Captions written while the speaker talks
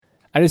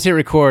I just hit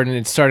record and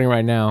it's starting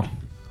right now.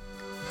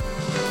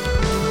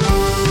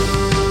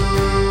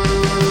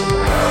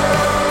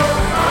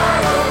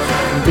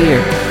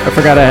 Beer. I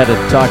forgot I had to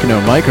talk into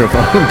a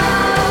microphone.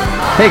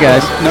 Hey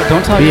guys. No,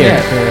 don't talk Beer.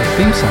 yet. The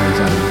theme song's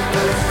on.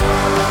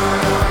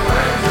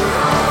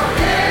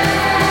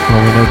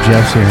 Well, we know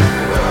Jeff's here.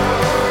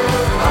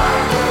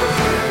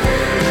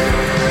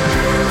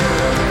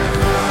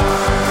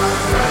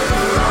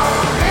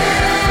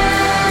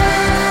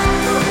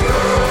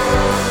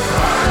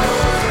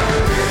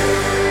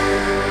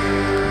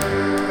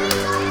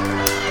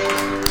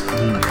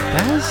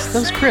 That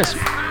was crisp.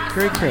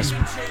 Very crisp.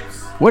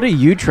 What are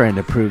you trying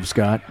to prove,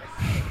 Scott?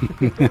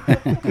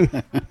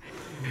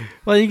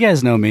 Well, you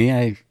guys know me.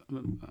 I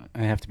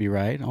have to be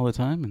right all the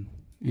time,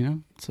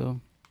 and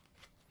so.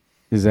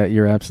 Is that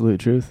your absolute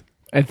truth?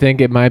 I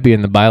think it might be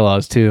in the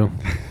bylaws too.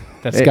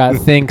 That Scott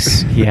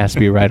thinks he has to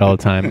be right all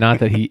the time, not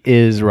that he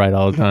is right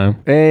all the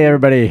time. Hey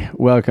everybody,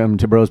 welcome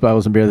to Bros,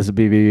 Bibles, and Beer. This is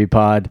BBB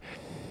Pod.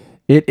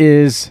 It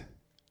is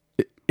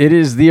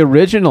the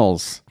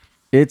originals.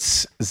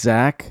 It's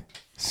Zach,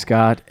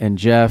 Scott, and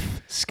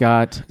Jeff.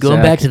 Scott, Going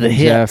Zach, back to the and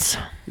hits.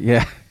 Jeff.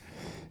 Yeah,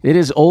 it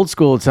is old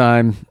school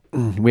time.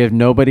 We have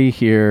nobody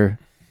here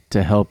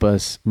to help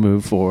us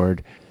move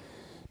forward.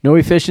 No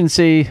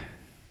efficiency,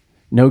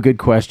 no good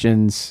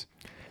questions,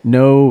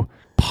 no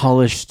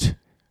polished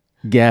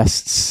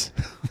guests.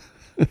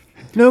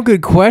 No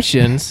good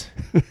questions.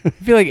 I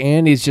feel like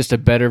Andy's just a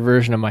better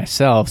version of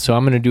myself, so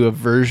I'm going to do a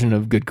version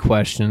of good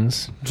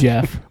questions.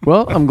 Jeff.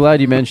 Well, I'm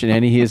glad you mentioned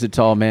Andy. He is a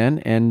tall man,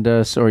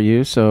 and so are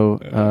you.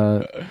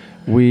 So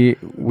we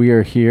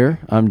are here.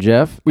 I'm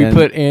Jeff. We and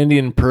put Andy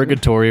in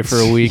purgatory for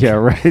a week. Yeah,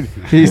 right.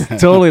 He's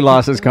totally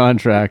lost his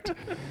contract.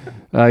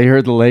 He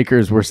heard the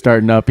Lakers were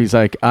starting up. He's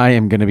like, I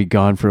am going to be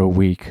gone for a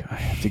week. I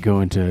have to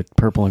go into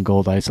purple and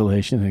gold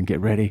isolation and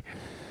get ready.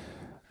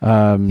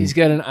 He's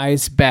got an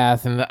ice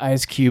bath, and the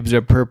ice cubes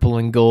are purple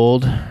and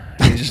gold.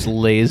 He just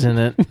lays in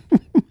it,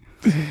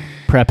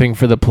 prepping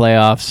for the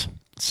playoffs.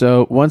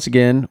 So once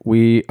again,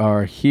 we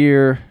are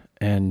here,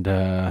 and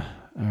I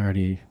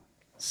already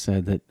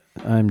said that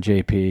I'm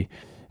JP,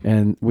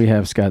 and we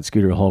have Scott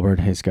Scooter Holbert.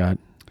 Hey, Scott.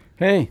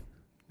 Hey.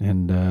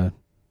 And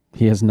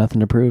he has nothing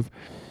to prove.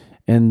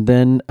 And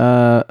then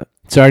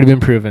It's already been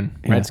proven,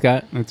 Yeah. right,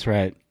 Scott? That's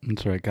right.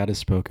 God has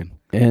spoken.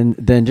 And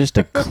then just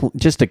a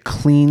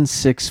clean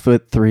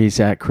 6'3"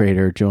 Zach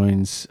Crater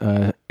joins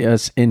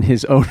us in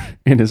his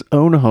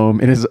own home,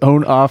 in his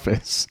own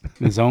office,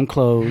 His own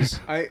clothes.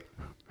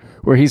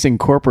 where he's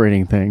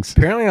incorporating things.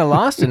 Apparently I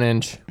lost an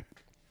inch.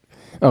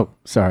 Oh,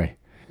 sorry.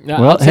 No,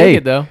 Well, I'll take hey,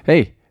 it, though.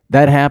 Hey,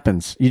 that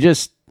happens.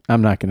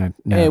 I'm not gonna.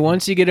 No. Hey,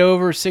 once you get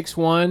over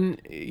 6'1",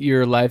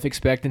 your life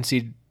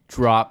expectancy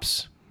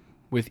drops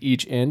with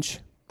each inch.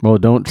 Well,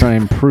 don't try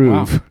and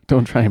prove. Wow.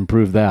 Don't try and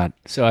prove that.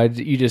 So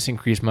you just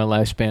increased my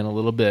lifespan a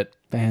little bit.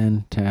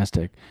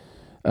 Fantastic.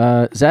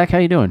 Zach, how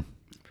you doing?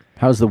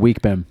 How's the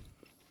week been?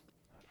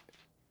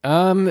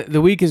 The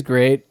week is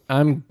great.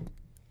 The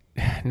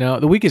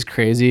week is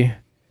crazy.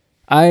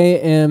 I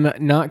am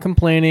not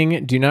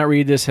complaining. Do not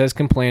read this as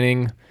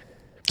complaining.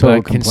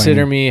 Total But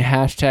consider me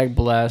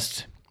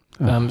 #blessed.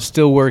 I'm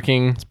still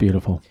working. It's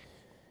beautiful.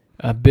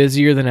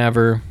 Busier than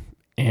ever,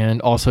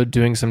 and also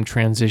doing some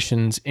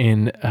transitions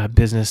in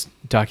business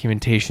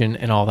documentation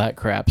and all that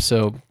crap.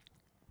 So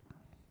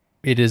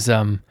it is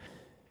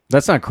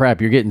That's not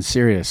crap. You're getting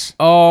serious.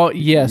 all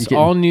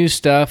new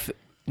stuff,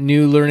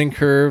 new learning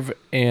curve,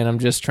 and I'm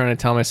just trying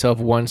to tell myself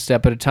one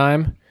step at a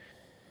time.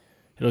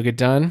 It'll get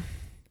done.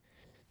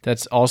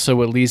 That's also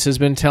what Lisa's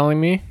been telling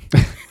me,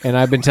 and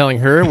I've been telling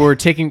her. We're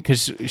taking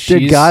because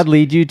Did God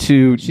lead you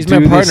to she's do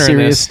my partner this in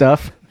serious this.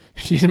 stuff?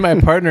 She's my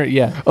partner.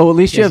 Yeah. Oh, at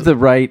least you Yes. have the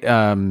right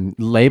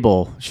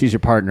label. She's your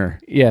partner.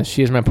 Yeah,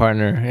 she is my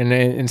partner, and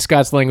in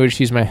Scott's language,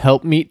 she's my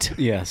helpmeet,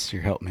 Yes,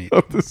 your helpmate.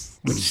 which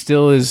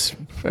still is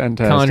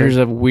Fantastic. conjures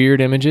up weird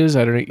images.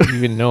 I don't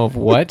even know of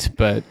what,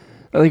 but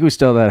I think we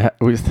still have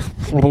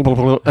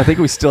that. I think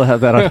we still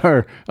have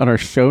that on our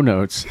show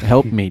notes.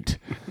 Help meet.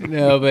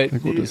 no, but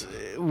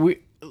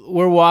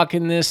we're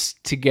walking this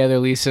together,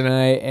 Lisa and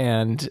I,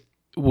 and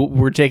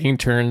we're taking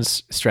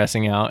turns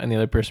stressing out, and the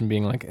other person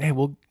being like, "Hey,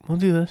 we'll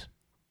do this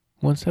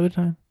one step at a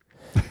time."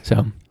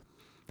 So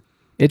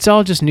it's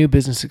all just new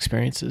business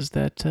experiences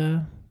that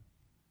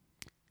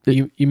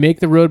you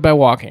make the road by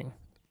walking,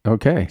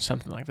 Okay.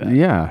 something like that.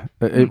 Yeah.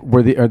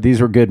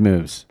 These were good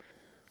moves.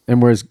 And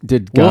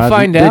did We'll God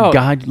find did out.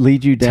 God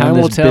lead you down Time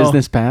will this tell.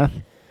 business path?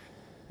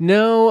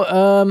 No,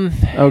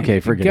 Okay,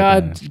 forget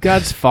about it.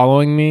 God's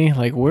following me.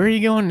 Like, where are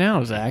you going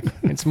now, Zach?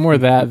 It's more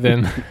that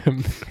than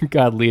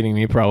God leading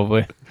me,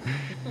 probably.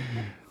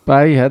 But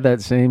I had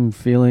that same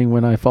feeling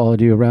when I followed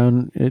you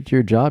around at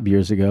your job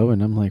years ago,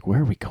 and I'm like,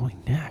 where are we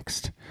going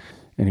next?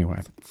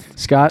 Anyway,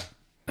 Scott,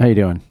 how you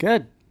doing?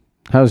 Good.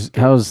 How's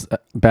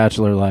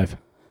bachelor life?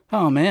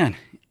 Oh, man.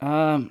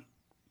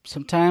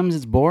 Sometimes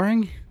it's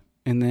boring,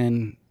 and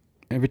then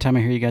every time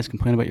I hear you guys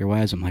complain about your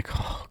wives, I'm like,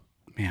 oh,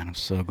 man, I'm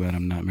so glad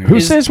I'm not married. Who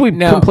says we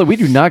complain? We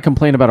do not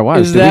complain about our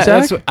wives. Is Do we,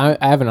 that? Zach? I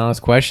have an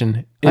honest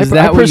question. I Is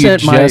that what you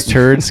present my- just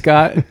heard,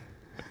 Scott?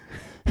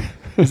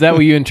 Is that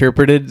what you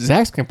interpreted?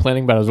 Zach's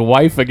complaining about his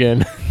wife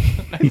again.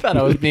 I thought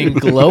I was being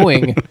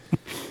glowing.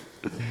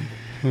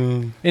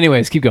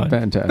 Anyways, keep going.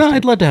 Fantastic. No,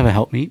 I'd love to have a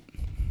helpmeet.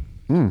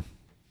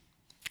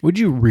 Would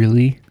you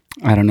really?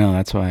 I don't know.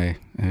 That's why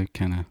I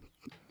kind of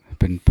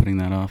been putting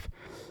that off.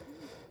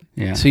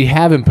 Yeah. So you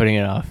have been putting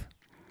it off.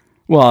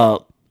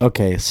 Well,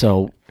 okay.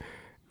 So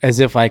as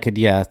if I could,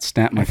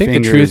 snap my I think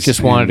fingers. the truth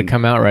just wanted to and-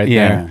 come out right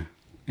yeah, there.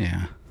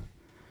 Yeah.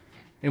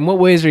 In what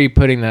ways are you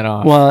putting that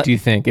off? Well- do you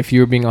think, if you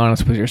were being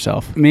honest with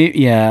yourself? Me,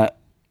 yeah.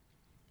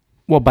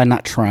 Well, by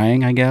not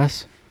trying, I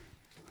guess.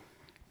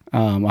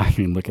 I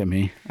mean, look at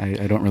me. I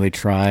don't really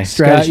try.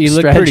 Scott, you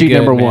look strategy pretty good,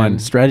 number man. one.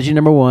 Strategy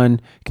number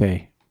one.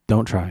 Okay,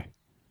 don't try.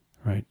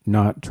 Right,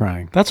 not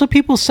trying. That's what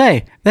people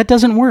say. That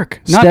doesn't work.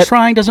 Not Step-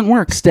 trying doesn't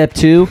work. Step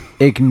 2,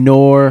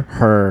 ignore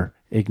her.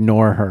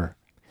 Ignore her.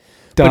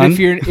 But Done.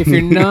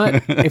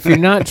 if you're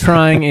not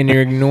trying and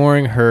you're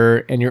ignoring her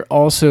and you're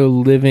also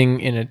living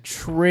in a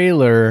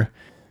trailer,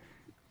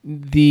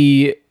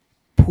 the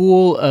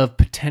pool of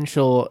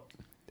potential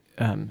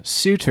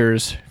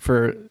suitors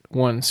for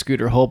one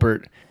Scooter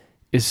Holbert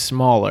is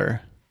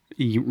smaller.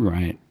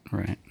 Right.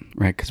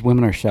 Because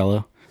women are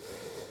shallow.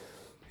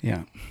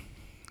 Yeah.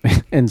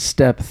 And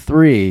step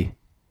 3,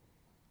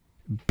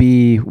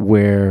 be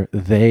where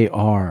they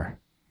are.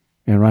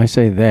 And when I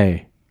say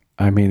they,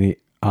 I mean the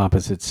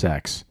opposite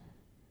sex.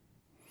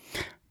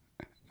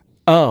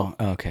 Oh,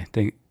 okay.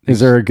 Is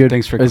there a good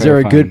Thanks for is there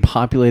a good clarifying.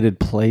 populated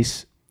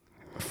place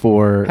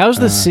for How's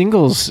the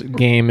singles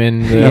game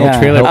in the Yeah.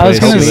 trailer I was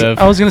place gonna you s- live?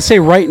 I was gonna say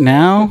right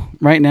now,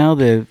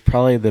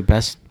 probably the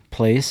best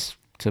place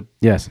to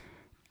Yes.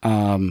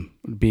 would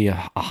be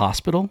a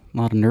hospital. A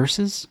lot of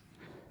nurses.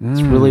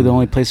 It's really the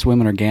only place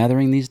women are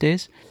gathering these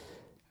days.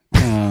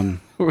 Oh,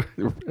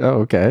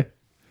 okay.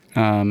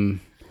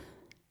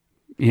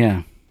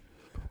 Yeah.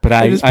 But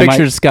I just pictured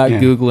might- Scott yeah.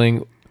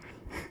 Googling,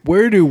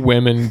 where do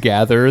women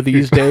gather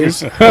these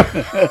days?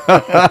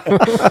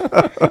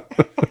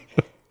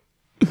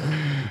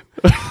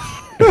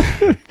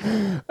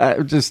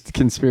 Just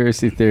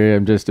conspiracy theory.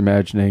 I'm just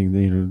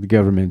imagining the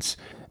government's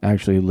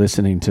actually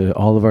listening to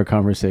all of our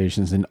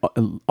conversations and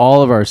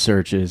all of our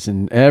searches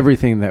and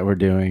everything that we're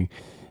doing,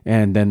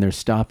 and then they're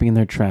stopping in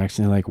their tracks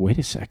and they're like, "Wait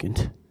a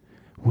second,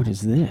 what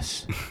is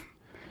this?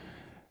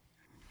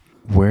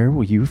 Where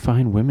will you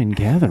find women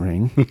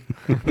gathering?"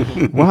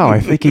 Wow, I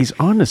think he's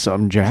onto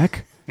something,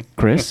 Jack,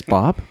 Chris,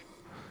 Bob.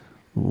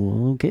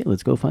 Okay,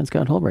 let's go find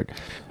Scott Holbert.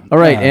 All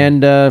right,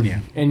 and Yeah.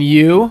 And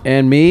you?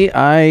 and me, Still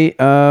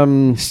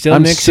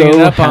I'm mixing it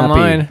so up happy.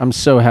 online. I'm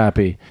so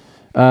happy.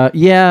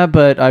 Yeah,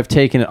 but I've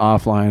taken it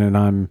offline,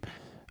 and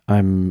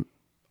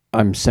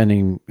I'm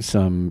sending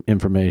some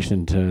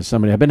information to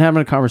somebody I've been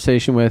having a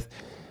conversation with,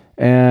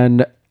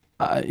 and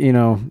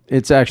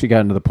it's actually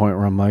gotten to the point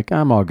where I'm like,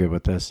 I'm all good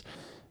with this.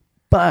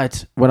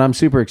 But what I'm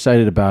super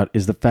excited about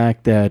is the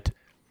fact that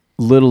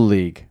Little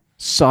League,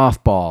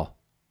 softball,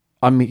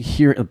 I'm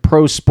here,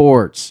 pro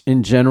sports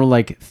in general,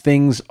 like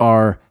things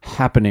are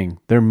happening.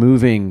 They're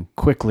moving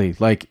quickly,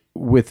 like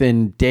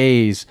within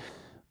days.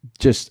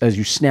 Just as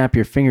you snap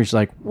your fingers,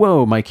 like,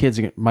 whoa, my kid's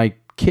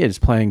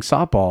playing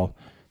softball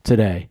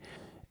today.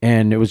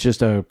 And it was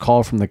just a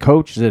call from the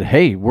coach that,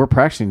 hey, we're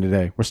practicing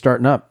today. We're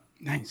starting up.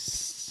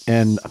 Nice.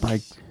 And I'm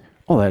like,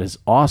 oh, that is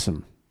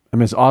awesome. I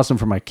mean, it's awesome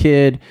for my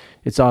kid.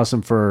 It's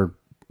awesome for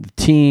the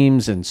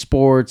teams and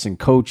sports and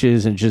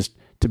coaches, and just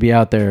to be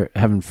out there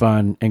having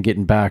fun and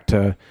getting back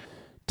to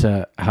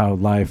how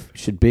life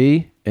should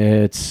be.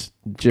 It's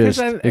just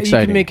You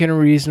exciting. can make a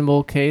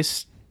reasonable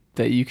case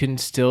that you can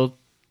still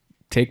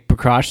take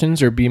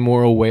precautions or be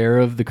more aware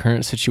of the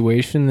current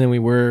situation than we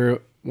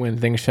were when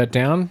things shut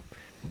down.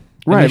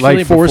 Right, Initially, like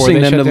before forcing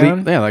they them to shut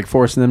down? lead. Yeah, like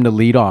forcing them to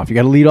lead off. You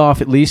got to lead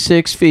off at least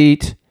 6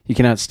 feet. You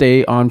cannot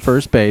stay on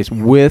first base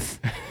with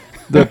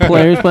the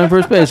players playing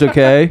first base.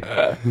 Okay.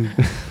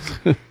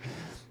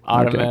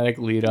 Automatic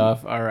lead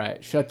off. All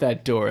right, shut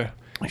that door.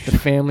 The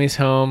family's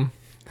home.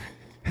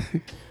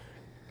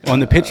 When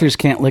the pitchers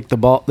can't lick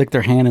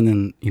their hand and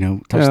then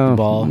touch the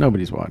ball.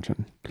 Nobody's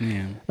watching.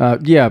 Yeah.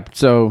 Yeah.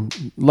 So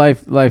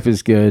life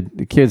is good.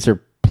 The kids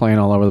are playing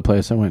all over the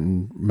place. I went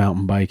and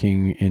mountain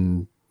biking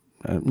in,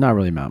 not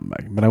really mountain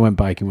biking, but I went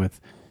biking with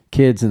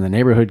kids and the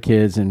neighborhood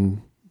kids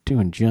and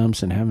doing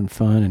jumps and having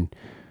fun. And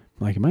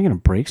I'm like, am I going to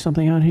break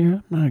something out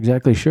here? I'm not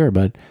exactly sure,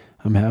 but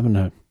I'm having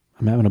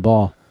a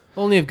ball.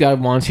 Only if God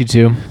wants you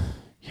to.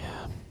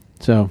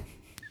 So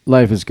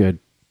life is good.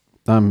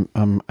 I'm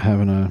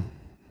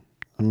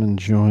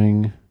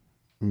enjoying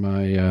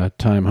my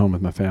time home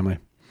with my family.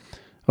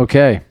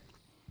 Okay.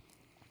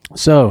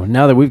 So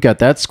now that we've got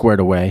that squared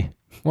away,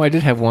 Well, I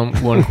did have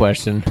one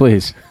question.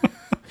 please.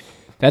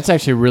 That's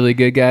actually really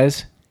good,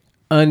 guys.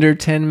 Under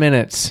 10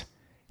 minutes.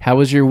 How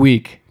was your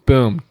week?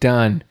 Boom,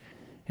 done.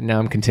 And now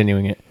I'm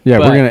continuing it. Yeah,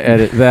 But- we're going to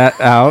edit that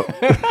out.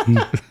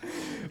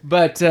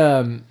 But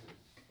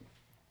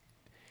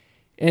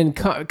and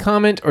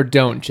comment or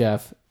don't,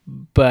 Jeff.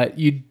 But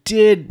you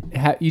do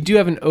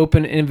have an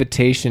open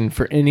invitation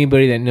for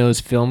anybody that knows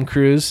film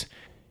crews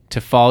to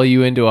follow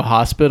you into a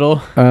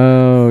hospital.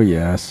 Oh,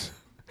 yes.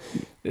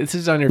 This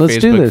is on your Let's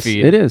Facebook do this.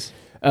 feed. It is.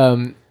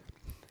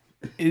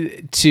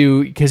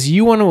 Because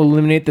you want to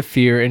eliminate the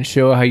fear and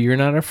show how you're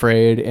not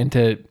afraid, and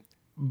to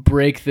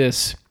break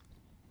this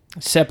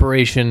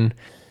separation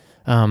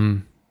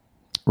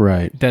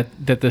Right.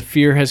 that the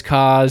fear has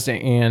caused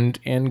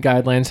and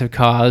guidelines have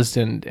caused,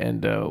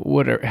 and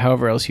whatever,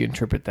 however else you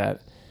interpret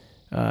that.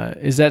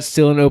 Is that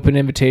still an open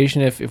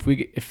invitation? If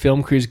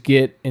film crews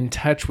get in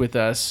touch with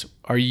us,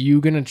 are you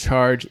going to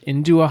charge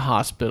into a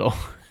hospital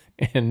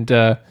and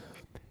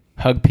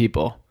hug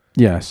people?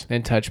 Yes.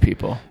 And touch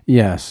people?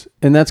 Yes.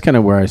 And that's kind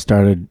of where I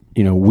started,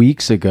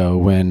 weeks ago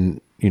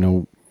when,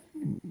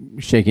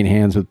 shaking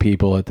hands with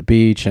people at the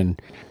beach, and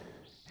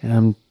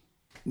I'm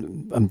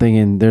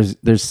thinking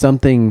there's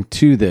something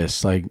to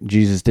this. Like,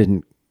 Jesus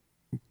didn't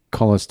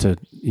call us to,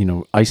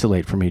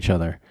 isolate from each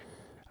other.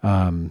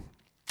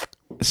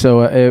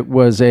 So it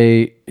was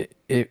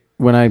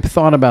when I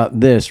thought about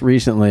this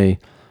recently,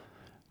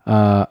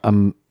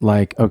 I'm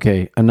like,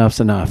 okay, enough's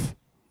enough.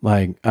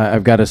 Like,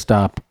 I've got to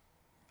stop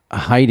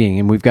hiding,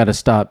 and we've got to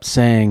stop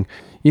saying,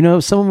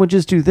 someone would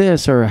just do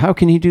this, or how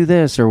can he do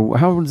this, or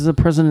how does the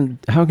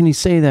president, how can he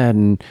say that?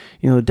 And,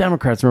 the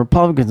Democrats and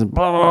Republicans and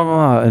blah, blah,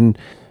 blah. And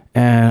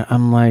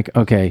I'm like,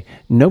 okay,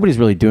 nobody's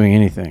really doing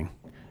anything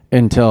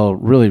until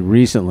really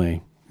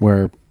recently,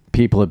 where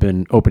people have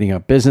been opening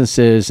up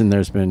businesses, and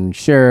there's been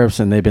sheriffs,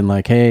 and they've been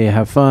like, hey,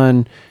 have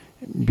fun,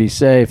 be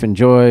safe,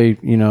 enjoy,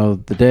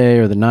 the day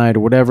or the night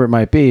or whatever it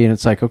might be. And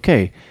it's like,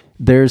 okay,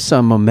 there's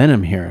some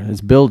momentum here.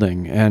 It's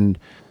building. And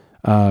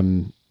a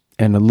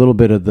little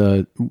bit of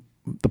the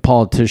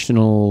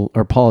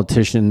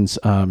politicians'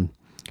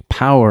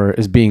 power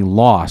is being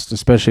lost,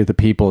 especially if the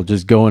people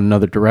just go in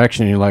another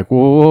direction. You're like,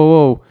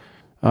 whoa.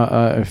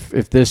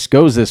 If this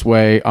goes this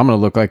way, I'm going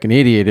to look like an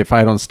idiot if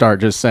I don't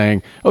start just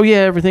saying, oh yeah,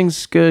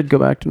 everything's good, go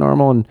back to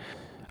normal. And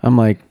I'm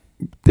like,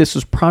 this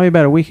was probably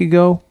about a week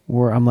ago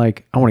where I'm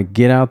like, I want to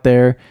get out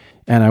there,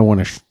 and I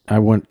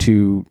want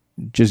to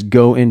just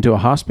go into a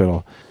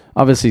hospital.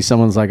 Obviously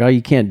someone's like, oh,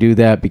 you can't do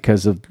that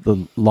because of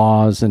the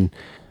laws. And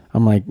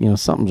I'm like,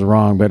 something's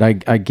wrong, but I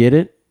get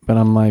it. But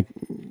I'm like,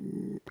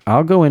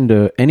 I'll go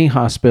into any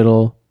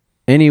hospital,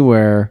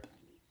 anywhere.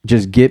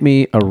 Just get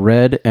me a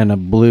red and a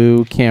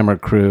blue camera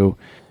crew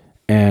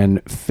and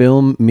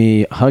film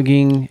me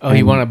hugging. Oh,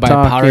 you want a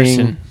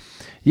bipartisan?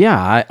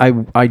 Yeah,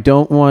 I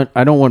don't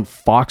want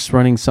Fox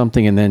running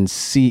something and then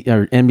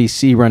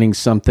NBC running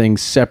something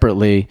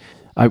separately.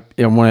 I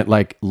want it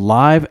like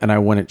live, and I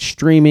want it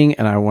streaming,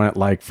 and I want it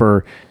like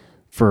for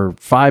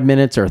 5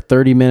 minutes or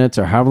 30 minutes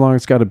or however long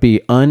it's got to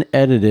be,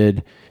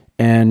 unedited,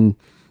 and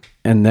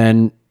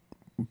then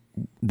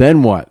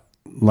what?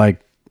 Like,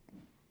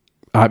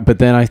 but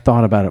then I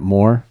thought about it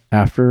more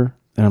after,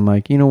 and I'm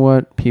like, you know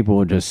what? People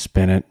will just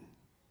spin it.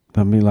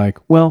 They'll be like,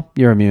 well,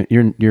 you're immune.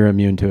 You're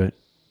immune to it,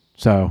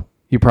 so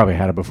you probably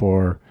had it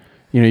before.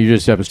 You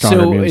just have a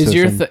stronger immune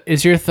system. So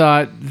is your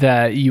thought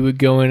that you would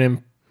go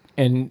in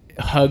and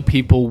hug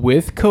people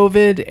with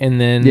COVID, and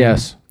then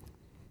yes,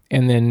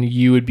 and then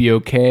you would be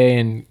okay,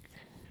 and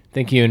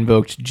think you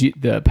invoked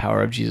the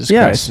power of Jesus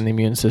Christ and the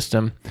immune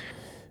system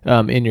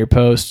in your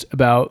post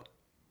about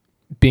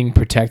being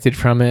protected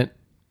from it?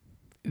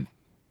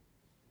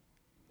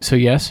 So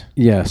yes.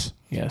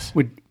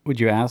 Would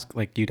you ask,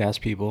 like, you'd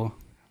ask people,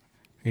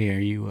 hey, are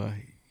you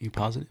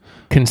positive?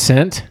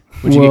 Consent?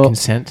 Would you get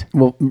consent?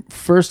 Well,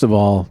 first of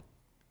all,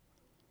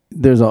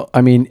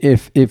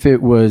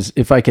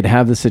 if I could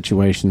have the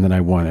situation that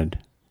I wanted,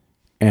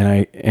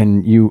 and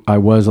I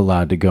was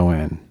allowed to go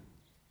in,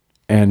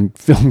 and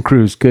film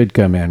crews could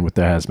come in with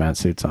their hazmat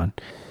suits on,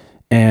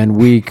 and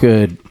we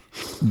could,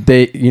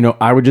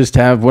 I would just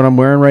have what I'm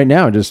wearing right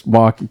now, just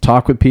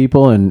talk with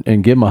people and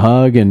give them a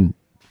hug, and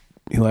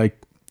like,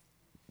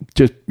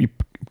 just, you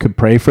could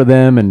pray for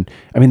them. And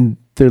I mean,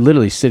 they're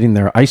literally sitting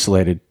there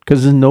isolated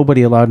because there's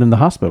nobody allowed in the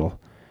hospital.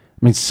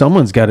 I mean,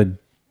 someone's got to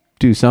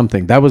do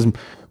something. That was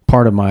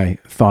part of my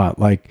thought.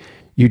 Like,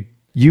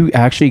 you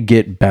actually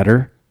get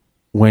better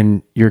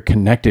when you're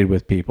connected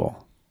with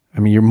people. I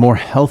mean, you're more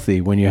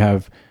healthy when you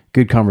have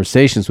good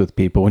conversations with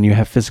people, when you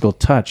have physical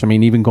touch. I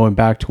mean, even going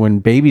back to when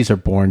babies are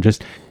born,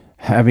 just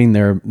having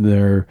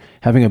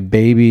having a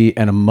baby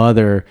and a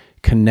mother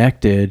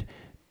connected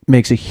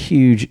makes a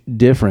huge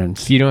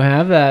difference. If you don't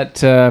have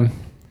that, I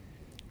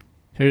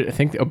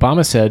think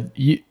Obama said,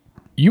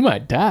 you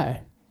might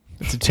die.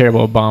 It's a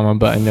terrible Obama,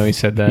 but I know he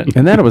said that.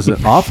 And that was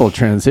an awful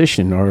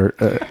transition. Yeah.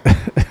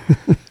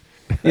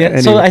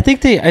 Anyway. So I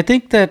think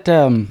that.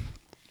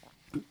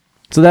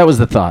 So that was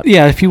the thought.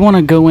 Yeah, if you want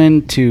to go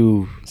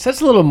into, so that's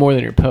a little more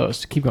than your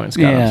post. Keep going,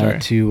 Scott. Yeah, I'm sorry.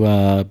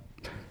 To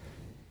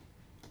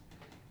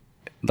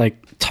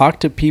like, talk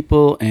to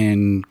people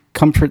and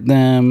comfort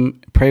them,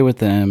 pray with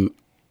them,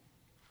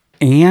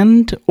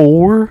 and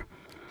or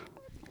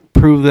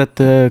prove that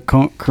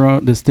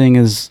this thing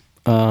is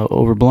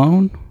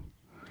overblown.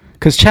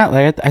 Because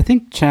I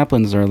think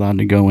chaplains are allowed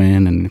to go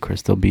in, and of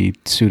course they'll be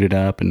suited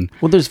up, and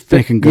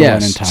they can go in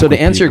and talk. So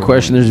to answer your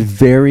question, there's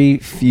very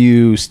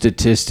few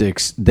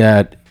statistics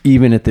that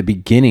even at the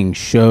beginning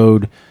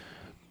showed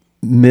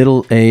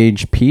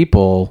middle-aged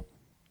people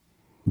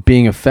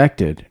being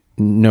affected.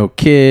 No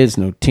kids,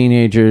 no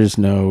teenagers,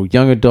 no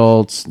young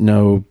adults,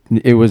 no,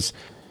 it was,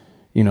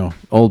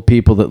 old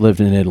people that lived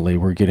in Italy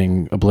were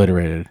getting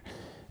obliterated.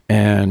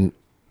 And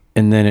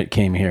then it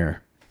came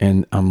here,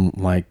 and I'm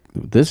like,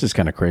 this is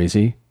kind of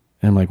crazy.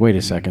 And I'm like, wait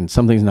a second,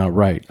 something's not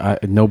right.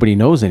 Nobody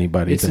knows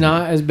anybody. It's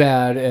not as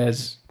bad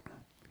as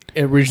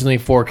originally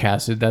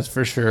forecasted. That's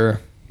for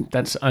sure.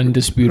 That's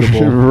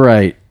undisputable.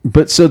 Right.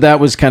 But so that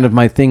was kind of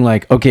my thing.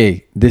 Like,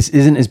 okay, this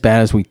isn't as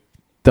bad as we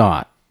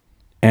thought.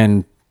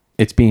 And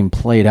it's being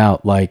played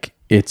out like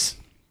it's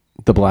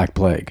the Black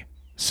Plague.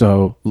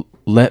 So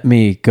let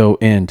me go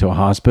into a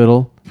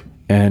hospital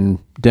and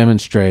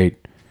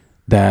demonstrate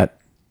that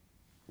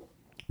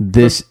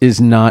this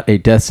is not a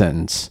death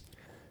sentence.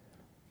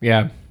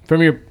 Yeah.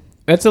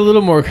 That's a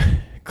little more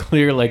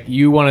clear. Like,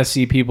 you want to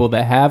see people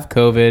that have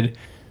COVID,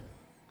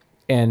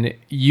 and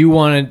you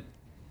want it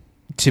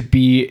to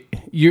be,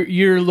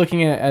 you're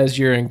looking at as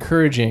you're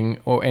encouraging,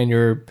 and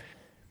you're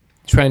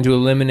trying to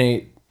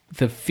eliminate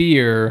the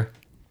fear.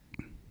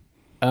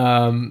 But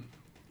on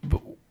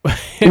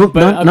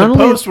the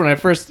post, when I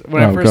first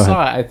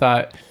saw it, I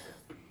thought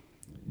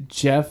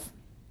Jeff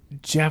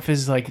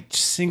is like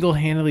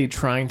single-handedly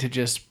trying to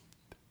just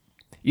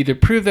either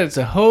prove that it's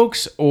a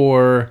hoax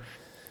or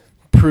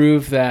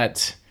prove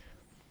that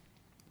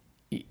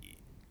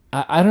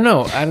I don't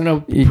know.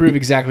 Prove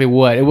exactly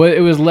what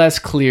it was less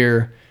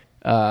clear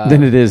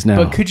than it is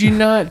now. But could you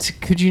not?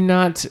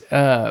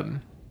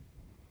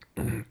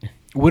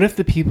 What if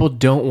the people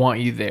don't want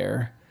you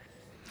there?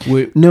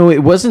 No,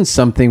 it wasn't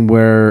something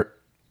where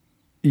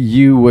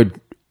you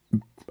would.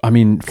 I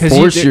mean,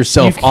 force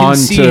yourself you can onto.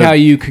 See how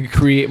you could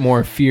create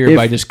more fear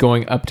by just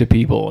going up to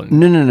people and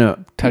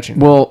no touching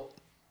them.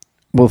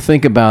 Well,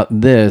 think about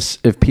this.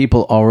 If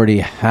people already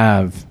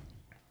have,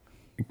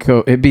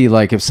 it'd be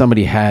like if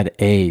somebody had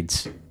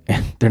AIDS.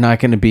 They're not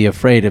going to be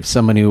afraid of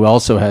someone who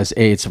also has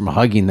AIDS from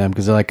hugging them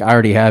because they're like, I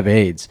already have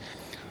AIDS.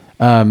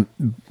 I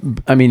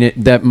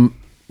mean,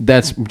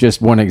 that's just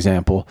one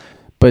example.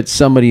 But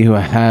somebody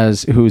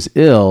who's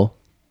ill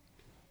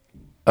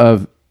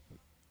of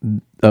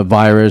a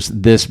virus,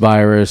 this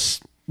virus,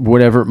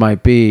 whatever it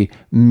might be,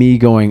 me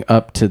going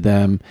up to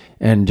them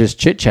and just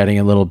chit-chatting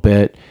a little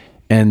bit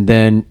and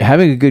then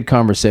having a good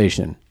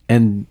conversation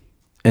and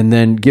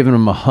then giving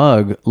them a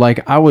hug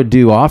like I would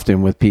do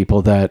often with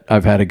people that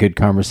I've had a good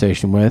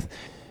conversation with,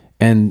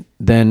 and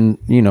then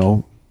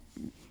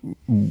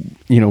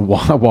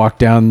walk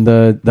down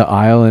the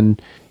aisle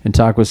and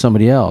talk with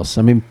somebody else.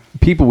 I mean,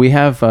 people we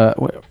have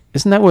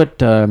isn't that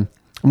what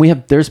we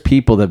have? There's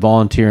people that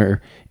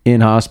volunteer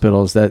in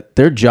hospitals that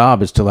their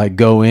job is to like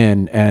go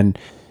in and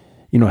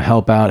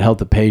help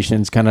the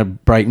patients, kind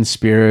of brighten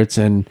spirits,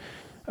 and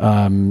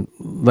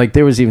like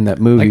there was even that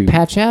movie like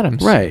Patch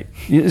Adams, right?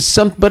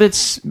 But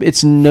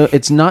it's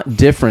not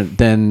different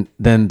than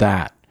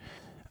that.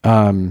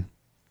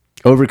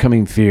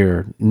 Overcoming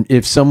fear.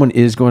 If someone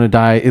is going to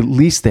die, at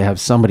least they have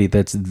somebody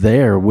that's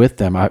there with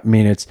them. I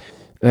mean, it's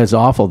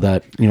awful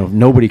that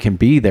nobody can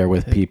be there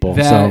with people.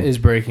 That is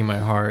breaking my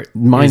heart.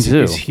 Mine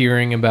too. Is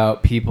hearing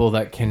about people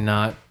that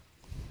cannot,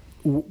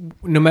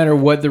 no matter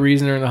what the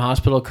reason they're in the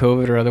hospital,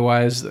 COVID or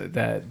otherwise,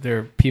 that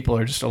their people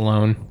are just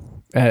alone.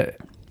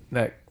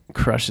 That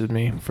crushes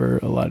me for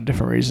a lot of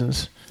different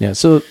reasons. Yeah.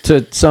 So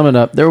to sum it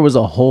up, there was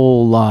a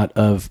whole lot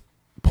of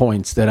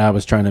points that I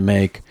was trying to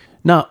make.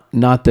 Not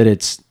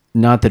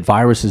that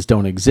viruses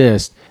don't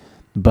exist,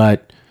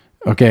 but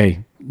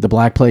okay, the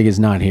Black Plague is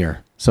not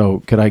here.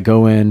 So could I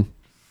go in,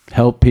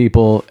 help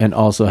people, and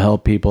also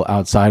help people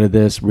outside of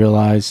this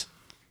realize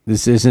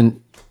this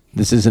isn't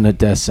a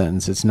death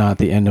sentence. It's not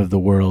the end of the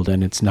world,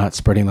 and it's not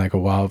spreading like a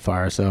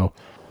wildfire. So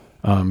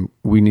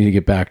we need to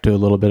get back to a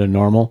little bit of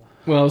normal.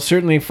 Well,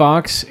 certainly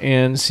Fox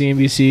and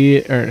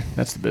CNBC, or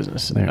that's the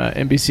business,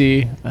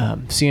 NBC,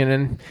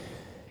 CNN,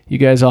 you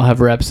guys all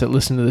have reps that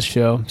listen to the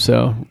show,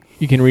 so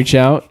you can reach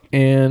out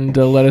and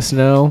let us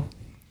know.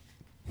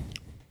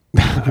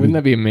 Wouldn't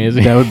that be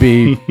amazing? That would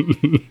be,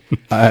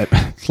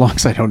 as long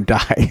as I don't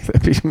die,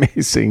 that'd be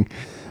amazing.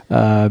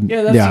 That's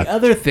the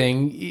other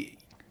thing.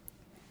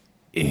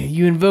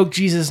 You invoke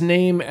Jesus'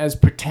 name as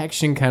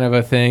protection, kind of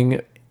a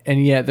thing,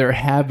 and yet there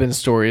have been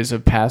stories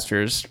of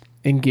pastors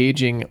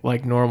engaging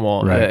like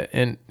normal, right,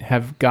 and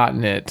have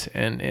gotten it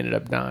and ended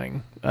up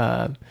dying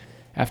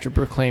after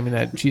proclaiming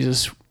that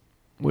Jesus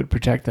would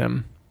protect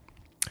them.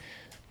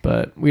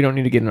 But we don't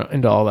need to get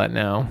into all that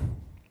now.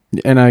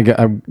 And I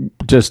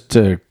just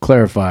to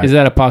clarify, is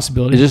that a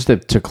possibility? Just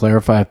to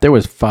clarify, if there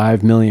was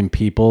 5 million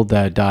people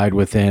that died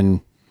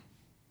within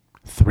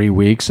 3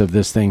 weeks of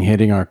this thing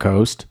hitting our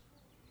coast,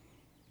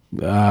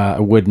 I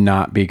would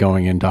not be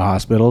going into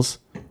hospitals.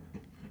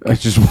 I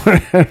just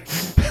want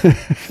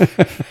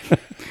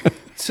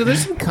So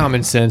there's some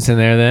common sense in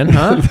there then,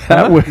 huh?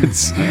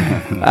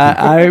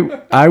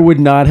 I would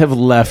not have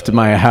left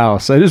my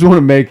house. I just want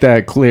to make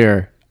that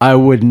clear. I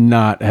would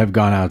not have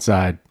gone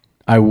outside.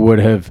 I would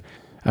have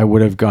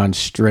gone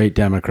straight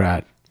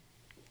Democrat.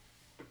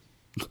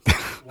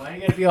 Why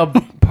you gotta be all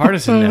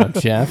partisan now,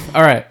 Jeff?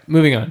 All right,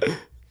 moving on.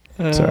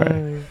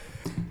 Sorry.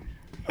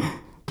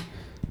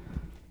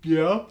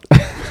 Yeah.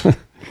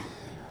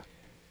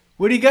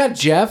 What do you got,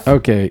 Jeff?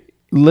 Okay,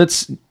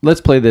 let's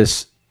play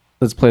this.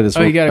 Let's play this.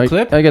 Oh, you got a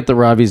clip? I got the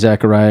Ravi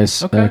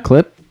Zacharias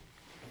clip.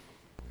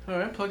 All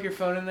right, plug your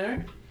phone in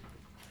there.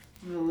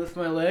 I'm gonna lift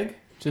my leg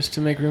just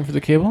to make room for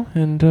the cable,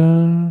 and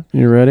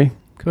You ready?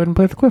 go ahead and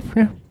play the clip.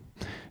 Yeah.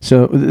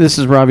 So this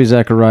is Ravi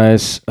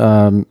Zacharias.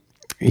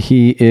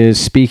 He is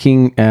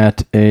speaking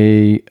at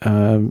a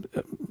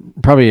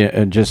probably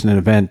just an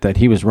event that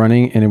he was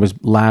running, and it was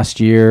last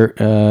year,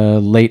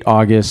 late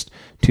August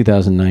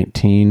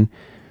 2019,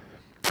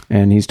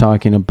 and he's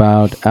talking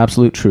about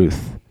absolute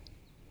truth.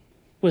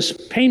 Was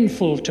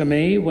painful to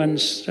me when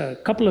a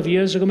couple of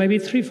years ago, maybe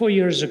 3-4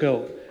 years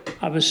ago,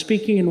 I was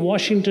speaking in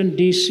Washington,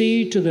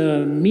 D.C. to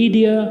the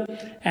media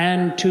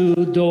and to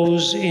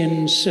those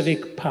in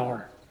civic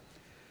power.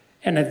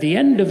 And at the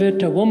end of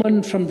it, a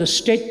woman from the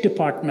State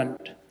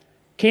Department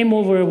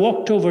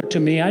walked over to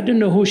me. I didn't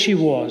know who she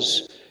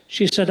was.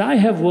 She said, I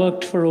have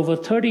worked for over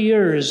 30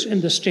 years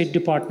in the State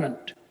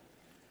Department.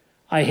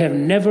 I have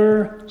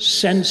never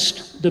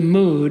sensed the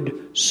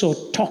mood so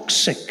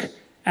toxic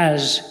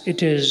as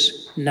it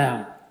is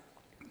now.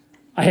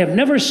 I have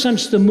never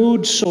sensed the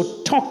mood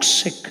so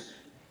toxic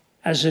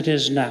as it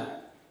is now.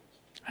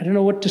 I don't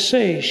know what to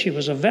say. She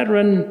was a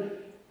veteran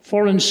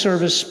Foreign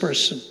Service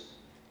person.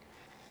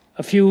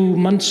 A few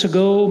months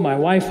ago, my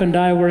wife and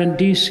I were in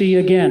D.C.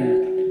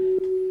 again,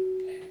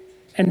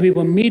 and we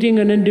were meeting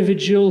an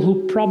individual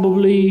who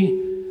probably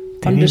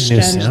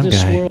understands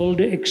this world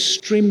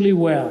extremely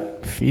well.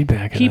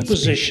 Feedback. Key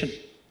position.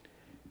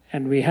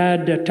 And we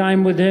had a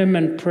time with him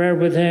and prayer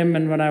with him.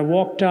 And when I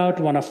walked out,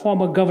 when a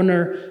former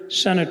governor,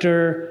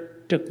 senator,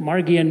 took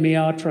Margie and me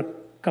out for a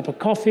cup of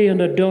coffee and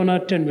a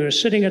donut, and we were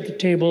sitting at the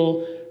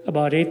table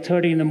about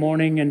 8:30 in the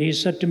morning, and he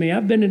said to me,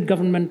 I've been in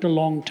government a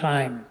long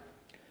time,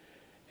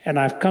 and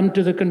I've come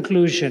to the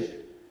conclusion,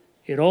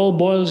 it all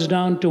boils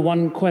down to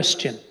one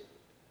question,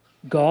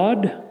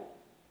 God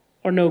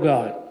or no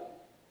God?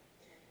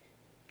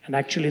 And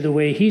actually the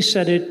way he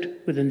said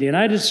it within the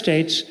United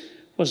States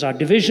was our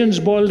divisions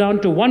boil down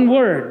to one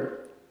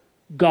word,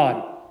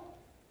 God.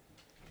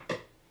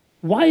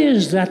 Why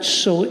is that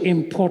so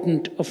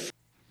important?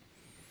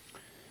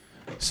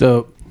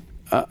 So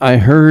I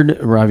heard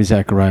Ravi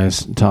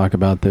Zacharias talk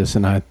about this,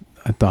 and I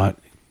thought,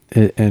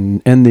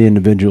 and the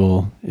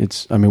individual,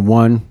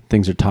 one,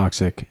 things are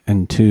toxic,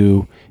 and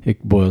two,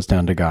 it boils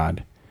down to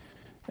God,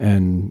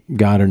 and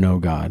God or no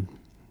God.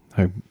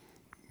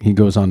 He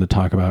goes on to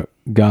talk about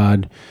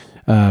God.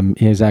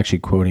 He is actually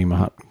quoting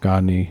Mahatma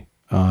Gandhi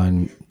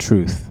on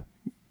truth.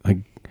 Like,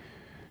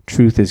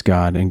 truth is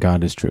God and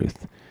God is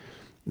truth.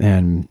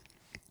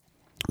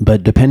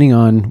 But depending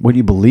on what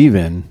you believe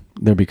in,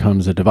 there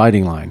becomes a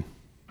dividing line.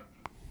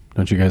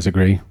 Don't you guys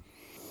agree?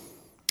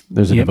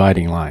 There's a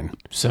dividing line.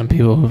 Some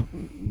people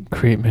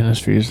create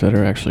ministries that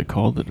are actually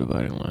called the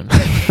dividing line.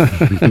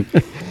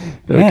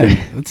 Yeah,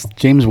 that's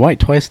James White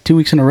 2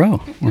 weeks in a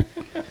row.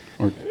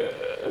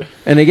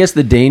 And I guess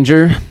the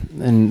danger,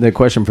 and the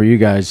question for you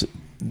guys,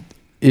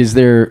 is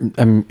there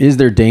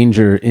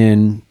danger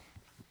in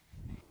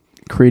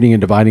creating a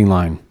dividing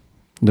line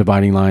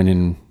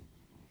in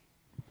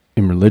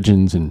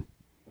religions and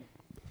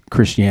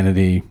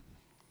Christianity,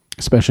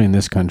 especially in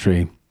this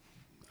country?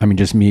 I mean,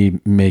 just me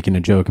making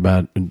a joke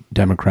about a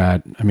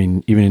Democrat. I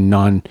mean, even in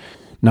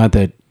not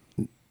that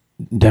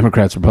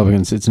Democrats,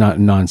 Republicans, it's not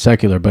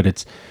non-secular, but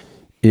it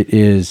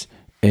is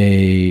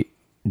a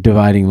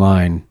dividing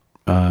line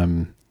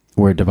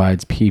where it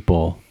divides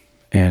people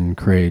and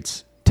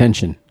creates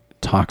tension,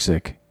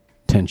 toxic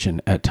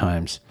tension at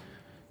times.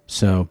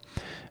 So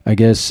I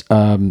guess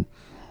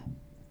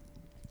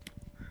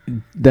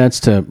that's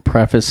to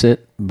preface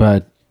it,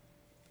 but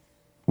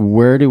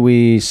where do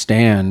we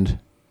stand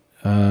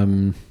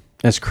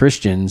as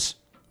Christians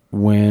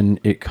when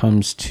it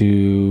comes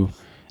to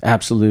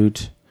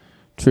absolute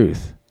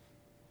truth?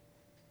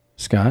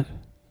 Scott?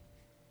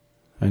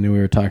 I knew we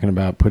were talking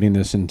about putting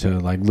this into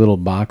like little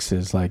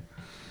boxes, like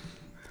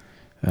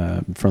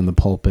from the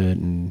pulpit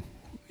and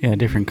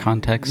different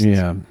contexts.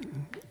 Yeah,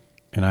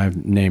 and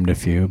I've named a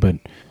few, but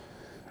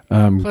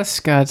plus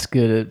Scott's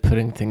good at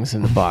putting things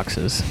into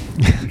boxes.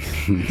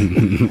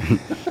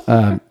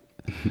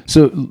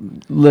 So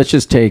let's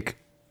just take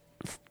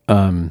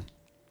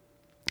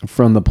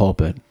from the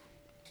pulpit.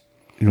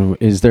 You know,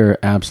 is there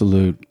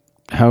absolute?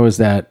 How is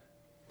that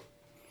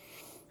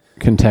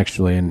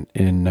contextually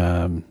in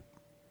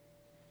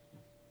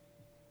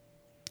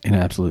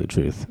absolute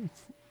truth?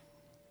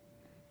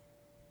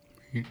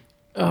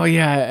 Oh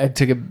yeah, I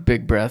took a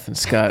big breath, and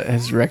Scott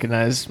has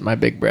recognized my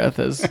big breath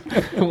as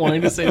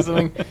wanting to say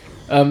something.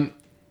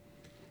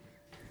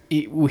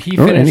 He finished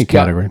or any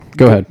category.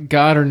 Go ahead.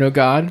 God or no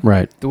God.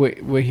 Right. The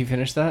way he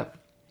finished that,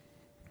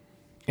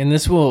 and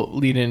this will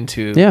lead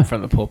into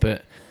from the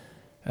pulpit.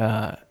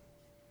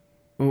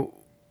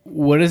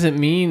 What does it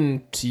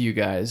mean to you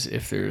guys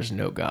if there's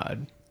no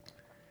God?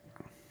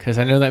 Because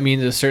I know that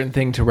means a certain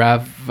thing to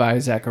Ravi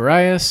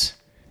Zacharias.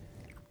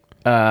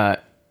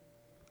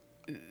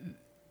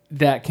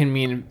 That can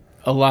mean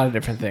a lot of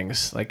different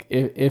things. Like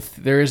if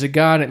there is a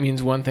God, it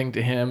means one thing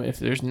to him. If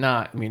there's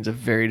not, it means a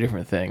very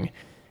different thing.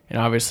 And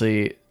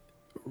obviously,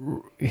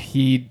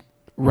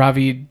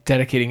 Ravi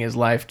dedicating his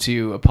life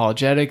to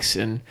apologetics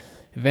and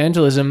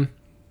evangelism,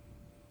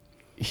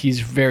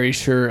 he's very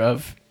sure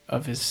of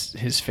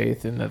his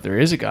faith in that there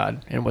is a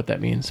God and what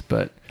that means.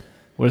 But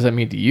what does that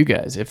mean to you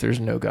guys if there's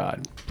no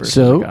God versus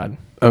a God?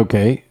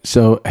 Okay,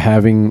 so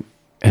having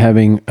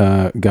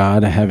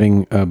God,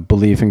 having a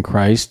belief in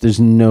Christ, there's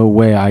no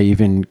way I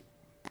even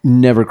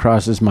never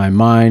crosses my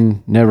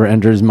mind, never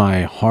enters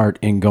my heart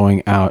in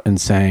going out and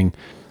saying,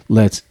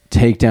 let's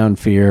take down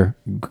fear,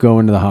 go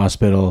into the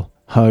hospital,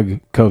 hug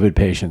COVID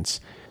patients,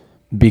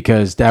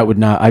 because that would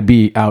not, I'd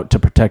be out to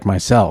protect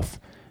myself,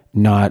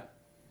 not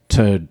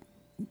to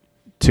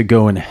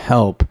go and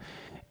help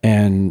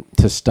and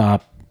to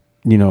stop,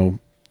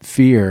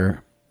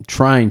 fear,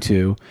 trying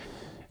to.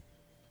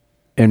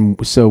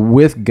 And so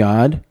with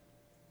God,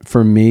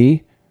 for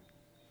me,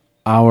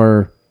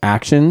 our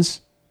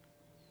actions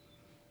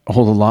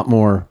hold a lot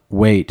more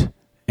weight,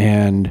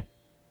 and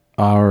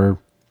our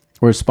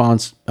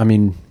response,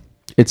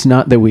 it's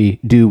not that we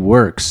do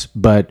works,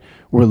 but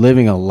we're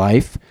living a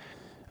life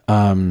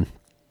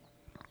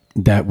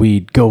that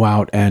we go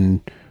out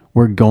and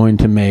we're going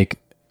to make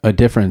a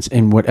difference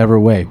in whatever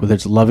way, whether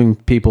it's loving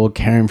people,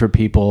 caring for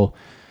people,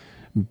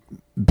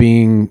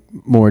 being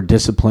more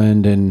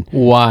disciplined, and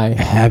Why?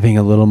 having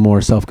a little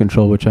more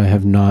self-control, which I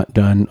have not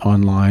done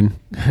online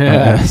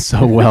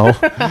so well.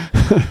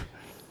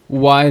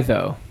 Why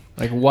though?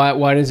 Like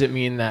why does it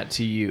mean that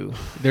to you?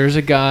 There's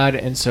a God,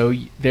 and so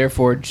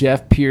therefore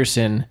Jeff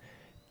Pearson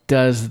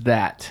does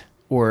that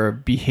or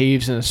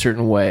behaves in a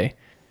certain way.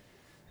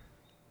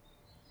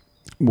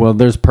 Well,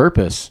 there's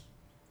purpose.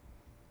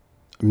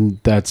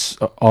 That's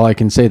all I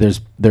can say.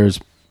 There's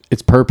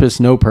it's purpose,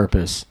 no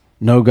purpose.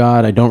 No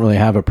God, I don't really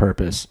have a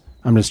purpose.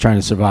 I'm just trying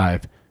to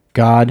survive.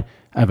 God,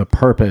 I have a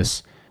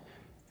purpose,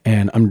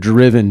 and I'm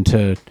driven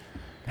to...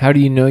 How do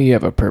you know you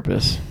have a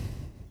purpose?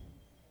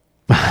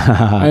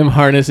 I'm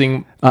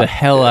harnessing the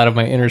hell out of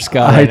my inner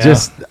Scott right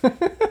now.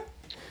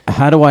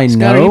 How do I Scott,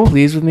 know? are you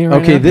pleased with me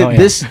right okay, now?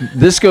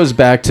 this goes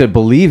back to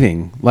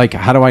believing. Like,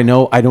 how do I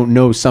know? I don't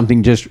know.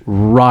 Something just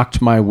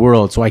rocked my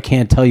world, so I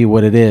can't tell you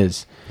what it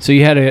is. So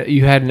you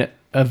had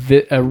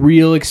a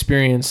real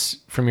experience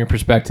from your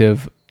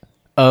perspective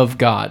of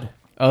God,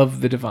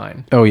 of the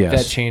divine. Oh, yes.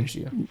 That changed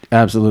you.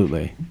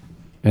 Absolutely.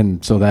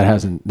 And so that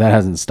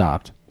hasn't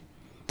stopped.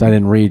 I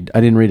didn't read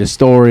a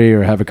story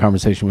or have a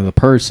conversation with a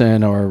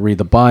person or read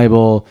the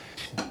Bible.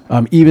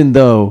 Even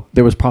though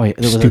there was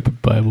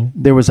Bible.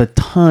 There was a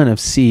ton of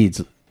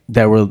seeds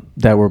that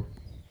were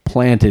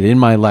planted in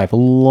my life a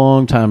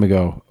long time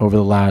ago, over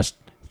the last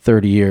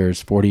 30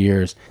 years, 40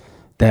 years,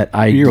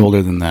 You're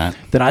older than that.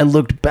 That I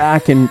looked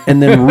back and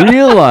then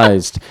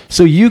realized.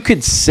 So you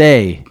could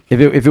say,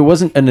 if it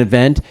wasn't an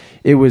event,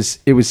 it was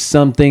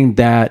something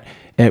that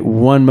at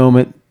one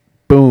moment,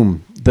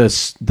 boom,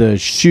 the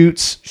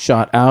shoots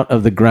shot out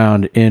of the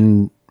ground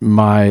in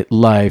my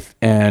life,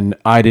 and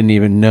I didn't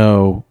even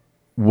know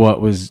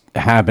what was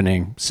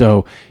happening.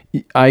 So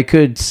I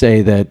could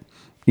say that,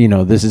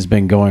 this has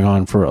been going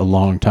on for a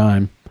long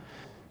time,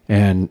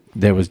 and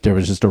there was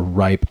just a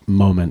ripe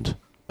moment.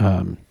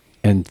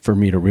 And for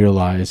me to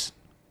realize,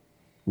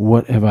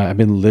 what have I've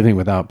been living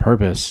without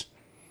purpose,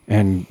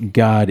 and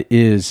God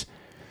is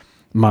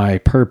my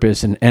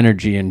purpose and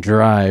energy and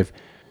drive.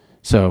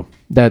 So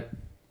that,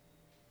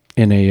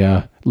 in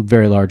a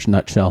very large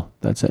nutshell,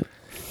 that's it.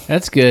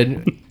 That's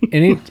good.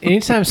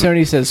 Anytime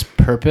somebody says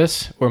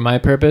purpose or my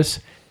purpose,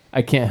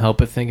 I can't help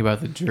but think about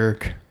The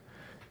Jerk.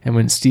 And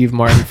when Steve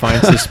Martin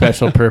finds his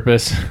special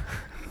purpose,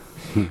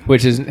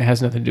 which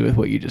has nothing to do with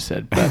what you just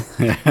said, but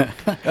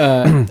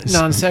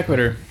non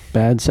sequitur.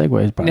 Bad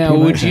segues. Now,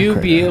 would you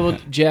be able,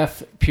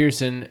 Jeff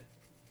Pearson,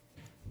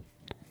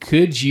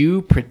 could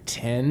you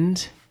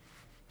pretend,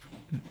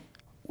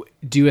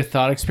 do a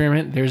thought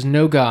experiment? There's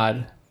no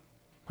God.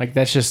 Like,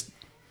 that's just,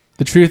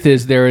 the truth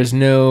is there is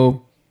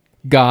no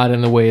God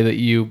in the way that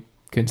you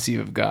conceive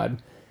of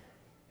God.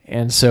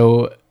 And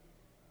so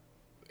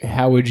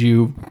how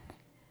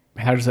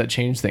does that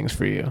change things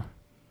for you?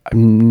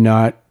 I'm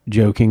not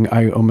joking.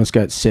 I almost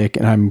got sick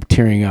and I'm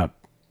tearing up.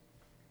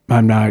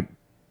 I'm not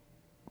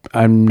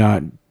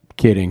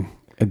kidding.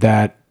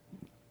 That,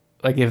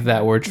 like, if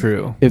that were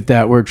true.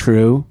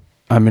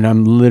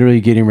 I'm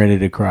literally getting ready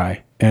to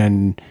cry.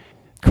 And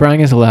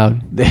crying is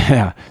allowed.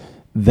 Yeah,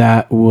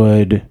 that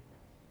would,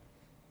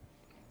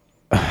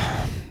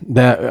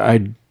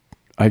 I'm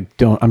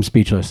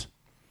speechless.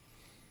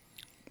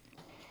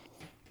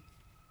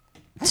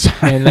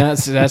 And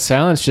that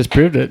silence just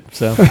proved it.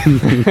 So,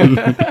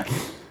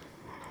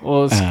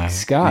 well,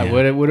 Scott,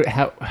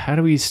 yeah. how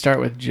do we start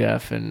with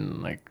Jeff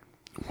and, like,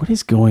 what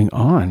is going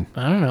on?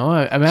 I don't know.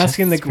 I'm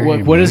asking That's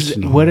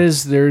what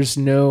is there's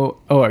no.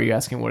 Oh, are you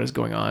asking what is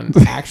going on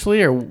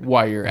actually, or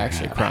why you're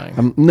actually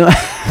crying? No.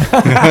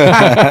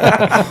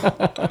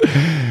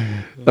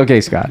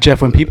 Okay, Scott.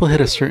 Jeff, when people hit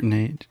a certain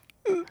age,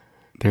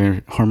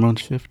 their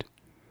hormones shift.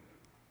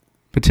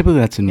 But typically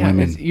that's in Yeah,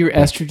 women. your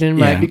estrogen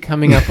might Yeah. be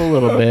coming up a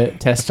little bit.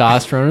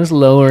 Testosterone is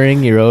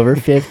lowering. You're over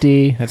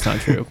 50. That's not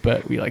true,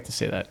 but we like to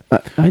say that.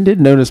 I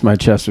did notice my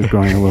chest was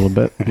growing a little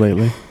bit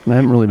lately. I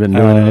haven't really been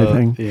doing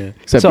anything Yeah.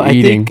 except so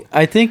eating.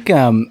 I think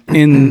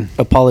in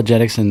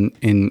apologetics and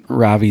in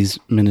Ravi's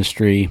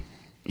ministry,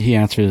 he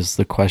answers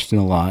the question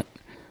a lot,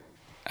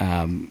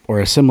 or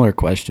a similar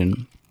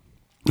question,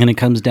 and it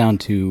comes down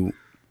to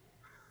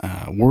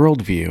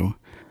worldview.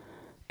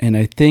 And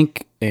I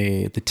think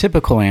the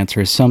typical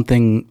answer is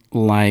something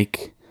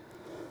like,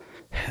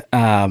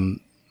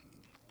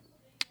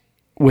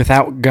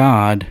 without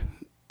God,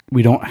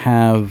 we don't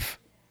have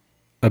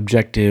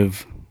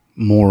objective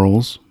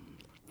morals.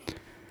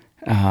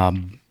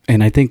 And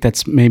I think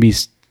that's maybe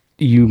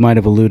you might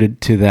have alluded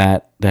to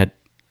that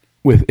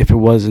if it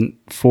wasn't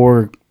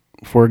for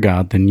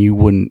God, then you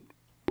wouldn't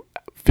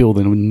feel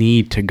the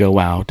need to go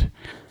out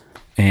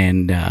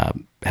and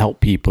help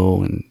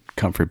people and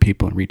comfort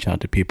people and reach out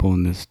to people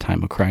in this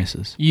time of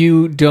crisis.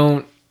 You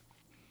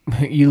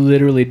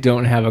literally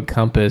don't have a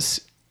compass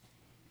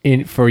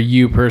for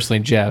you personally,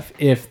 Jeff,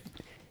 if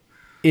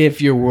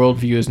your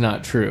worldview is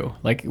not true.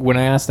 Like when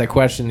I asked that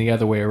question the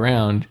other way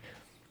around,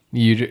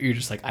 you're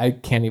just like, I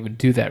can't even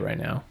do that right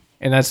now.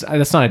 And that's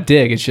not a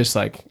dig. It's just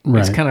like, it's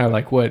Right. kind of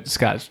like what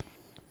Scott's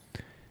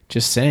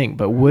just saying.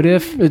 But what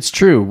if, It's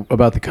true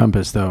about the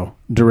compass, though.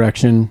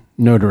 Direction,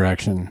 no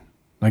direction.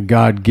 Like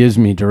God gives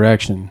me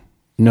direction.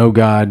 No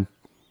God,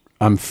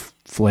 I'm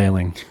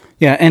flailing.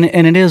 Yeah, and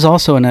it is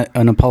also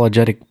an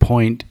apologetic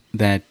point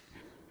that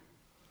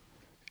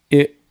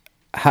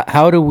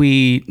how do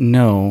we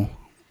know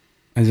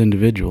as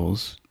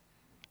individuals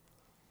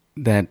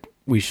that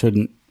we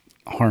shouldn't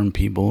harm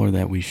people or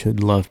that we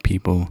should love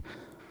people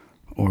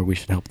or we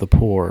should help the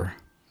poor,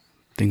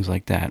 things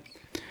like that.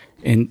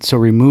 And so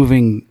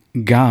removing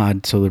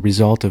God, so the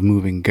result of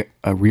removing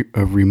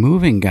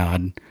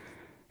God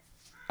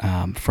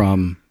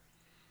from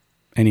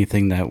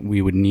anything that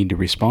we would need to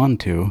respond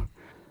to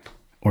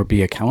or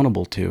be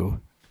accountable to,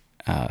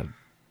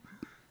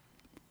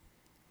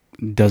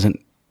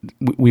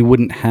 we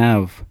wouldn't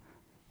have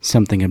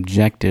something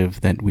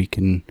objective that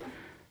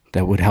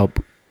would help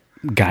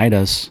guide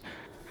us.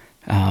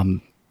 how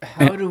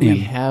do we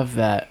have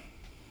that?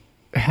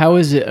 How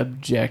is it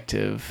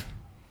objective?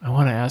 I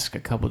want to ask a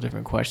couple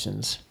different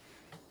questions.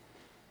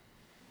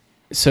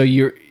 So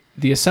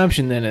the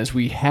assumption then is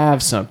we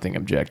have something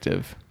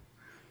objective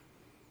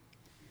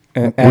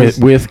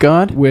With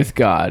God? with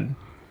God,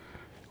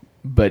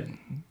 but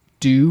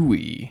do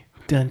we?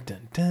 Dun,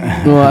 dun, dun.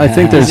 Well, I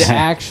think Is there's it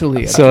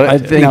actually So I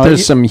objective? think No,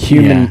 there's some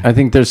human yeah. I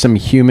think there's some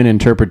human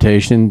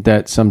interpretation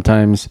that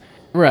sometimes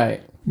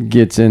right?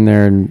 gets in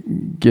there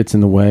and gets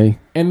in the way.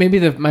 And maybe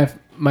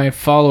my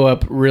follow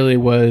up really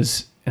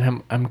was,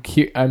 and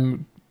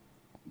I'm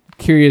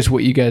curious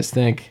what you guys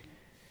think.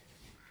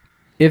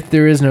 If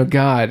there is no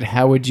God,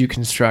 how would you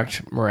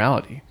construct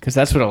morality? Because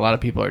that's what a lot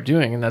of people are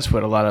doing, and that's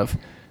what a lot of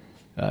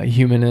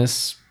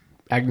humanists,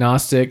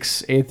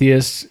 agnostics,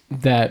 atheists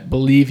that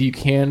believe you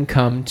can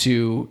come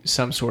to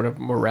some sort of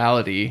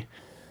morality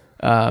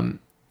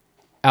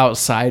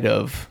outside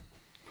of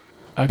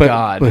a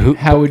God.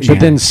 How would you?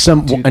 But then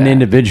do an that?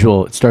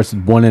 individual, it starts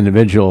with one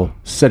individual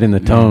setting the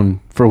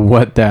tone for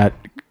what that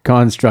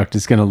construct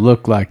is going to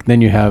look like. Then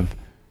you have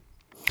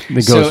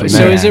the goes from So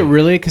there. is it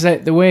really?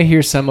 Because the way I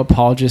hear some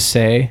apologists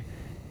say,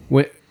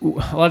 a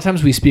lot of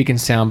times we speak in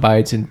sound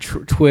bites and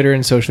Twitter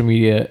and social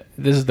media.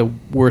 This is the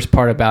worst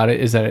part about it,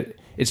 is that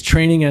it's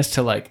training us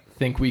to like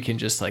think we can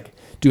just like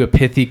do a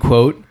pithy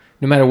quote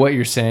no matter what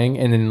you're saying,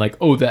 and then like,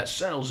 oh, that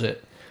settles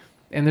it.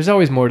 And there's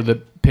always more to the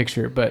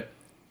picture, but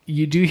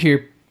you do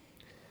hear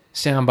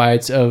sound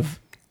bites of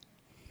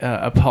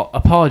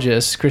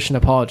apologists, Christian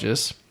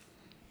apologists.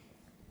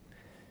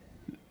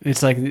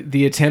 It's like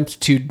the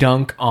attempt to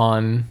dunk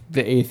on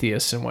the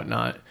atheists and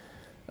whatnot.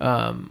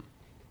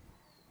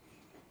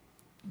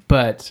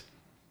 But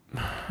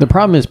The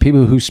problem is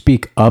people who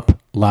speak up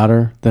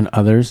louder than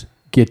others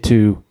they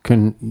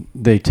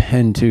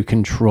tend to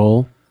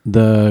control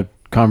the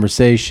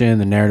conversation,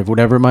 the narrative,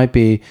 whatever it might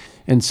be.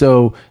 And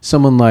so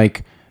someone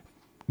like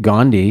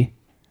Gandhi,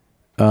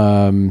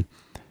 who's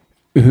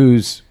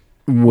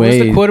what was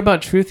the quote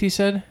about truth he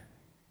said?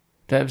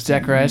 That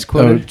Zacharias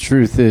quoted?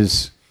 truth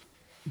is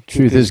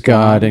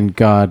God and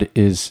God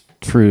is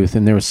truth.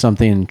 And there was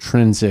something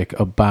intrinsic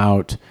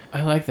about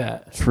I like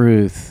that.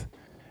 truth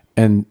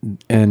and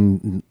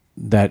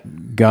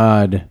that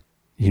God,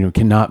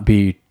 cannot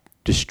be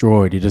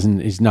destroyed.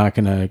 He's not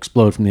going to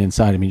explode from the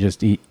inside of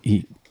him.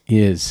 He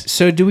is.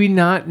 So do we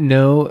not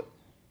know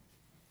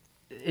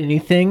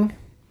anything?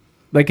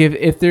 Like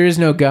if there is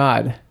no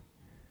God,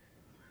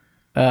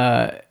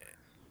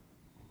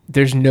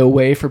 there's no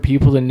way for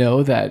people to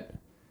know that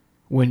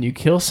when you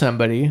kill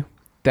somebody,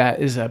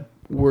 that is a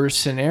worse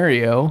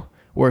scenario,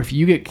 or if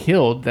you get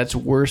killed, that's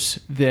worse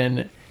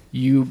than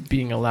you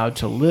being allowed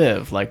to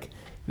live. Like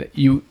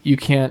you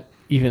can't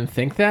even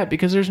think that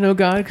because there's no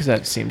God, because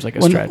that seems like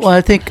a stretch. Well,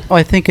 I think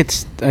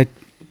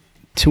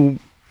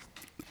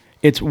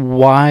it's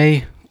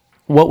why.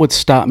 What would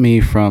stop me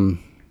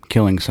from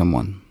killing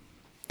someone.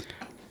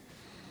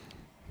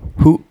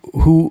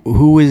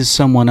 Who is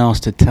someone else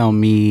to tell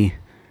me,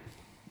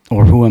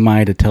 or who am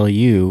I to tell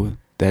you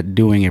that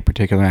doing a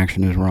particular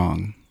action is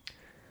wrong?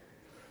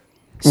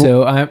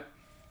 So I'm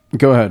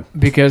Go ahead.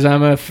 because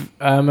I'm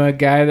a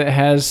guy that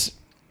has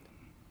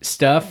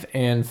stuff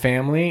and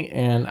family,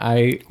 and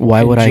I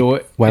Why would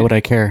enjoy,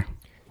 I care?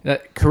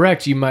 That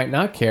correct? You might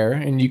not care,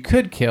 and you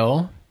could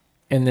kill,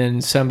 and then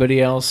somebody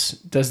else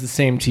does the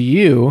same to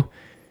you.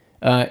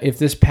 If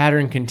this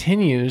pattern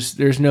continues,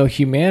 there's no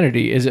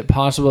humanity. Is it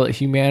possible that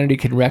humanity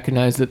can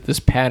recognize that this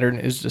pattern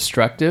is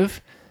destructive,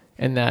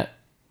 and that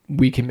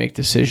we can make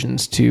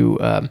decisions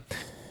to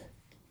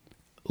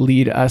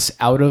lead us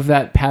out of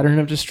that pattern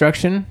of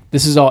destruction?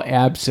 This is all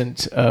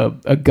absent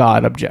of a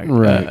God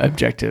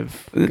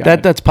objective.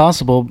 God. That's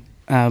possible,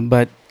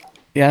 but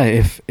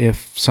yeah,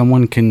 if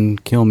someone can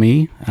kill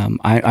me,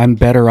 I'm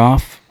better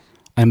off.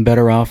 I'm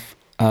better off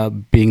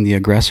being the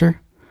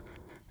aggressor,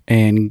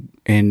 and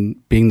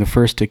being the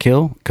first to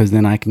kill, because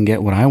then I can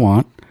get what I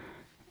want,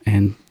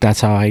 and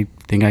that's how I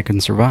think I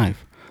can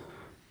survive.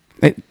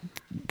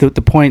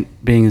 The point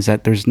being is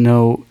that there's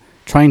no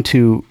trying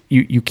to.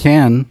 You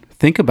can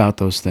think about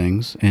those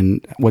things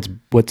and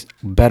what's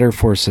better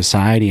for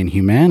society and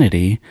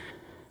humanity,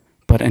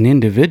 but an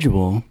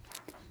individual,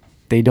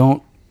 they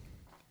don't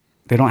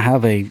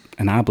have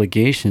an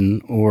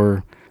obligation,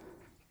 or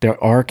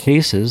there are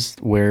cases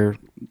where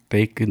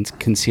they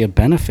can see a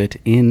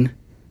benefit in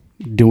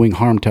doing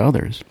harm to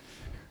others.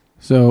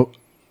 So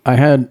I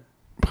had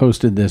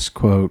posted this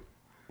quote: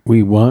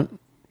 "We want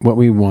what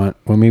we want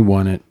when we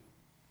want it,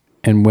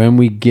 and when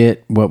we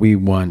get what we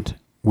want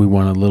a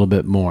little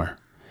bit more."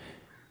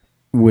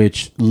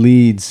 Which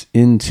leads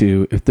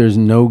into, if there's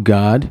no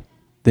God,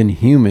 then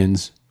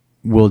humans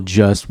will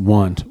just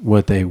want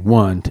what they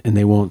want, and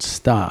they won't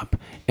stop.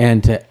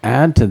 And to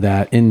add to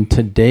that, in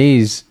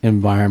today's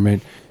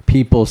environment,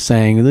 people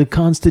saying the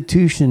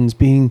Constitution's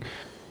being,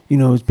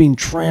 is being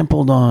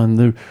trampled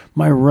on,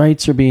 my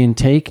rights are being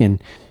taken,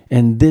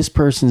 and this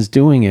person's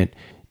doing it.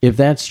 If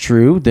that's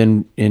true,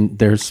 then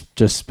there's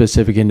just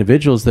specific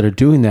individuals that are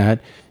doing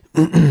that,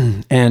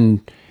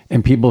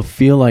 and people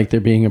feel like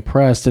they're being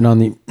oppressed. And on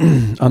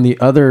the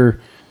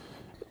other,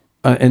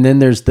 and then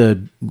there's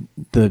the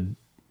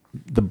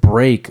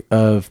break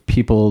of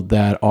people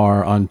that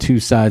are on two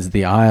sides of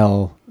the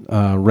aisle,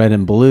 red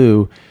and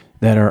blue,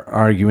 that are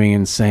arguing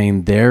and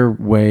saying their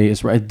way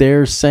is right.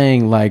 They're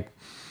saying, like,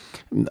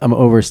 I'm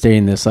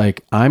overstating this,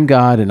 like, I'm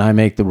God and I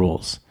make the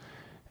rules,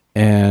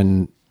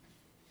 and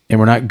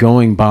we're not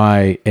going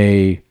by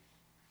a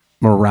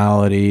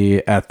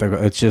morality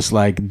ethical. It's just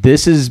like,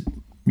 this is,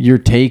 you're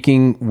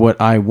taking what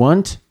I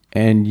want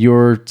and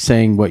you're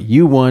saying what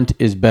you want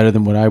is better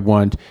than what I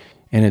want,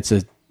 and it's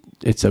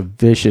a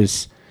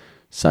vicious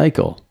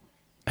cycle.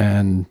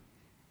 And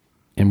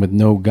with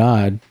no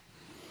God,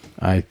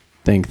 I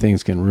think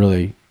things can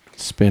really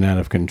spin out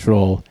of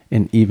control,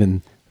 and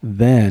even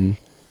then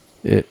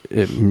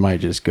it might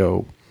just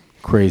go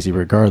crazy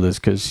regardless,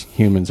 because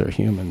humans are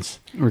humans.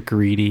 We're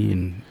greedy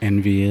and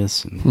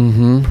envious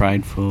and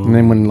prideful. And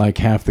then when like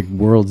half the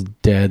world's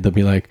dead, they'll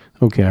be like,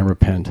 okay, I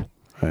repent.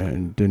 I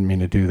didn't mean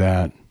to do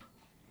that.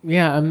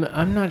 Yeah,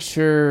 I'm not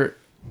sure.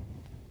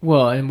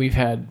 Well, and we've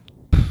had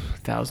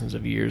thousands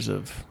of years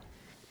of.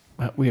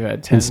 We've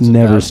had tens. It's of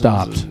never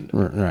thousands stopped.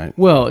 Right.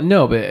 Well,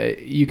 no, but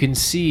you can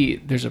see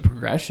there's a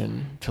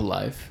progression to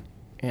life,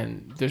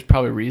 and there's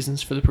probably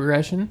reasons for the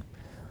progression.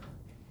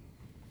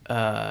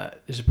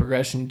 There's a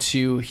progression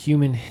to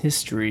human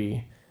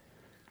history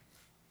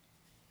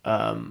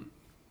that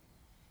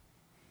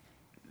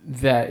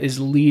is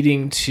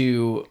leading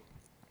to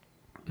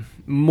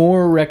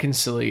more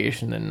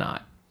reconciliation than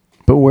not.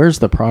 But where's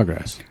the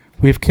progress?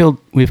 We've killed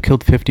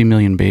 50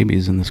 million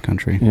babies in this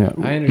country. Yeah,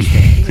 I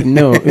understand.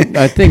 No,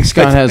 I think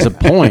Scott has a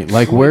point.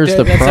 Like, where's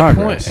the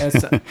progress?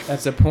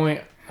 That's a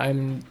point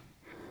I'm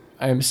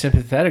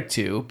sympathetic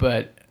to,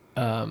 but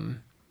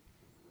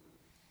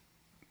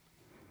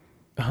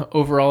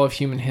overall of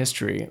human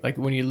history, like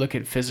when you look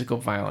at physical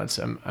violence,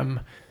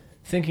 I'm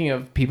thinking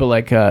of people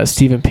like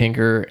Steven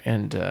Pinker,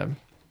 and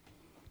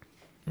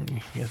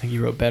I think he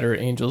wrote Better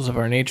Angels of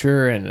Our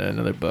Nature, and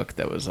another book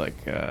that was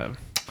like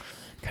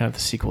kind of the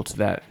sequel to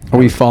that. Are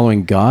we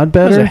following God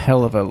That was better? a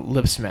hell of a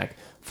lip smack.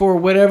 For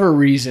whatever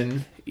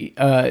reason,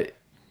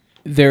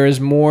 there is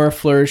more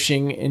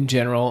flourishing in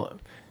general.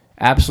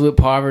 Absolute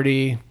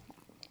poverty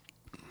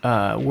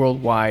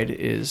worldwide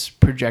is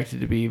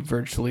projected to be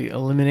virtually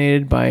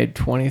eliminated by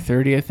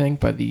 2030, I think,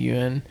 by the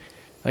UN.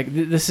 Like,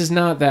 this is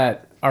not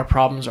that our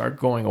problems are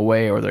going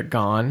away or they're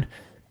gone,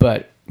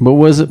 but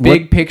was it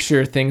big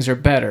picture things are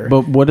better.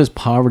 But what does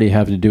poverty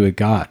have to do with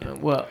God?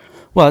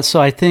 Well,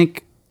 so I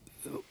think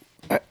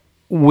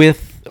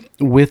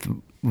with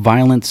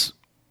violence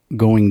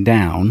going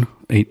down,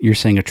 you're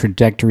saying a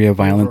trajectory of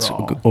violence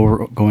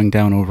going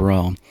down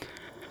overall.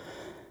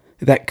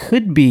 That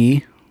could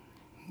be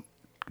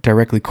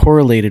directly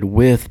correlated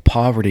with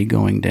poverty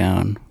going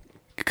down,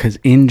 because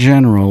in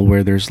general,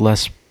 where there's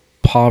less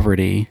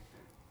poverty,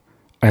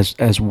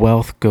 as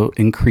wealth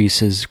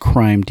increases,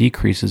 crime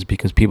decreases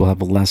because people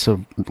have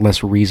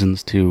less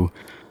reasons to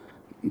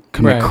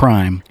commit Right.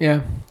 crime.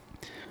 Yeah.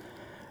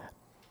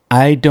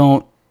 I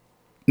don't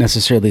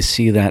necessarily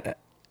see that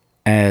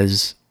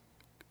as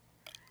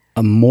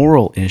a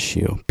moral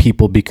issue.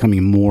 People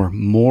becoming more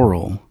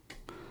moral,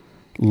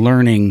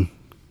 learning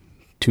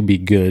to be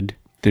good.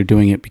 They're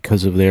doing it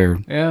because of their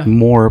Yeah.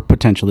 more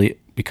potentially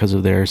because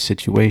of their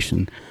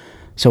situation.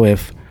 So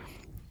if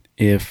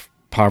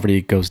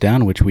poverty goes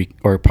down,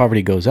 or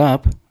poverty goes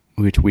up,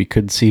 which we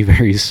could see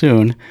very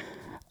soon,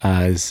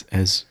 as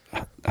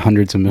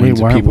hundreds of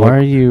millions of people. Why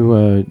are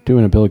you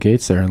doing a Bill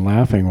Gates there and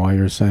laughing while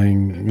you're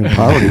saying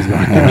poverty's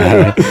going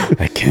down?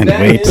 I can't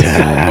wait.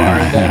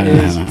 That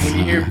is, when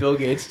you hear Bill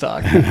Gates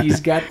talk, he's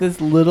got this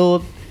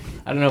little,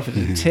 I don't know if it's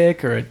a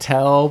tick or a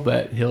tell,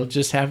 but he'll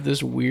just have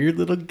this weird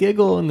little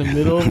giggle in the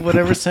middle of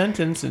whatever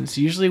sentence. And it's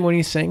usually when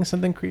he's saying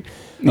something creepy.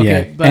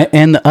 Okay, Yeah, but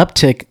and the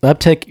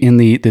uptick in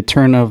the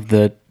turn of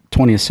the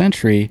 20th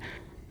century,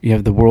 you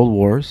have the world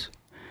wars,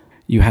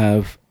 you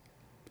have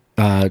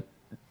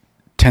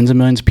tens of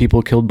millions of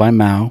people killed by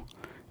Mao,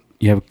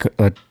 you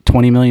have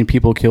 20 million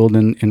people killed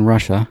in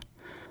Russia.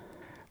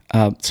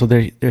 So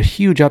there's a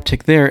huge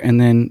uptick there, and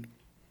then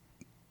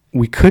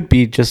we could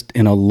be just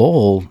in a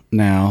lull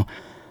now,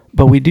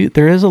 but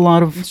there is a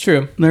lot of it's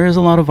true. There is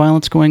a lot of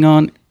violence going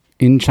on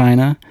in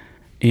China,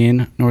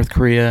 in North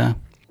Korea,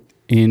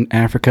 in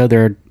Africa.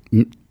 There are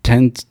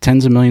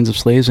tens of millions of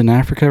slaves in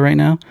Africa right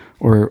now,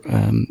 or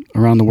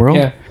around the world.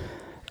 Yeah.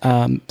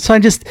 So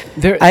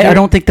I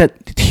don't think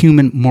that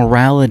human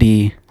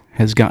morality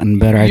has gotten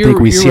better. I think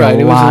we you're see right. a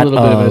It lot was a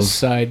little bit of a of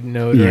side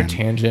note or Yeah. a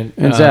tangent.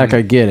 And Zach,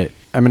 I get it.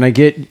 I mean, I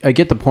get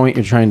the point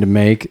you're trying to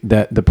make,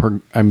 that the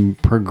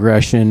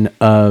progression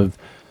of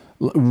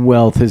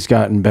wealth has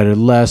gotten better,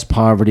 less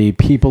poverty.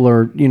 People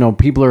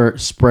are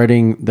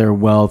spreading their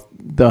wealth,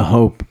 the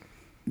hope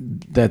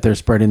that they're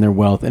spreading their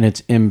wealth, and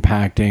it's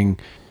impacting.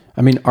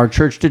 I mean, our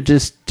church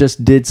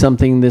just did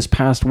something this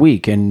past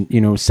week, and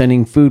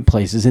sending food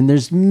places, and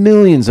there's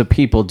millions of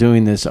people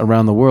doing this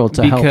around the world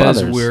to help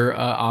others. Because we're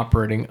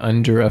operating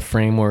under a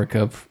framework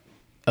of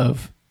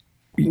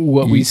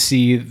what we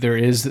see. There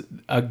is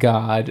a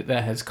God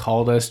that has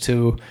called us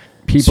to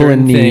People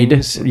certain in need.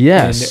 things,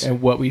 Yes. and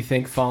what we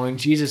think following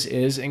Jesus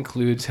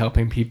includes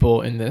helping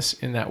people in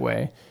that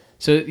way.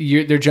 So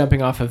they're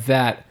jumping off of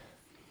that.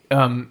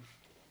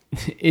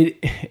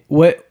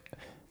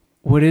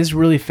 What is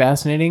really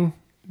fascinating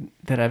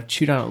that I've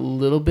chewed on a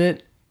little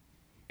bit,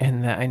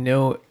 and that I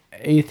know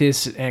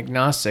atheists and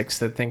agnostics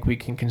that think we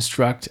can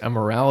construct a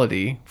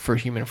morality for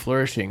human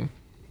flourishing,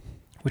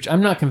 which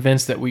I'm not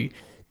convinced that we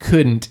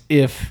couldn't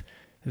if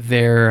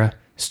their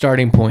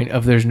starting point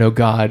of there's no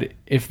God,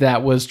 if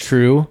that was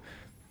true,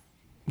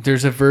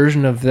 there's a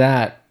version of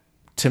that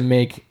to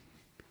make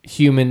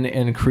human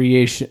and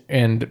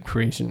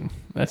creation.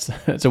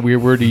 That's a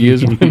weird word to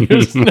use when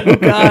there's no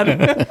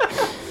God.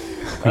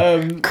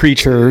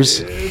 creatures.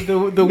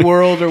 The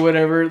world or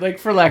whatever, like,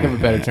 for lack of a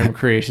better term,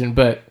 creation.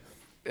 But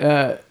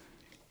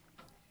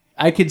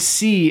I could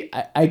see,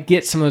 I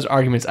get some of those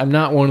arguments. I'm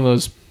not one of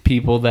those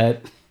people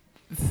that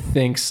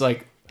thinks,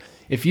 like,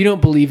 if you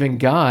don't believe in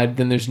God,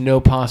 then there's no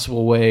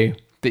possible way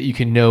that you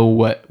can know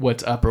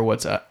what's up or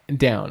what's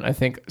down. I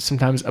think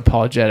sometimes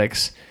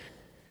apologetics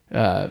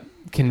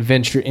can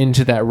venture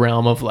into that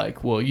realm of,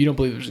 like, well, you don't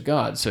believe there's a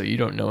God, so you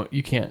don't know,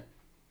 you can't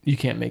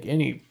make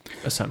any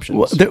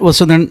assumptions.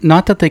 So they're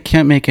not that they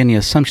can't make any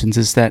assumptions,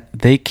 is that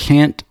they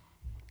can't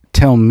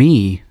tell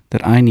me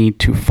that I need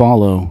to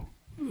follow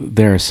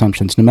their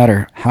assumptions, no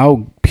matter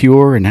how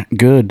pure and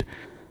good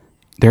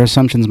their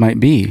assumptions might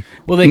be.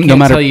 Well, they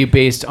can't tell you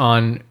based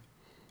on,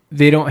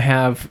 they don't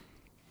have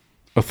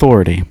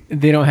authority.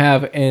 They don't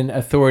have an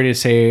authority to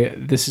say,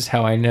 this is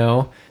how I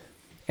know.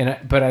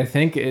 But I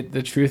think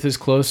the truth is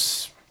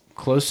close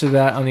to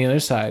that on the other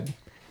side.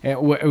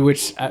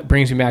 Which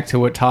brings me back to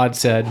what Todd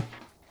said.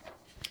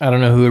 I don't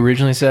know who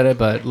originally said it,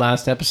 but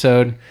last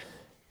episode,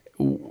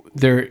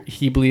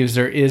 he believes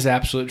there is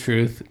absolute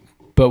truth,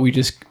 but we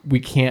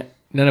can't.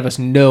 None of us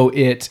know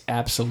it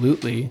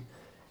absolutely,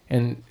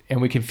 and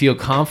we can feel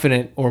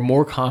confident or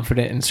more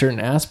confident in certain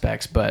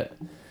aspects. But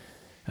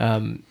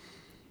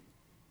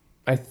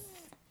I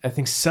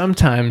think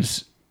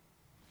sometimes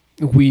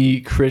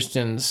we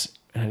Christians,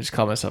 and I just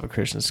call myself a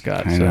Christian,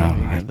 Scott. I so know.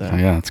 you know that.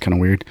 Yeah, it's kind of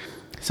weird.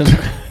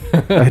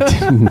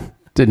 I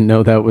didn't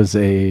know that was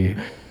a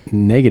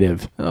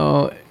negative.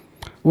 Oh,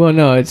 well,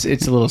 no, it's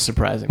a little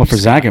surprising. Well, for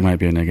Zach, it might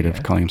be a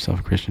negative calling himself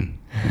a Christian.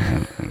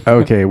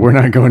 Okay, we're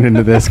not going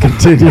into this.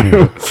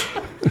 Continue.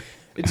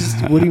 It's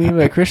just, what do you mean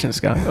by Christian,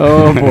 Scott?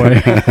 Oh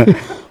boy.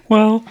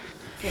 Well,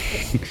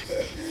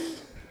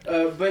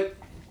 but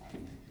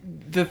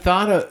the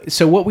thought of,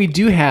 so what we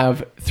do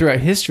have throughout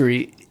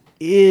history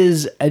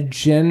is a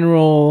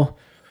general,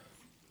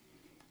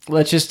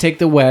 let's just take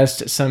the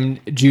West, some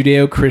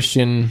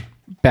Judeo-Christian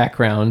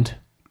background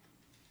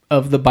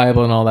of the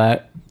Bible and all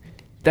that.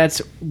 That's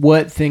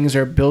what things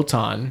are built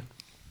on,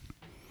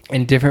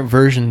 and different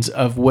versions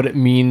of what it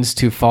means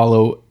to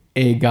follow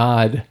a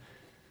God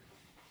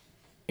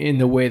in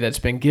the way that's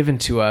been given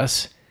to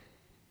us.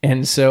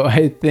 And so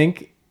I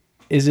think,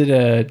 is it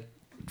a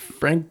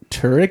Frank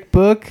Turek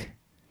book?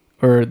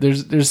 Or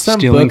there's some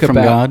Stealing book from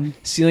about God?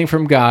 stealing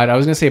from God. I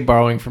was going to say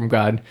borrowing from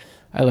God.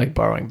 I like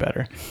borrowing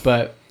better.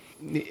 But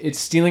it's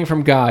stealing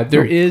from God.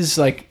 There is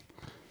like,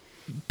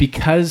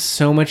 because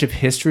so much of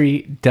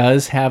history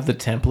does have the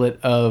template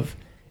of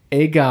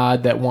a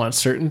God that wants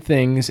certain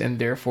things, and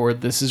therefore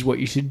this is what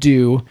you should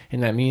do,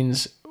 and that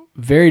means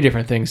very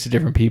different things to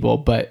different people,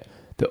 but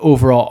the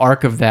overall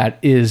arc of that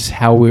is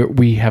how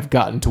we have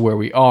gotten to where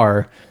we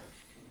are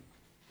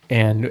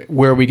and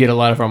where we get a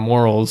lot of our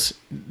morals.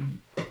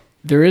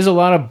 There is a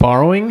lot of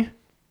borrowing,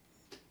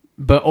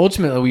 but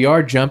ultimately we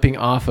are jumping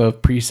off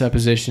of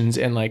presuppositions,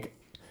 and like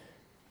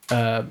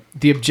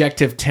the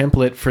objective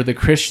template for the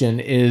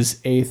Christian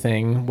is a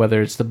thing,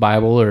 whether it's the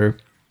Bible or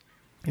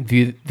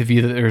the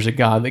view that there's a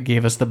God that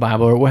gave us the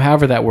Bible, or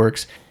however that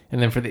works.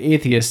 And then for the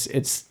atheists,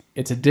 it's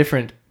a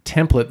different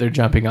template they're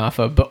jumping off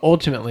of. But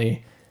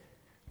ultimately,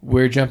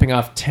 we're jumping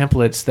off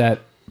templates that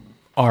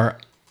are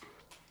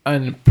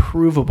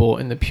unprovable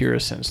in the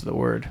purest sense of the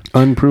word.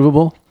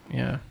 Unprovable?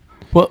 Yeah.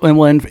 Well,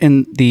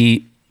 in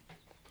the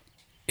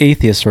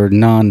atheists or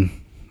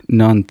non-theists,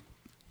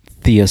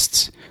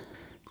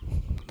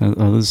 are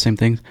those the same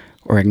things?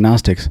 Or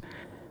agnostics?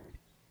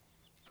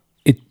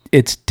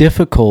 It's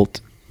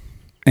difficult,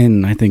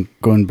 and I think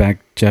going back,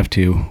 Jeff,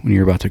 to when you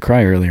were about to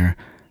cry earlier,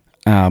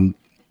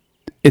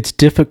 it's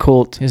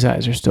difficult. His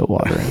eyes are still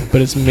watering,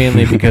 but it's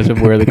mainly because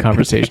of where the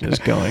conversation is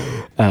going.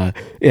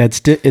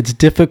 It's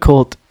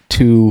difficult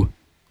to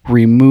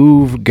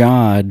remove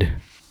God,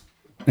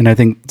 and I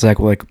think, Zach,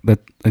 like that.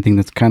 I think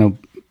that's kind of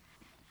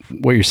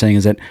what you're saying,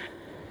 is that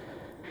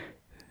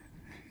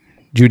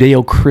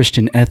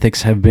Judeo-Christian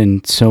ethics have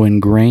been so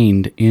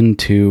ingrained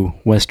into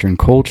Western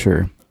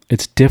culture.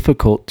 It's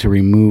difficult to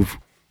remove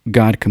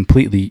God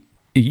completely.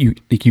 You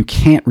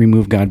can't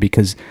remove God,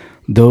 because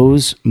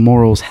those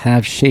morals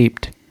have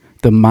shaped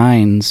the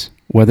minds,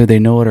 whether they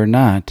know it or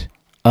not,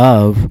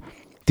 of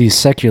these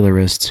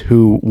secularists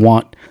who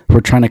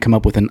are trying to come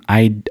up with an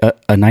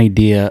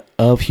idea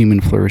of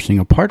human flourishing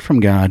apart from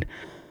God.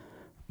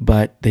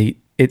 But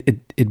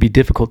it'd be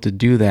difficult to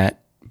do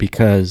that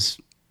because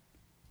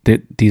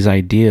these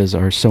ideas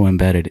are so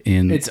embedded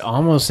in. It's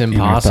almost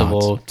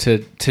impossible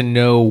to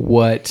know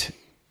what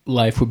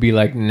life would be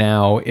like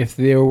now if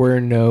there were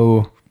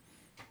no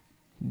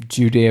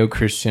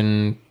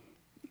Judeo-Christian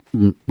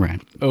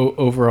right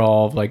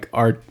overall like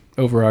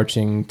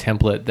overarching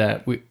template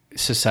that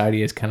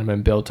society has kind of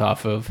been built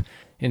off of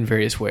in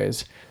various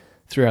ways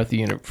throughout the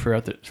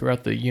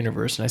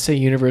universe. And I say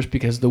universe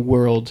because the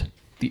world,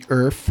 the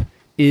earth,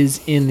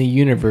 is in the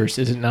universe,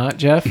 is it not,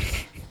 Jeff?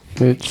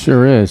 It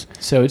sure is.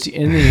 So it's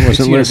in the universe.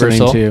 Wasn't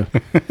listening to you.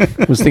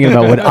 I was thinking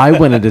about what I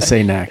wanted to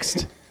say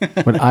next.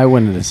 I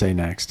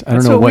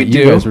don't know what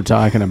you guys were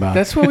talking about.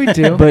 That's what we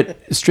do. But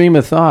stream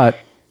of thought,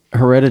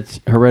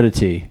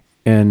 heredity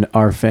in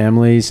our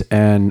families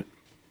and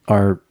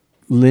our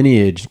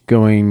lineage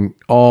going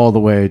all the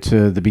way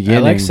to the beginning.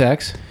 I like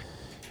sex.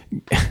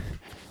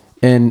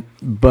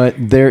 But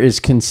there is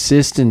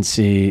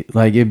consistency.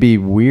 Like, it'd be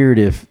weird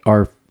if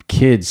our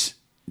kids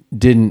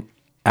didn't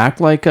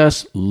act like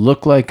us,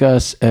 look like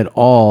us at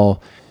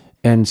all.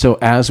 And so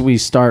as we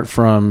start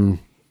from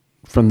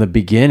the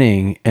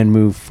beginning and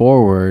move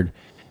forward,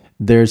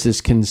 there's this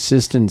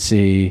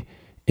consistency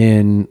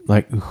in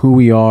like who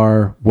we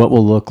are, what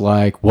we'll look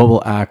like, what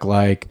we'll act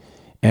like.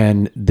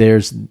 And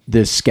there's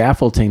this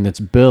scaffolding that's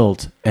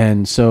built.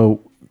 And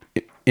so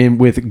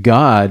with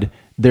God,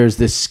 there's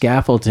this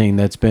scaffolding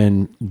that's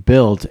been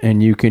built,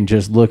 and you can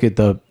just look at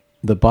the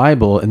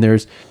Bible, and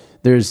there's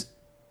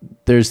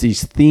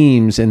these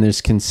themes and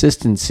there's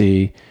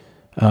consistency,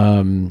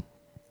 and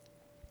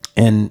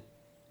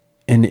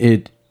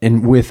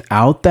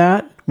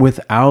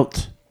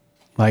without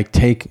like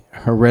take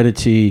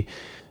heredity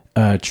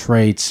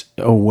traits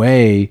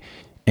away,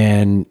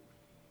 and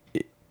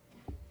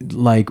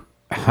like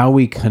how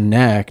we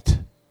connect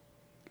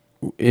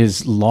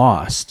is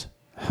lost.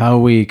 How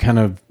we kind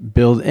of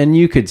build, and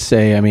you could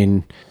say, I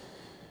mean,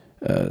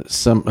 a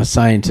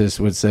scientist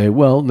would say,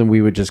 well, then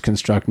we would just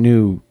construct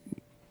new,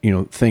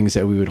 things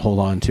that we would hold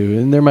on to,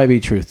 and there might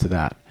be truth to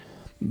that.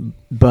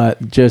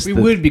 But just we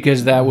would,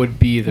 because that would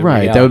be the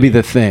right. reality. That would be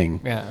the thing.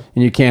 Yeah,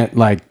 and you can't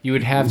you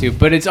would have to,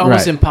 but it's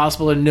almost right.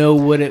 impossible to know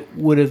what it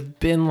would have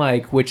been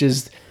like, which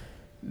is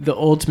the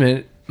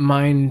ultimate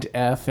mind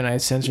F. And I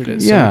censored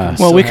it. Yeah.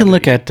 Well, we can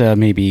look at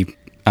maybe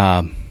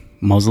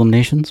Muslim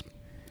nations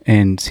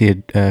and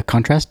see a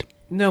contrast.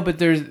 No, but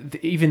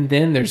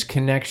there's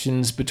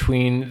connections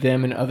between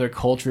them and other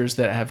cultures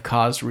that have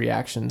caused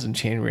reactions and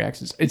chain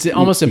reactions. It's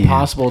almost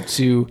impossible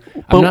to.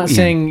 I'm not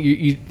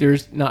saying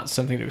there's not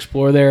something to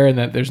explore there and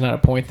that there's not a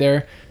point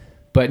there,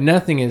 but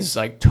nothing is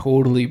like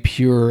totally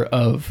pure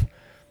of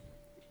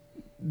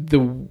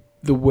the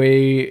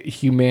way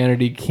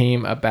humanity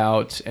came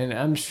about. And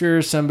I'm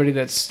sure somebody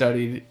that's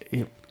studied.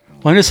 Well,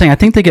 I'm just saying, I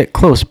think they get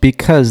close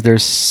because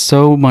there's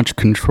so much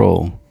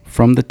control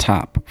from the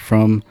top,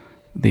 from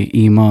the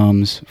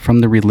imams,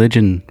 from the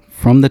religion,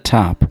 from the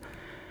top,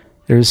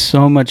 There's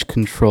so much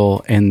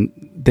control, and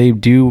they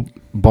do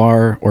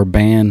bar or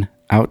ban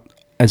out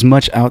as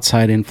much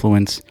outside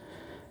influence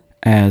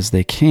as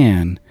they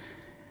can.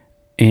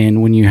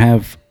 And when you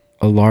have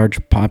a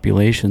large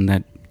population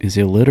that is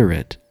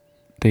illiterate,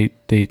 they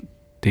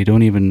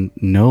don't even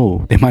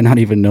know. They might not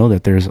even know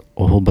that there's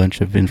a whole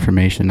bunch of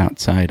information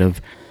outside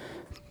of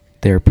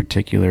their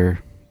particular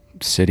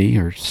city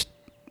or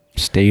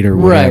state or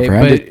whatever.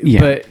 Right,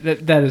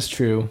 but that is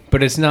true.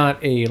 But it's not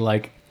a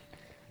like.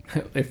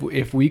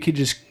 If we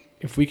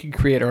could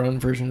create our own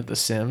version of The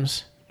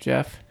Sims,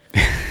 Jeff,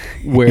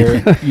 where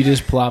you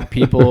just plop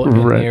people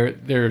and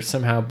Right. they're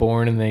somehow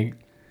born and they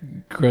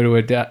grow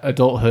to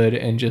adulthood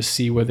and just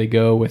see where they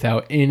go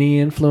without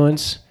any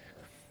influence.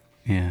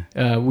 Yeah.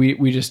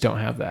 We just don't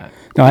have that.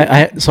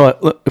 No,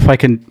 so if I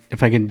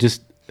can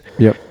just.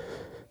 Yep.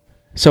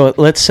 So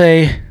let's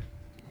say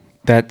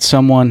that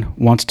someone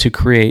wants to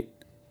create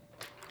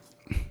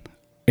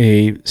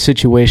a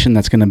situation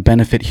that's going to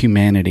benefit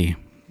humanity,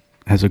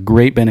 has a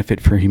great benefit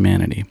for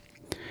humanity.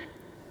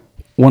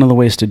 One of the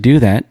ways to do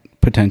that,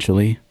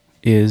 potentially,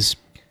 is...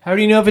 How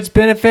do you know if it's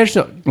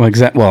beneficial?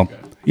 Well,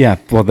 yeah.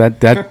 Well,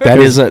 that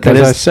is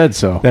I said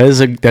so.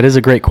 That is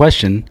a great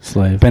question.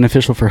 Slave.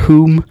 Beneficial for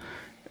whom?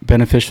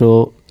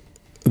 Beneficial.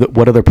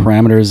 What are the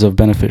parameters of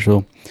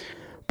beneficial?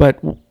 But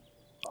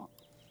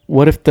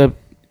what if the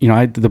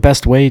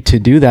best way to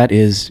do that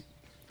is,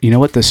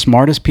 what the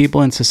smartest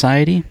people in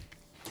society,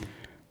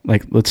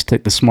 like let's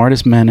take the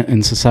smartest men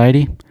in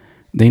society,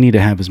 they need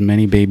to have as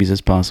many babies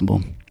as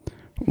possible.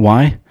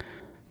 Why?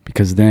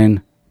 Because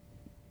then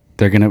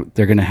they're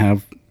gonna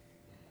have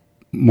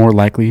more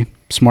likely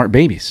smart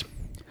babies.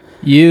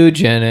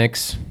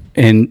 Eugenics.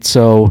 And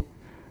so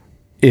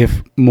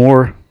if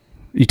more,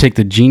 you take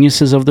the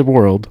geniuses of the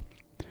world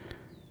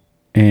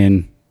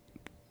and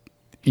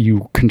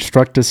you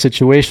construct a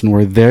situation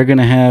where they're going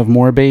to have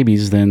more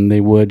babies than they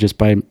would just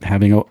by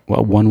having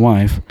one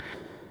wife,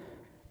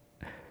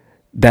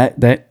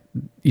 that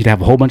you'd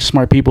have a whole bunch of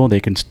smart people. They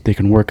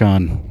can work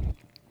on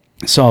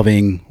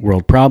solving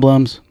world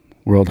problems,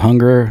 world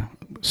hunger,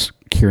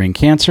 curing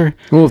cancer.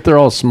 Well, if they're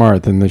all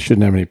smart, then they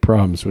shouldn't have any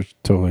problems, which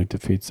totally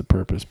defeats the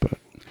purpose. But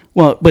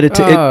it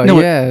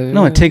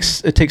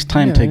takes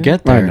time to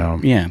get there. I know.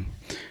 Yeah.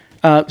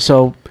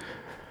 So,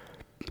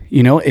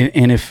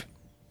 and if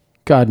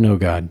God, no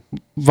God,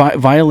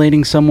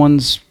 violating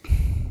someone's,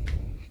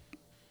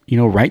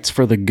 rights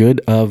for the good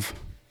of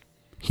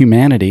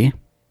humanity,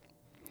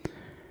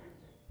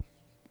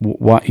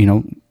 what,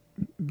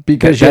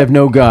 because you have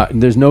no God.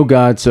 There's no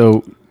God,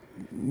 so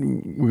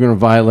we're going to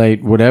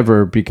violate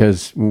whatever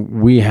because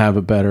we have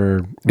a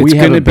better. It's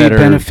going to be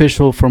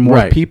beneficial for more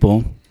Right.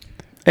 people.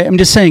 I'm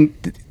just saying,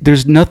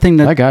 there's nothing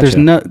that I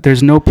gotcha.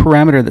 there's no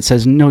parameter that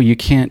says no, you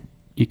can't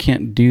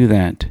do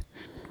that.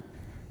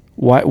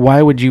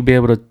 Why would you be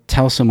able to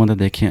tell someone that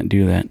they can't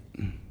do that?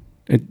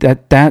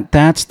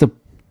 That's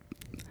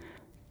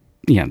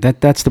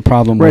the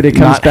problem Right, with it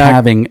comes not back-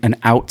 having an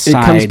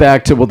outside. It comes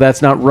back to, well,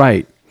 that's not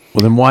right.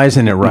 Well, then why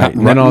isn't it right?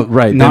 Not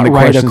Then not the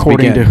right questions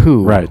according begin. to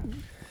who? Right.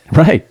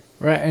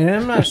 Right, and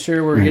I'm not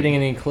sure we're getting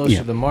any closer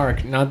to the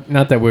mark.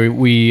 Not that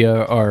we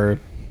are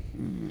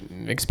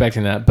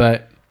expecting that,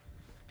 but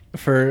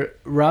for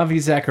Ravi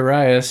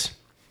Zacharias,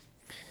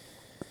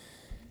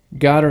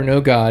 God or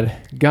no God,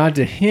 God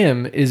to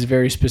him is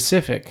very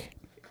specific.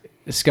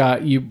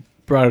 Scott, you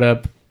brought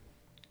up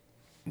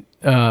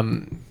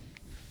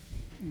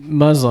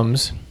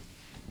Muslims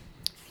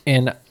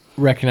and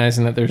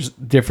recognizing that there's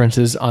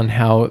differences on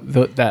how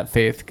that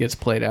faith gets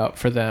played out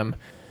for them.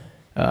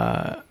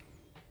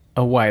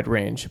 A wide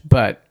range,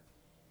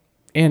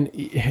 and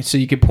so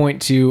you could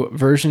point to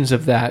versions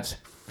of that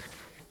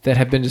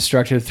have been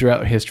destructive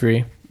throughout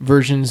history,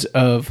 versions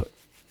of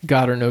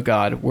God or no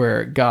God,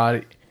 where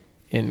God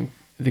in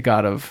the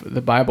God of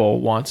the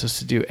Bible wants us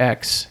to do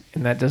X,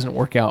 and that doesn't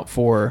work out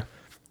for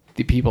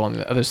the people on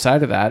the other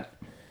side of that.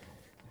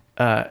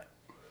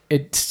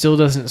 It still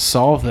doesn't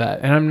solve that,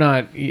 and I'm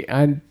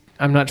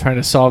not trying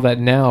to solve that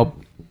now.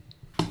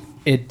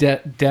 It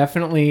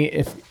definitely,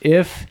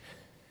 if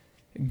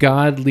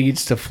God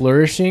leads to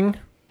flourishing,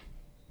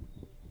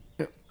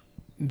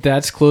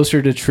 that's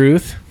closer to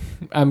truth.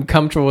 I'm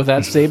comfortable with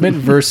that statement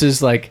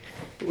versus like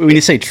when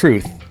you say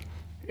truth.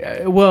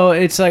 Well,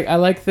 it's like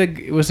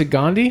was it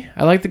Gandhi?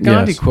 I like the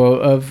Gandhi Yes.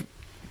 quote of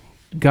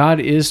God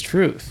is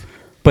truth.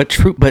 But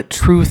truth. But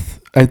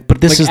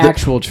this Like is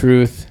actual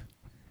truth.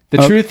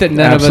 The truth that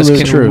none of us absolute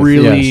can truth,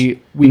 really yes.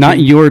 not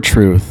your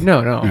truth.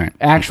 No. Right.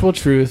 Actual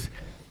truth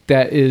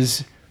that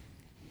is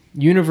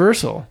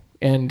universal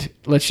and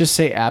let's just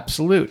say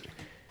absolute.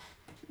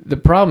 The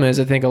problem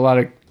is I think a lot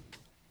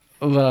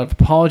of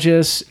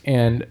apologists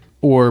and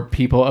or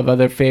people of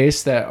other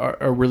faiths that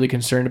are really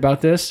concerned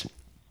about this,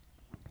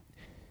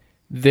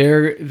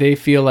 they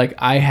feel like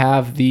I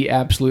have the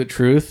absolute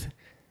truth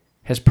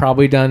has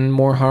probably done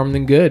more harm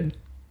than good.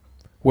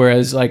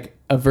 Whereas like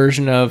a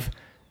version of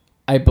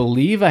I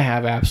believe I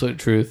have absolute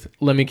truth,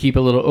 let me keep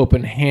a little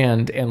open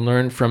hand and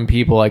learn from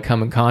people I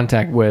come in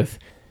contact with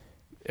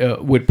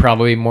would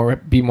probably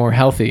be more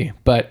healthy.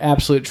 But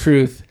absolute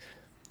truth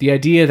the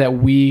idea that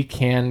we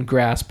can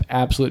grasp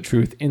absolute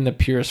truth in the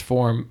purest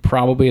form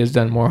probably has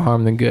done more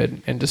harm than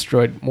good and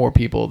destroyed more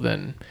people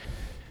than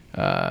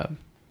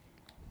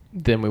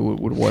we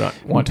would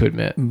want to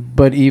admit.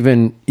 But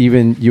even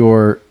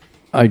your,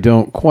 I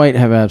don't quite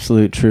have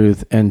absolute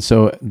truth, and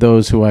so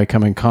those who I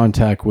come in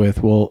contact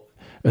with will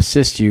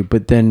assist you,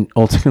 but then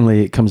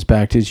ultimately it comes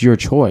back to it's your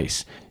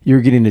choice.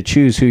 You're getting to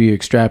choose who you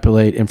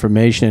extrapolate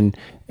information,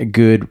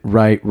 good,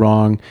 right,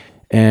 wrong,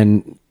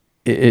 and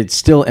it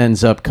still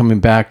ends up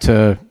coming back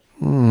to,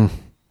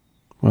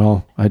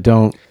 well, I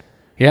don't.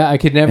 Yeah, I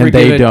could never. And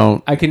they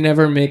don't. I could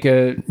never make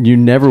You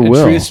never a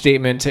will. truth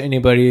statement to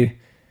anybody.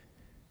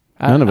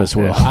 None of us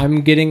will.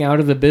 I'm getting out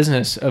of the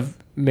business of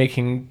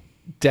making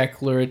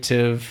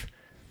declarative,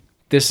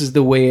 this is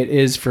the way it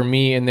is for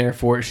me and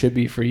therefore it should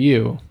be for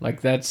you.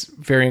 Like, that's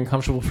very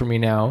uncomfortable for me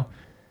now.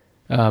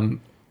 Oh,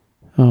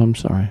 I'm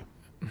sorry.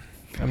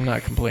 I'm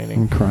not complaining.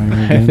 I'm crying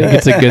I again. think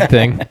it's a good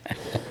thing.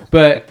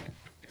 But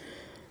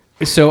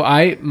so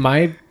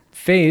my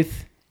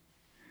faith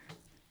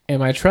and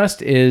my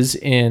trust is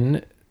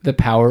in the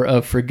power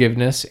of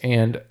forgiveness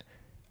and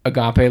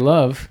agape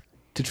love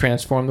to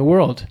transform the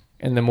world.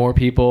 And the more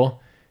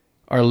people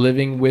are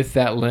living with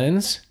that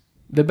lens,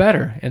 the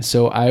better. And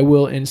so I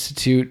will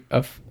institute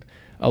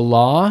a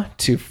law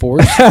to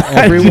force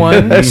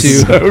everyone to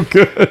so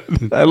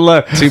good. I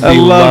love to be I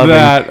love loving.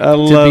 that. I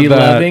love to be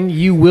that. loving.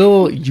 You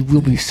will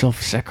be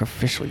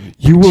self-sacrificial.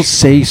 You will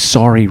say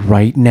sorry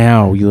right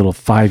now, you little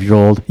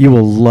 5-year-old. You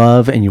will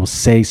love and you'll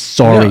say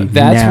sorry. No,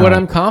 that's now. what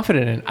I'm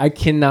confident in. I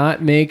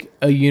cannot make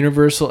a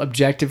universal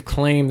objective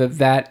claim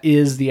that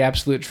is the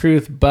absolute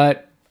truth,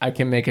 but I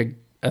can make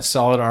a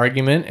solid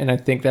argument, and I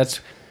think that's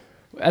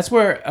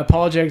where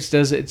apologetics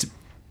is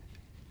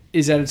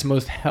at its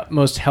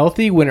most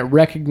healthy, when it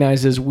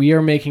recognizes we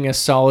are making a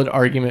solid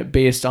argument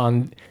based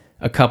on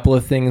a couple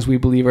of things we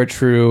believe are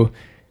true,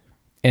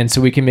 and so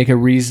we can make a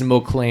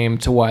reasonable claim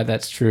to why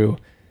that's true,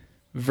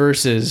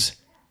 versus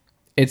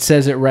it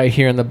says it right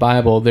here in the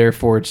Bible,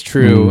 therefore it's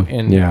true,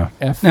 and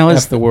F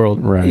the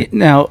world. Right.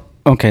 Now,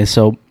 okay,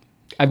 so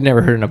I've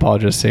never heard an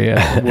apologist say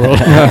F the world.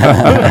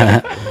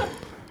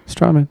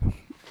 Strawman.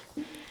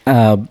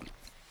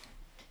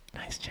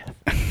 Nice, Jeff.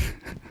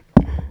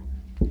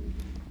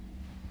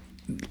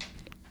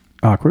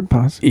 Awkward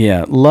pause.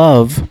 Yeah,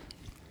 love.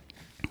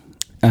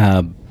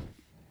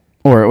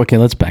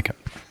 Let's back up.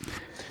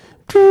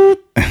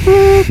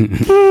 Have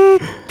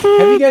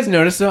you guys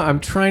noticed though? I'm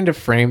trying to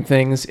frame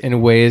things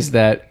in ways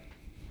that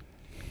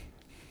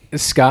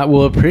Scott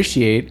will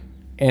appreciate,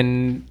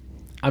 and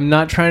I'm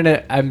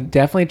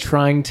definitely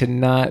trying to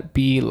not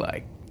be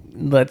like,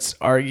 let's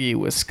argue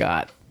with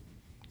Scott.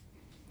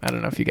 I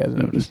don't know if you guys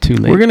noticed. Too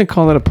late. We're going to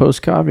call that a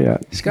post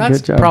caveat. Scott's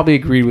Good job. probably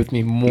agreed with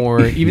me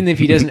more, even if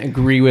he doesn't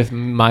agree with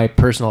my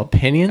personal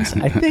opinions.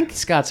 I think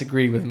Scott's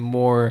agreed with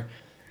more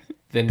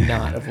than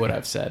not of what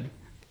I've said.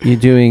 You're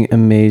doing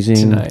amazing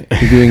Tonight.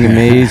 You're doing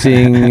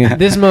amazing.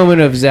 This moment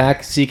of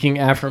Zach seeking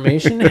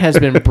affirmation has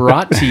been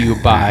brought to you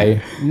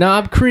by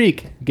Knob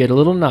Creek. Get a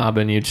little knob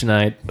in you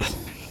tonight.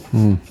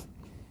 What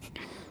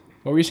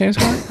were you saying,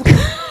 Scott?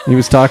 He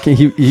was talking.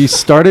 He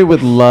started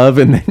with love,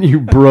 and then you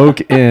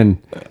broke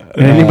in.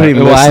 Anybody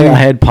listening? I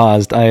had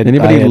paused.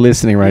 Anybody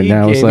listening right He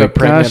now is gave a like,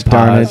 pregnant gosh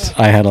darn pause. it.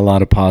 I had a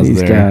lot of pause These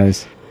there.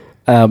 guys.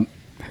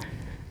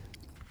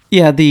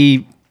 Yeah,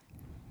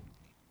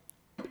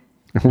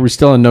 We're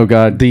still in no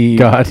God.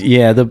 God.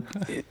 Yeah,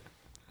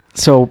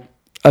 so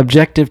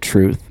objective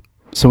truth.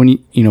 So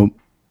when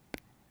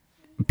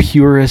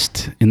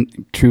purest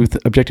in truth,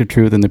 objective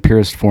truth in the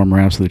purest form, or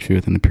absolute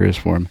truth in the purest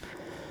form.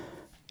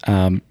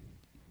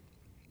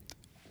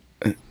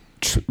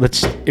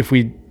 If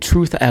we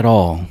truth at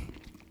all.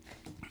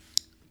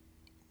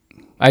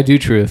 I do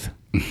truth.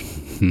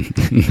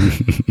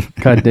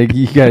 God,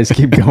 you guys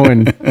keep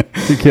going.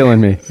 You're killing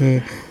me.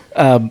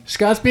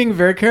 Scott's being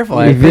very careful.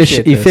 I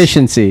appreciate this.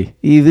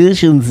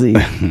 Efficiency.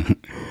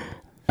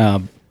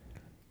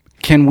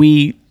 Can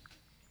we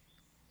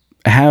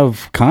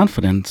have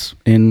confidence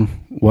in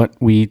what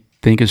we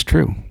think is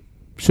true?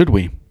 Should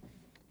we?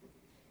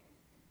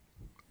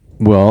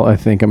 Well, I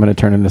think I'm going to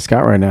turn into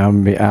Scott right now.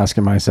 I'm going to be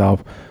asking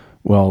myself,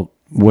 well,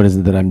 what is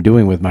it that I'm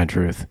doing with my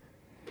truth?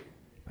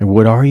 And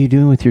what are you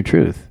doing with your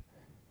truth?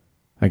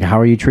 Like, how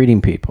are you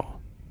treating people?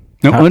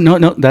 No.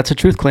 That's a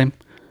truth claim.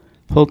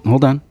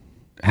 Hold on.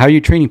 How are you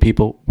treating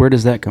people? Where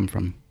does that come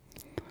from?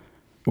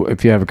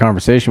 If you have a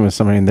conversation with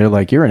somebody and they're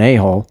like, you're an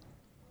a-hole,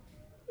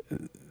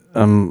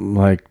 I'm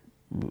like,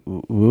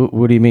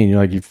 what do you mean? You're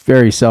like, you're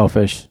very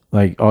selfish.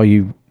 Like, all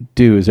you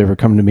do is ever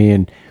come to me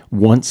and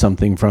want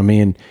something from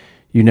me, and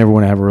you never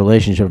want to have a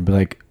relationship and be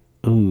like,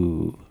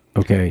 ooh,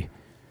 okay.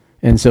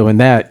 And so in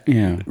that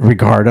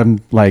regard, I'm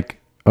like,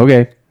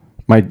 okay,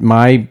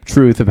 my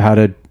truth of how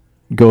to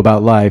go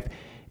about life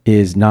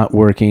is not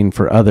working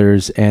for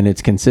others, and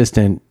it's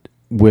consistent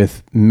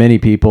with many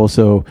people.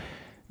 So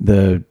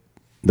the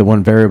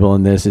one variable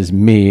in this is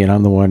me, and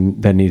I'm the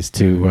one that needs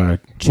to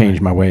change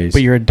my ways.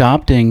 But you're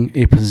adopting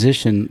a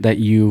position that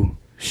you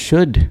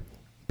should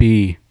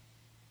be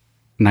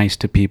nice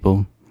to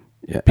people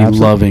be absolutely.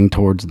 loving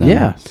towards them.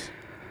 Yeah.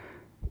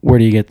 Where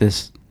do you get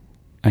this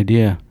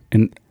idea?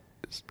 And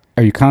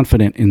are you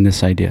confident in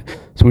this idea?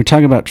 So we're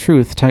talking about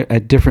truth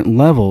at different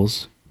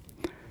levels.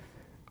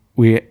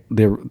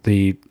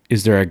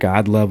 Is there a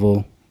God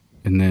level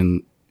and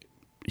then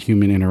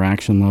human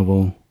interaction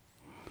level?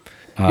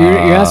 You're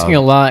asking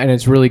a lot, and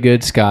it's really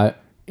good, Scott.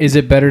 Is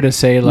it better to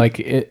say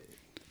like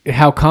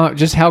how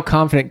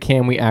confident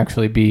can we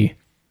actually be?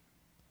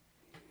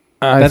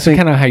 That's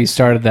kind of how you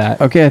started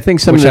that. Okay, I think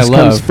some of which this I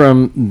comes love.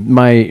 from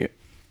my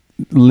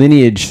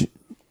lineage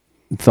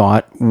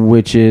thought,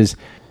 which is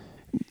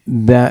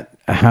that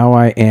how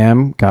I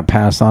am got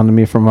passed on to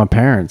me from my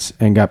parents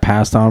and got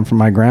passed on from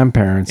my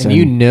grandparents. And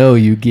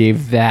you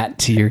gave that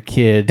to your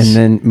kids.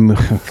 And then,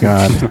 oh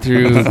God,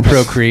 through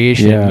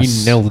procreation. Yes.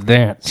 You know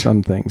that.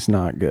 some things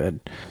not good.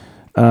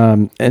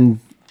 And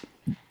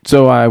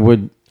so I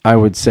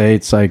would say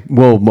it's like,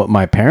 well, what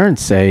my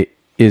parents say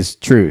is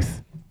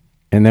truth.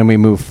 And then we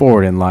move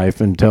forward in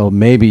life until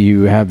maybe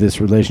you have this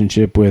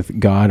relationship with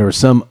God or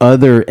some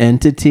other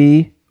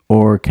entity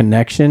or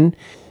connection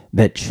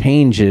that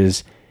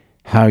changes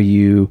how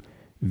you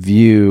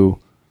view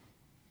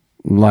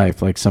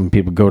life. Like some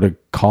people go to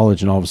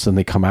college and all of a sudden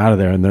they come out of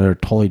there and they're a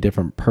totally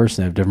different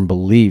person, have different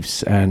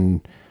beliefs,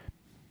 and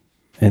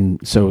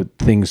so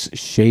things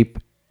shape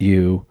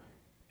you.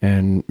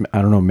 And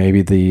I don't know,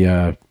 maybe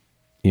the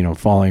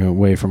falling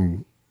away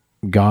from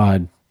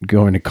God,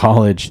 going to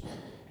college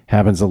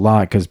happens a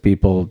lot because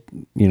people,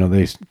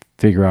 they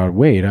figure out,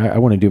 wait, I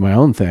want to do my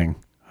own thing.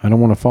 I don't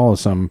want to follow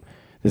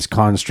this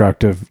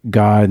construct of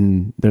God,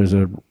 and there's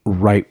a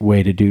right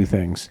way to do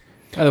things.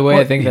 By the way,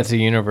 I think that's a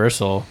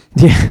universal.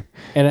 Yeah.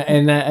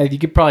 And that, you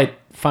could probably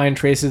find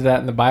traces of that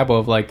in the Bible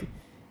of like,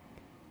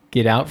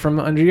 get out from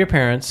under your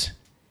parents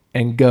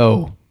and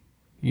go.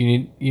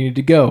 You need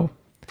to go.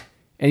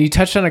 And you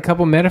touched on a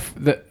couple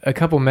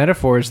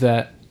metaphors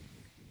that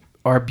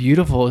are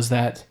beautiful. Is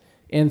that,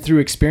 and through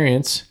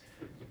experience,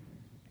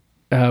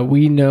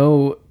 we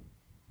know.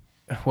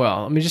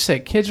 Well, let me just say,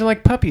 kids are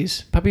like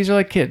puppies. Puppies are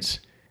like kids.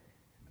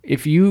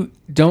 If you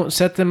don't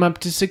set them up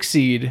to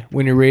succeed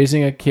when you're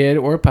raising a kid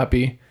or a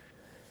puppy,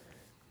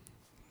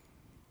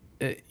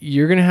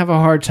 you're going to have a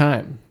hard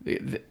time.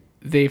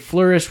 They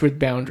flourish with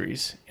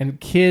boundaries, and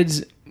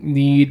kids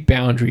need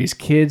boundaries.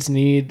 Kids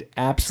need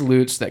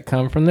absolutes that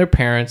come from their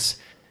parents.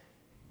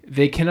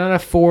 They cannot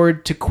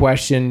afford to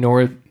question,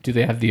 nor do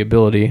they have the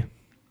ability.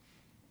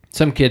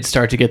 Some kids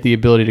start to get the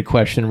ability to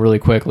question really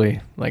quickly,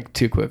 like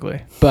too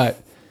quickly.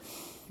 But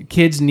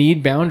kids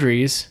need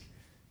boundaries.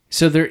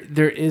 So there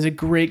is a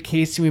great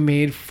case to be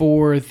made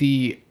for a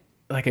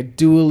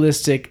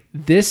dualistic,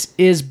 this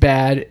is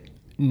bad,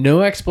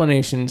 no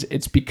explanations,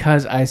 it's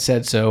because I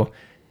said so,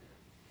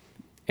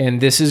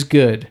 and this is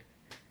good.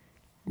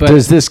 But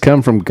does this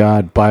come from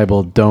God,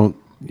 Bible,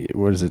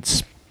 what is it,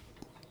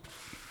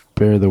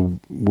 spare the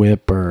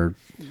whip or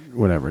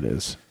whatever it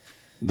is?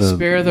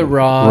 Spare the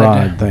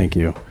rod. Thank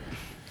you.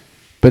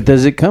 But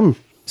does it come...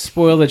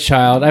 Spoil the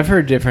child. I've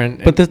heard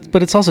different.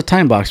 But it's also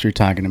time box you're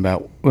talking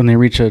about. When they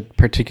reach a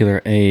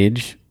particular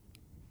age,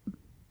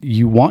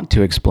 you want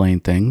to explain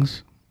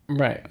things.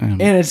 Right.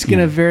 And it's going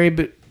to vary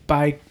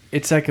by,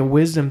 it's like a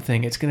wisdom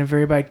thing. It's going to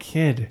vary by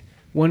kid.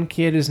 One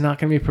kid is not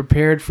going to be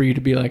prepared for you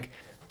to be like,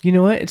 you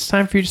know what? It's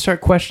time for you to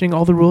start questioning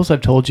all the rules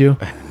I've told you.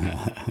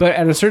 But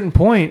at a certain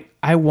point,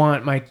 I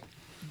want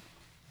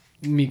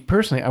me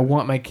personally, I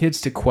want my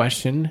kids to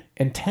question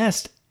and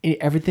test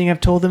everything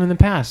I've told them in the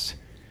past.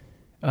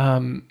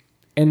 And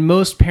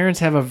most parents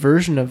have a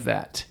version of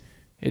that.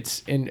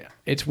 It's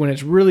when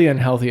it's really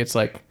unhealthy. It's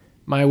like,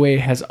 my way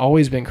has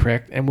always been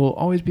correct and will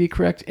always be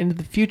correct into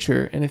the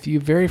future. And if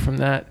you vary from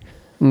that,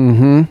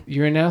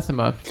 you're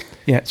anathema.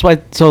 Yeah.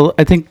 So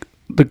I think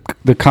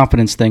the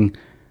confidence thing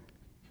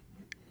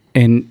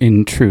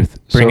in truth.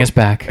 Bring us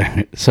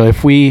back. So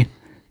if we're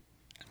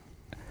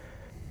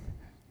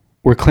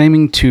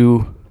claiming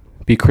to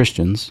be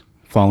Christians,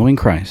 following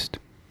Christ,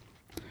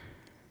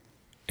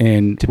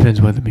 and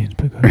depends what it means.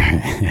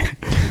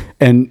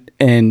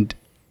 and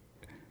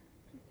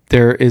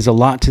there is a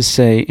lot to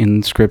say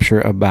in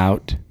Scripture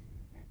about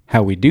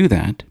how we do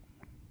that.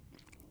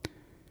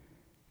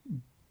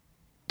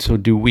 So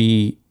do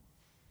we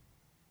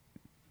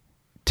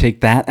take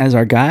that as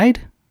our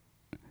guide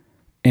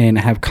and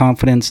have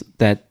confidence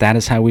that that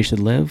is how we should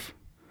live?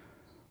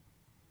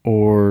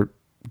 Or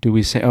do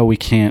we say, oh, we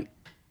can't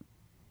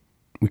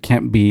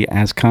be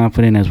as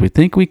confident as we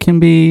think we can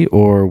be,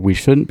 or we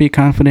shouldn't be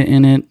confident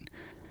in it?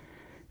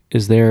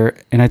 Is there,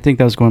 and I think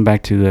that was going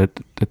back to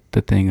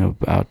the thing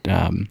about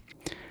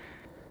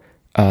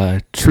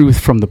truth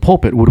from the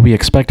pulpit. Would we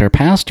expect our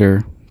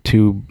pastor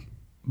to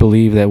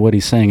believe that what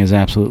he's saying is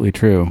absolutely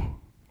true,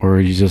 or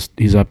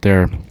he's up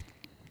there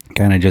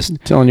kind of just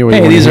telling you what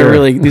hey, you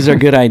these are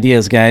good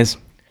ideas, guys.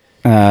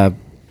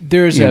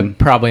 There's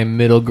probably a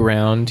middle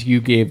ground.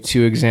 You gave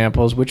two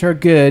examples, which are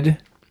good,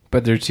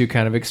 but they're two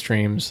kind of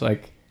extremes.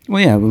 Like,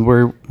 well, yeah,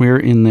 we're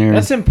in there.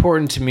 That's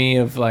important to me.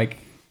 Of like,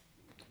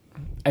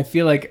 I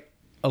feel like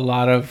when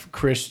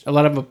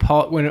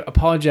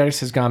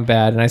apologetics has gone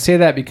bad, and I say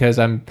that because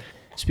I'm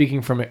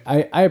speaking from it,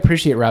 I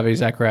appreciate Ravi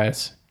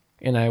Zacharias,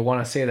 and I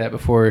want to say that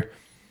before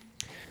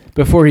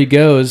he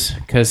goes,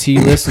 because he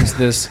listens to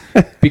this.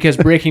 Because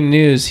breaking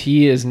news,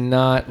 he is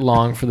not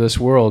long for this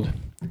world.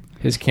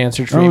 His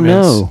cancer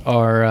treatments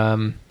are.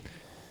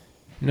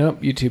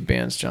 Nope, YouTube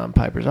bans John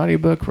Piper's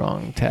audiobook.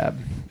 Wrong tab.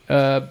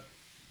 The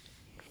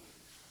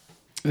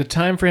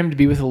time for him to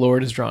be with the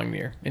Lord is drawing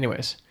near.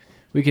 Anyways,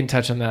 we can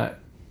touch on that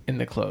in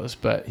the close,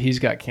 but he's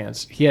got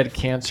cancer. He had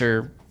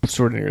cancer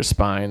sort of near his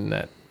spine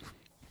that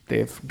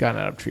they've gotten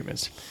out of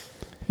treatments.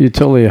 You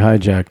totally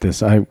hijacked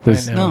this. I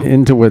was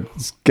into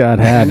what Scott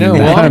had. I know.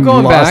 And Well, I'm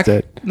going lost back.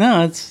 It.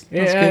 No, that's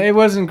good. It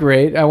wasn't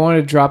great. I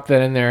wanted to drop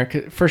that in there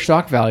for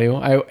shock value.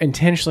 I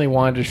intentionally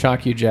wanted to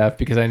shock you, Jeff,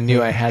 because I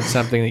knew I had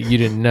something that you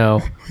didn't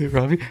know.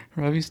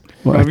 Robbie's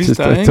Well, Robbie's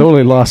I dying.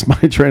 totally lost my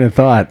train of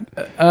thought.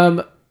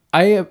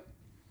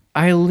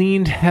 I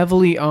leaned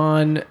heavily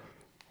on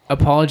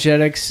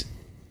apologetics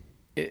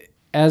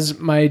as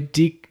my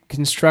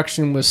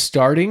deconstruction was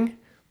starting.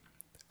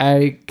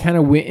 I kind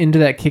of went into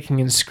that kicking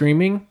and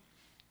screaming,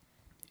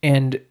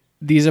 and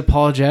these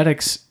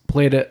apologetics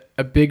played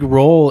a big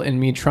role in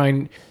me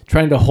trying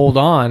to hold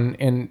on.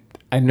 And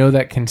I know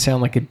that can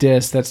sound like a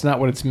diss. That's not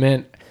what it's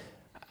meant.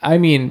 I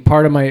mean,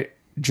 part of my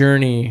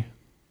journey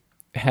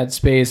had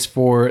space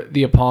for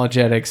the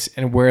apologetics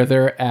and where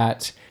they're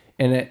at,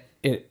 and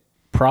it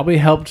probably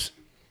helped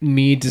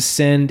me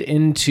descend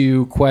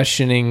into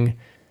questioning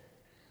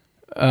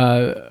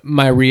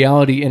my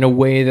reality in a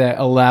way that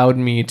allowed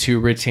me to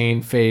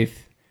retain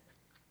faith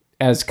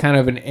as kind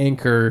of an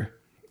anchor.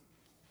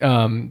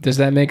 Does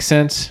that make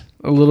sense?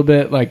 A little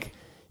bit, like,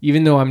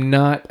 even though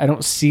I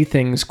don't see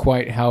things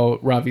quite how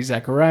Ravi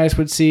Zacharias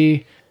would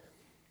see,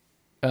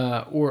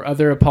 or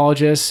other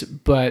apologists,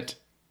 but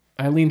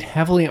I leaned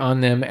heavily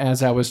on them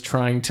as I was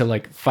trying to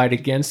like fight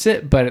against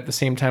it. But at the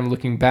same time,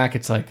 looking back,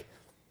 it's like,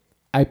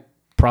 I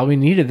probably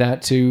needed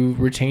that to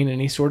retain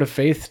any sort of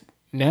faith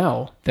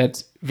now.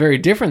 That's very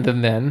different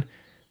than then,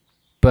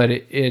 but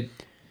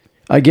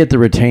I get the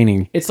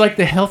retaining. it's like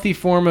the healthy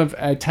form of,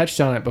 I touched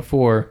on it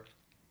before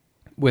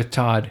with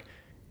Todd,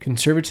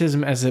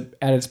 conservatism at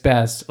its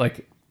best,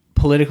 like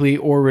politically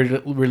or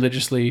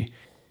religiously,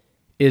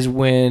 is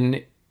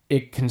when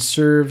it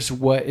conserves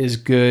what is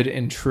good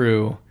and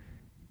true,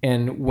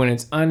 and when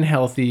it's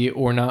unhealthy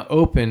or not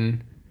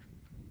open,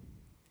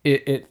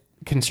 it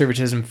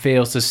conservatism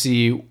fails to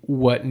see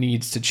what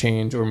needs to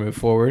change or move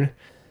forward.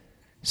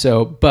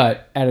 So,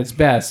 but at its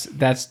best,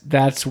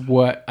 that's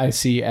what I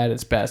see at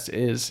its best,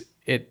 is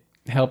it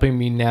helping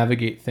me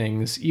navigate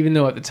things, even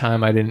though at the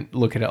time I didn't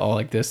look at it all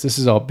like this. This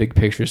is all big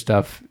picture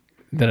stuff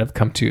that I've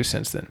come to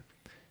since then.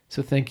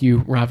 So thank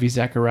you, Ravi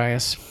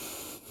Zacharias.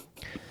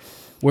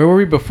 Where were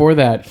we before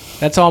that?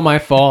 That's all my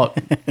fault.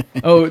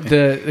 Oh,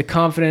 the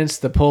confidence,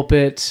 the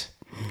pulpit.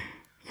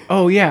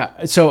 Oh,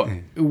 yeah. So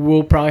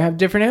we'll probably have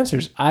different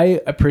answers. I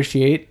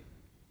appreciate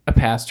a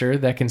pastor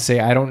that can say,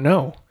 I don't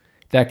know,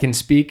 that can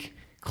speak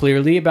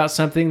clearly about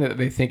something that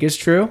they think is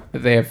true, that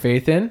they have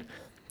faith in,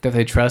 that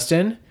they trust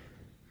in,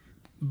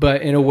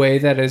 but in a way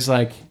that is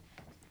like...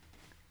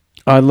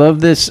 I love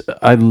this.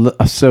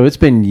 So it's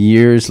been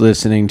years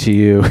listening to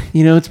you.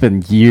 You know, it's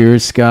been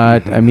years,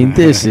 Scott. I mean,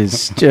 this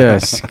is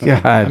just,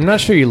 God. I'm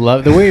not sure you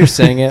love the way you're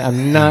saying it.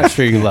 I'm not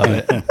sure you love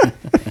it.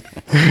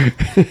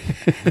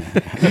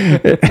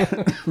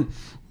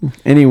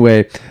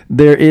 Anyway,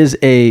 there is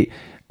a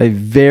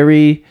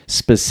very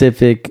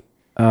specific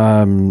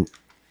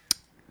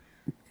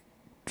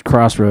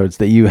crossroads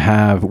that you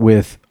have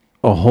with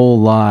a whole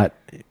lot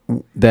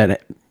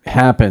that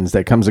happens,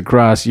 that comes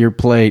across your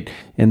plate,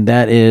 and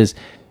that is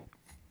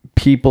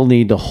people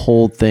need to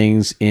hold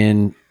things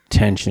in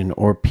tension,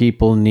 or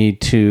people need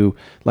to,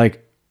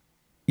 like,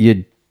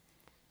 you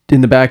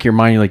in the back of your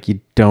mind, you're like, you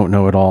don't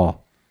know it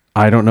all.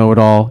 I don't know it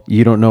all.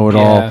 You don't know it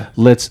all.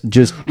 Let's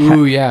just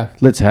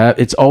let's have,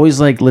 it's always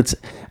like,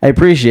 I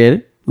appreciate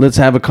it. Let's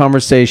have a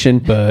conversation.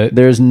 But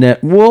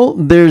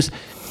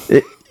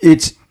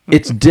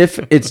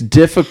it's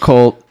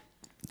difficult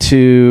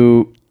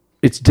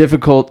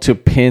to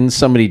pin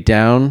somebody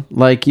down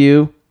like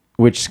you,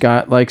 which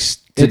Scott likes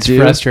to do. It's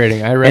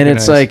frustrating. I recognize. And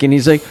it's like, and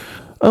he's like,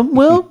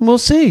 well, we'll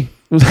see.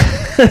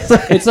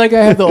 It's like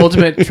I have the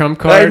ultimate trump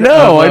card. I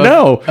know.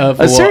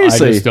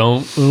 Seriously. I just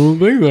don't think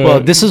that.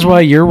 Well, this is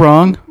why you're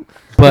wrong.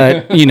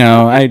 But, you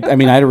know, I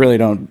mean, I really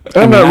don't.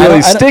 I'm not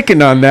really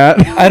sticking on that.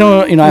 I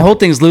don't, you know, I hold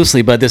things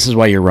loosely, but this is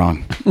why you're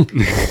wrong.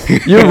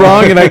 You're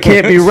wrong, and I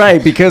can't be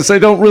right because I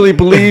don't really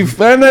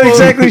believe. I'm not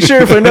exactly sure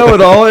if I know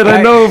it all, and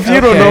I know if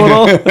you don't know it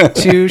all.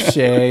 Touche.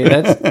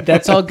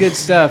 That's all good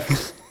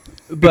stuff.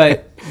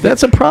 But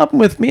that's a problem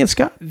with me and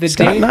Scott.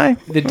 Scott and I.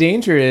 The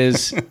danger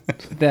is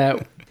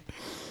that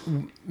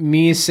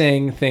me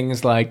saying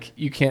things like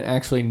you can't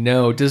actually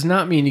know does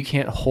not mean you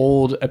can't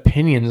hold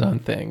opinions on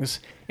things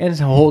and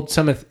hold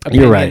some opinions.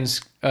 You're right.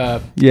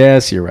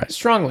 Yes, you're right.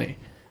 Strongly.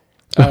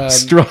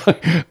 Strong.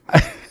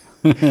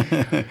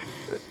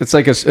 It's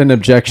like an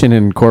objection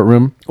in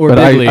courtroom, or but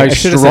bigly. I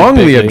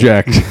strongly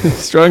object.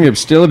 Strongly,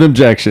 still an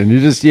objection.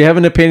 You have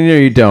an opinion or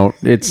you don't.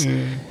 It's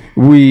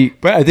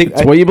But I think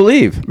it's what you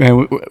believe.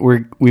 Man,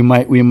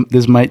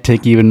 this might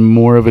take even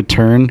more of a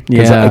turn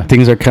because Yeah.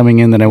 things are coming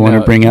in that I want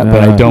to bring up,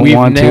 but I don't We've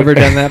want to. never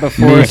done that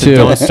before, Me so too.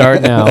 don't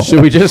start now.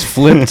 Should we just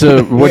flip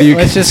to what do you?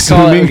 Let's just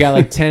call it. We got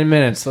like 10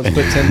 minutes. Let's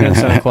put 10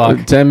 minutes on the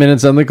clock. 10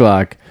 minutes on the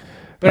clock.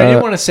 But I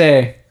did want to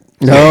say.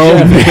 No.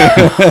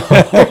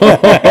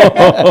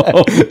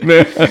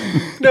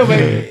 No, but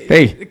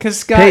Hey, because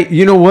Scott. hey,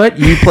 you know what?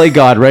 You play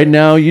God right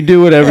now. You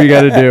do whatever you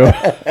got to do.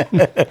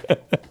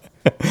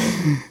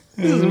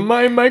 This is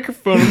my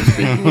microphone I'm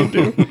speaking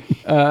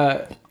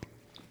into.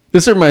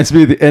 This reminds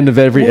me of the end of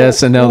every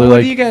SNL. well, They're what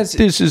like, do you guys-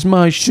 "This is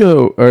my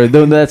show," or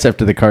no, that's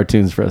after the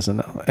cartoons for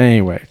SNL.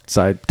 Anyway,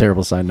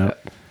 terrible side note.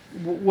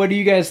 What do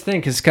you guys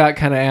think? Because Scott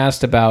kind of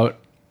asked about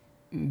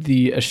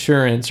the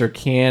assurance, or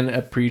can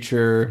a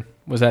preacher?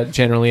 Was that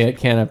generally it?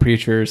 Can a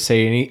preacher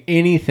say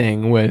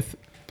anything with?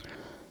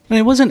 And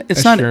it wasn't.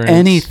 It's Assurance. not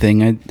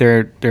anything.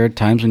 There are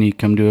times when you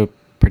come to a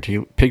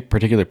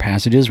particular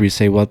passages where you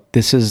say, "Well,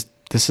 this is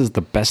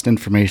the best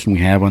information we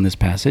have on this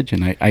passage,"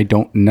 and I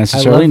don't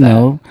necessarily that.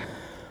 know.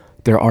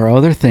 There are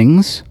other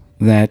things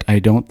that I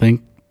don't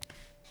think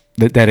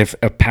that if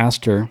a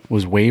pastor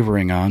was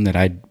wavering on, that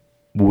I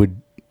would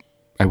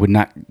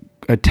not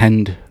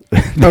attend.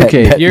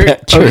 Okay,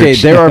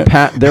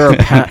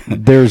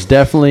 there's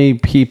definitely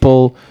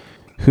people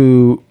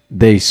who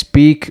they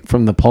speak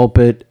from the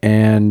pulpit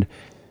and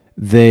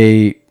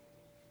they're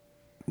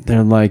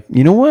like,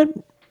 you know what?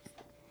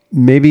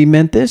 Maybe he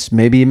meant this.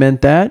 Maybe he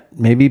meant that.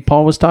 Maybe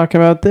Paul was talking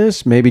about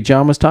this. Maybe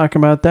John was talking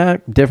about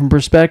that. Different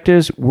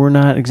perspectives. We're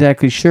not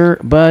exactly sure,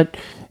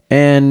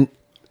 and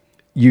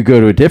you go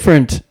to a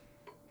different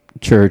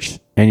church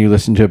and you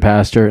listen to a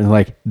pastor and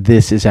like,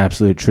 this is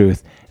absolute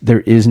truth.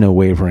 There is no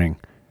wavering.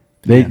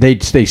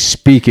 They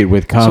speak it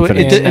with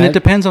confidence. So it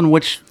depends on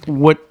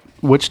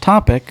which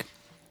topic.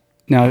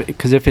 Now,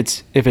 because if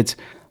it's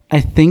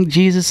I think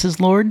Jesus is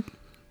Lord.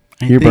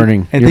 I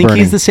think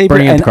he's the Savior,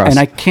 and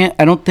I can't.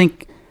 I don't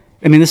think.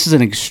 I mean, this is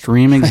an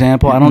extreme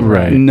example. I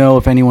don't know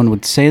if anyone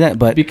would say that,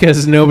 but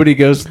Because nobody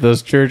goes to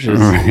those churches.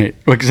 right,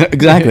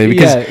 exactly.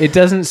 Because it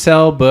doesn't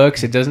sell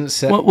books. It doesn't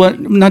sell. well,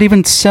 not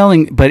even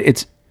selling, but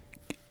it's.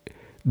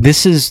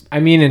 This is. I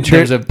mean, in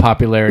terms of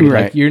popularity,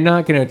 Right. like you're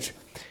not gonna.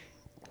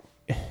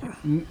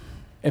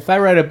 If I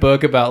write a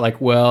book about like,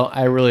 well,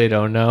 I really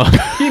don't know.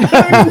 You know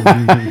what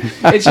I mean?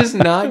 It's just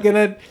not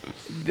gonna.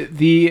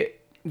 The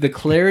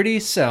clarity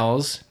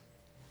sells.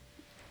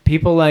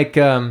 People like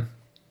Ben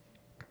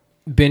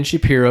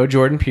Shapiro,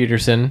 Jordan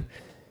Peterson.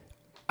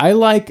 I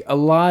like a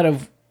lot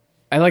of.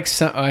 I like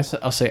some. I'll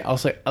say. I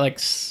like.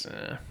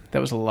 That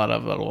was a lot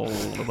of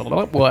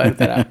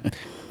what. I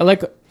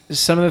like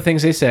some of the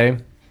things they say.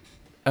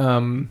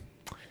 And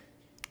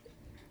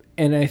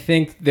I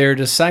think their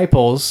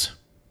disciples,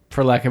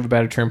 for lack of a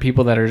better term,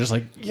 people that are just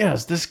like,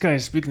 yes, this guy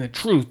is speaking the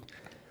truth.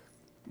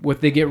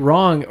 What they get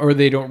wrong or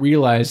they don't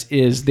realize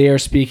is they are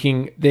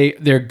speaking.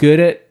 They're good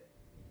at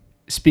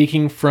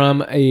speaking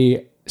from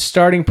a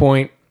starting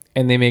point,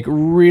 and they make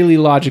really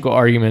logical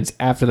arguments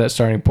after that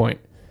starting point.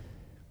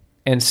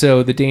 And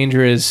so the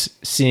danger is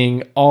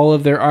seeing all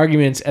of their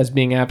arguments as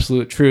being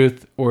absolute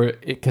truth, or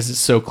because it's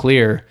so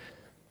clear,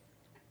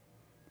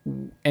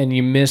 and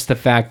you miss the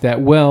fact that,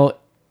 well,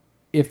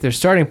 if their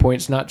starting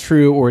point's not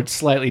true or it's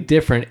slightly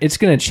different, it's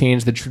going to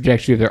change the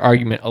trajectory of their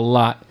argument a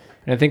lot.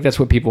 And I think that's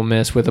what people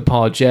miss with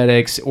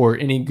apologetics or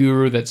any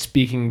guru that's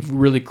speaking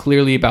really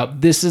clearly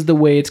about this is the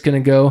way it's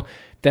going to go.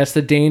 That's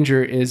the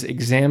danger, is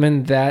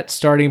examine that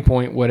starting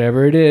point,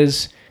 whatever it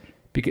is,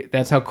 because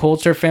that's how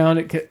cults are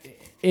found.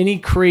 Any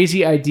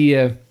crazy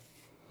idea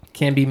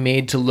can be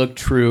made to look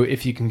true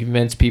if you can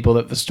convince people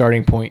that the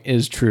starting point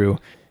is true.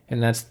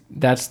 And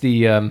that's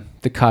the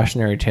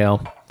cautionary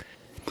tale.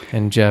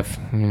 And Jeff,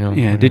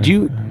 Yeah. Did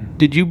you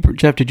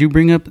Jeff? Did you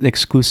bring up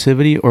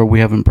exclusivity, or we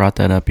haven't brought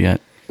that up yet?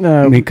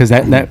 No, I mean, because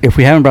that if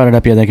we haven't brought it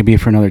up yet, that could be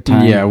for another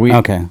time. yeah,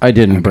 okay. I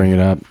didn't bring it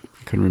up.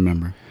 Couldn't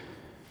remember.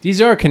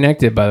 These are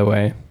connected, by the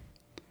way.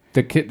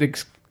 The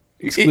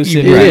exclusivity,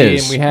 it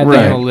is, and we had right.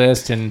 that on the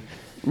list. And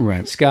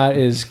Right. Scott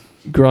is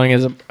growing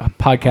as a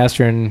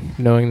podcaster, and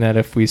knowing that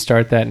if we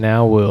start that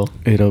now,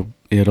 It'll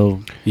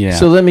yeah.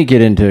 So let me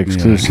get into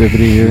exclusivity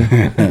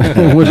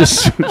here. We'll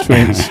just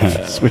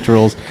switch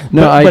roles.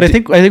 No, but I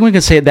think we can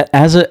say that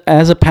as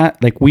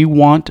a we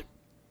want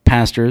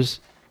pastors,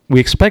 we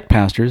expect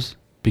pastors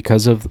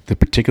because of the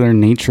particular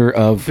nature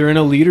of, they're in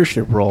a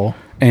leadership role.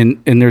 and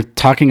they're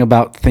talking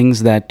about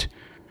things that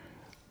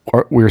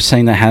we're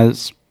saying that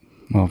has,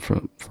 well,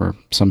 for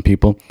some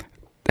people,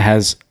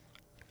 has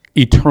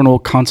eternal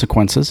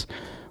consequences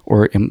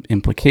or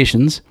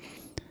implications.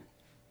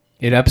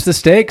 It ups the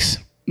stakes.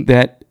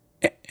 That,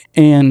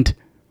 and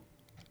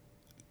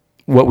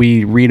what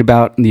we read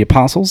about in the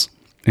apostles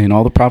and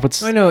all the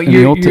prophets. I know in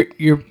the Old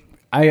you're.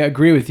 I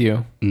agree with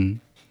you. Mm.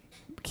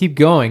 Keep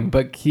going,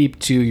 but keep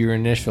to your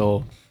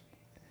initial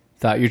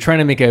thought. You're trying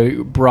to make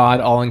a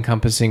broad,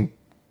 all-encompassing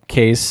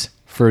case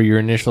for your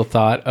initial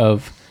thought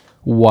of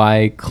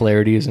why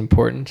clarity is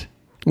important.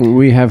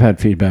 We have had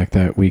feedback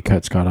that we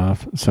cut Scott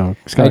off. So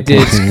Scott, I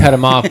did continue. cut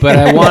him off, but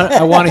I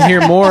want to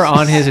hear more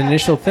on his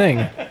initial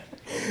thing.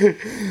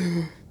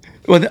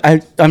 Well,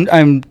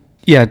 I'm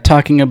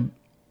talking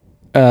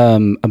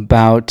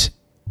about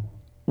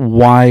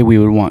why we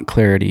would want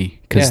clarity,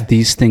 because Yeah.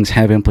 these things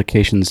have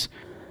implications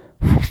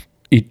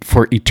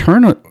for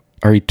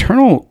our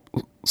eternal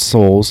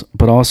souls,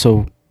 but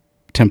also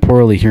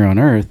temporally here on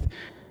earth.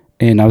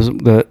 And I was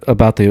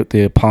about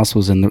the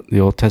apostles and the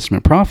Old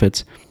Testament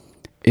prophets,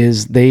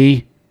 is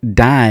they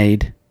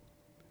died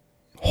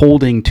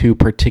holding to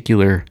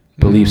particular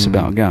beliefs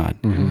about God.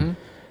 Mm-hmm.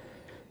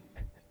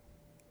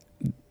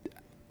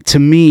 To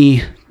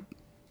me,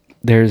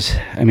 there's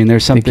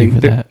something,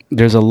 for that.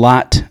 there's a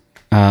lot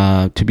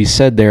to be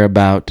said there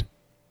about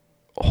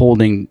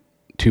holding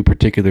to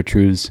particular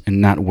truths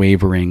and not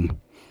wavering.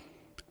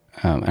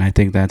 And I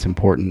think that's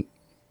important.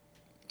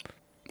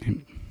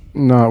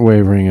 Not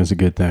wavering is a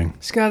good thing.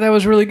 Scott, that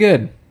was really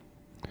good.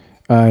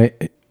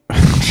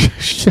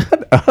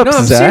 Shut up, No,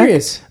 I'm Zach.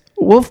 serious.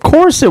 Well, of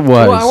course it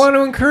was. Well, I want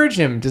to encourage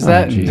him. Does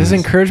Jesus.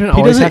 encouragement He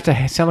always doesn't-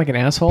 have to sound like an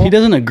asshole? He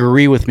doesn't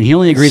agree with me. He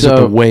only agrees with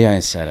So- the way I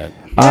said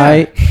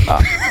it.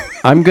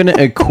 I'm going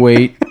to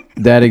equate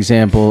that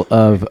example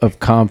of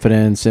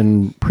confidence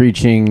and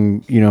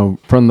preaching,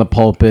 from the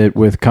pulpit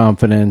with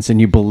confidence, and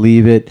you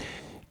believe it.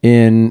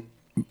 In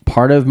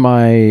part of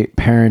my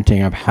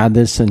parenting, I've had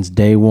this since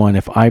day one.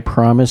 If I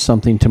promise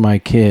something to my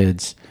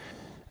kids,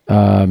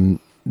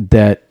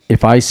 that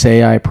if I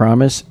say I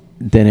promise,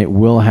 then it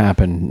will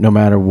happen no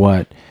matter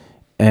what.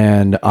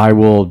 And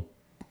I'll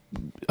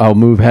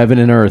move heaven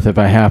and earth if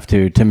I have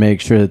to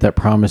make sure that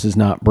promise is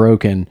not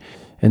broken.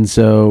 And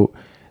so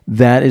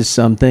that is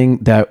something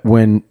that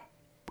when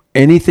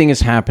anything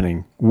is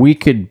happening, we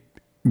could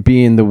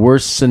be in the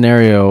worst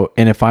scenario.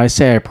 And if I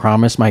say I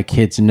promise my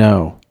kids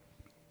no,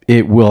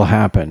 it will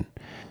happen.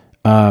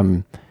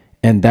 And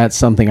that's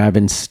something I've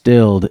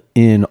instilled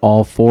in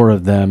all four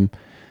of them,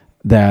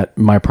 that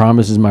my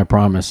promise is my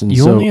promise. And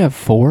You so only have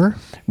 4?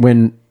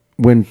 when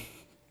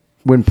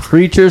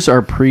preachers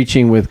are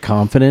preaching with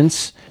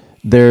confidence,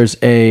 there's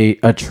a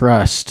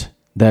trust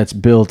that's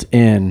built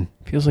in.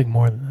 Feels like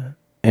more than that.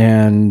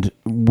 And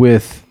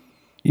with,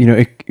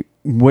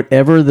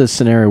 whatever the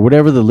scenario,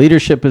 whatever the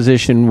leadership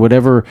position,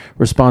 whatever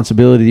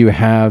responsibility you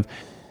have,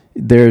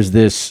 there's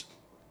this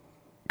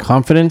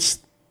confidence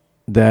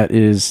that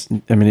is,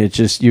 it's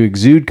just, you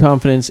exude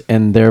confidence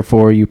and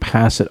therefore you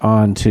pass it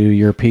on to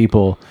your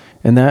people.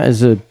 And that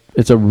is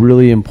it's a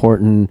really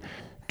important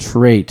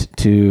trait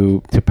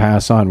to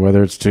pass on,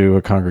 whether it's to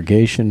a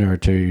congregation or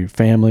to your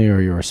family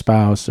or your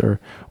spouse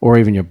or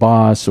even your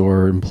boss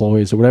or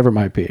employees or whatever it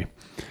might be.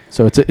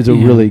 So it's a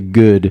really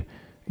good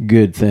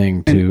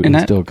thing to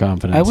instill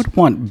confidence. I would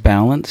want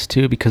balance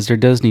too, because there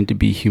does need to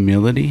be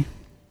humility,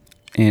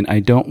 and I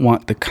don't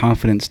want the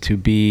confidence to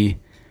be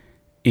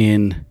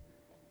in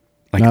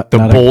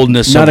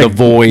boldness of the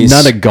voice,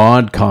 not a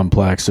God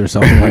complex or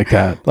something like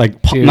that. like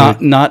Dude.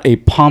 not a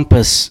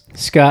pompous.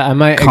 Scott, I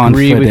might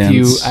agree with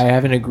you. Confidence. I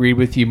haven't agreed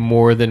with you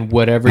more than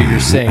whatever you're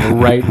saying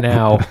right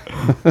now.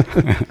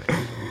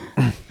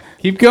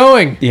 Keep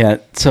going. Yeah,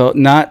 so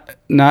not.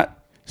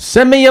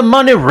 Send me your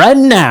money right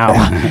now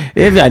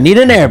if I need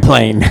an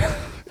airplane.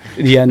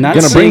 Yeah, not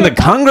Gonna bring the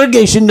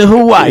congregation to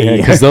Hawaii.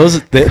 because those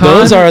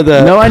are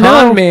the No, I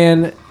know. Con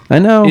man I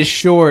know. is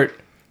short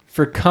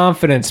for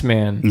confidence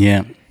man.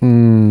 yeah.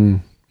 So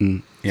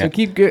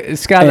keep good.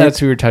 Scott, that's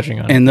who we're touching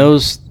on. And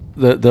those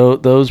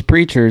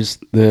preachers,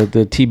 the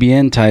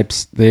TBN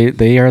types,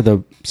 they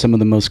are some of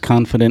the most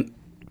confident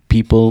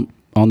people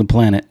on the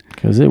planet.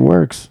 Because it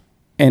works.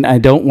 And I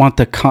don't want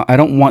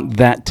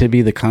that to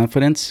be the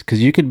confidence,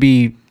 because you could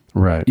be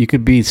Right. you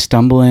could be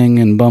stumbling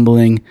and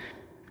bumbling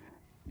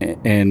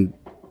and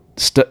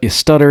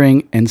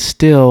stuttering and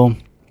still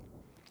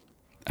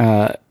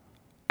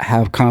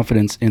have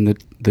confidence in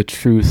the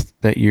truth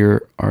that you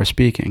are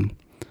speaking.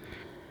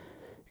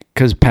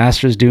 Because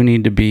pastors do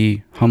need to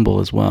be humble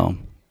as well.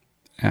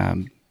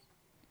 There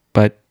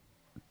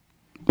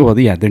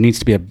needs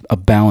to be a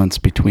balance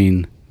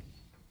between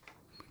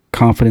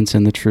confidence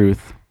in the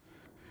truth,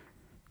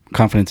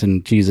 confidence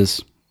in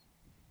Jesus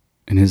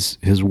and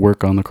his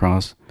work on the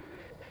cross,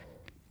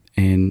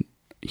 and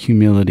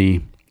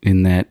humility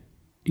in that,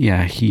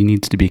 he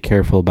needs to be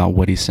careful about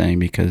what he's saying,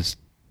 because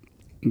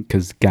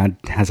God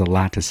has a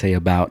lot to say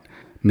about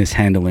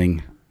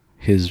mishandling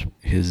his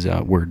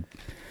word.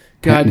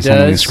 God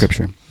mishandling does.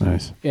 Scripture.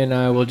 Nice. And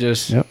I will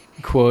just Yep.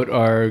 quote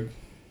our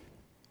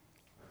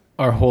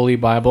Holy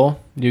Bible,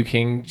 New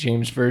King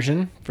James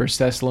Version, 1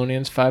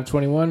 Thessalonians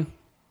 5:21.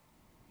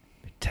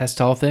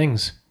 Test all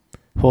things.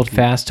 Hold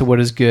fast to what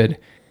is good.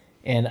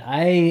 And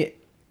I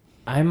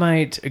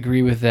might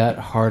agree with that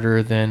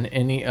harder than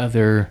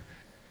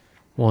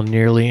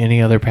nearly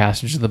any other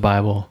passage of the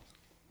Bible.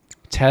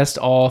 Test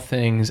all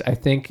things. I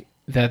think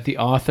that the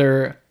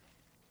author,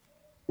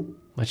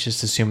 let's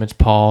just assume it's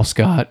Paul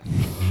Scott,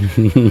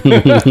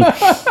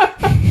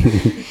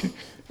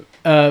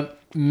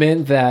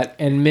 meant that,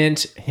 and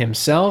meant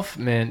himself,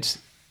 meant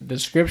the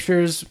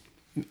scriptures,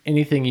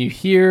 anything you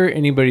hear,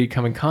 anybody you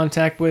come in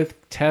contact with.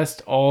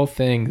 Test all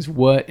things.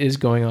 What is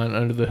going on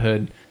under the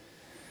hood?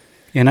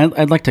 And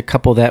I'd like to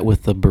couple that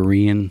with the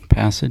Berean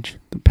passage,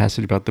 the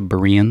passage about the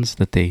Bereans,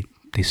 that they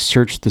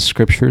searched the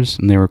scriptures,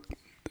 and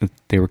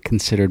they were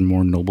considered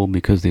more noble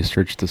because they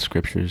searched the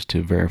scriptures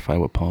to verify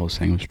what Paul was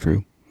saying was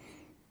true.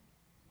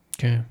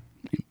 Okay.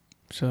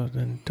 So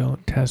then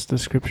don't test the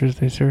scriptures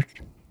they searched?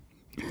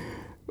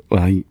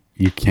 Well,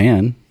 you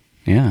can,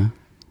 yeah.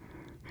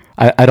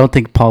 I don't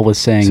think Paul was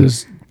saying...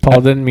 So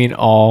Paul didn't mean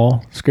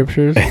all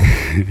scriptures?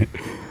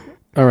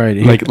 All right.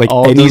 like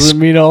all any doesn't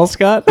mean all,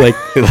 Scott?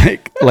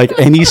 like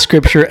any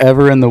scripture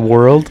ever in the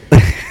world.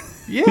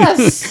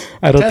 Yes.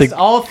 I don't Test think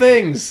all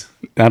things.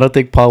 I don't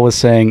think Paul was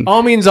saying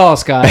All means all,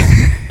 Scott.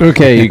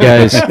 Okay, you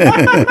guys.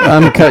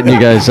 I'm cutting you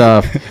guys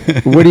off.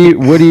 What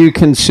are you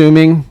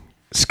consuming?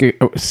 I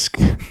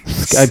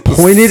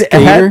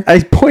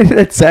pointed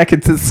at Zach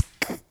and said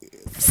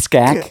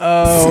Skak.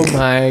 Oh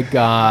my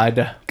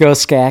God. Go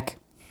Skak.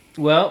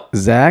 Well,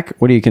 Zach,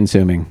 what are you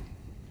consuming?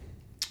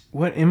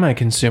 what am I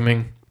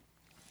consuming?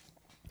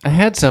 I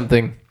had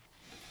something.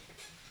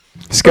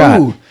 Scott.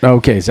 Ooh.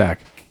 Okay, Zach.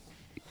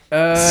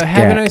 Have a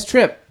Scat. nice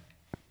trip.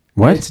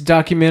 What? It's a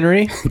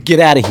documentary. Get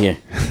out of here.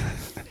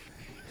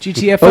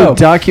 GTFO. Oh,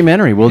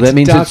 documentary. Well, It's that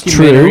means it's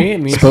true. documentary. It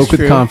means Spoke it's with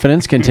true.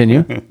 confidence.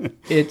 Continue.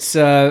 It's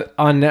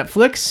on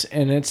Netflix,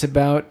 and it's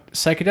about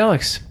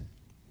psychedelics.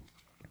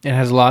 It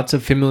has lots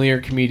of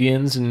familiar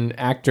comedians and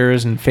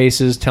actors and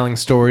faces telling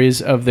stories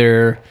of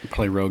their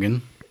Probably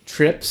Rogan.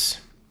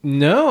 trips.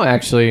 No,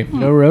 actually,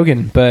 no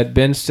Rogan, but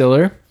Ben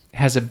Stiller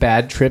has a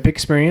bad trip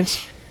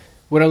experience.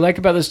 What I like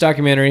about this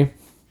documentary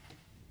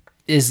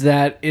is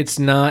that it's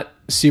not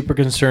super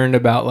concerned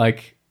about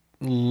like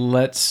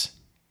let's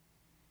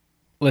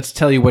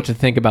tell you what to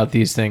think about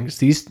these things.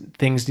 These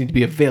things need to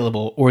be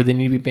available or they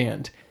need to be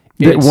banned.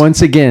 It's-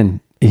 Once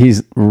again,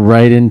 he's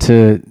right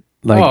into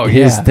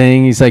his yeah.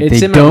 thing. He's like, It's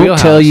they in my don't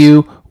wheelhouse. tell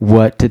you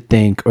what to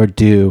think or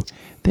do.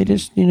 They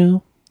just,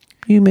 you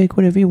make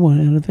whatever you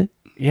want out of it.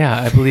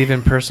 Yeah, I believe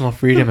in personal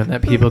freedom and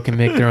that people can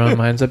make their own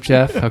minds up,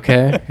 Jeff.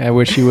 Okay, I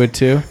wish you would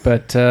too,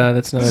 but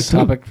that's another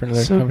topic for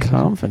another So conversation.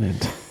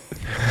 confident.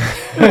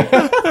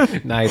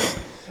 Nice.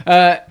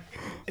 But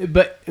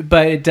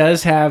it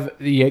does have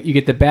you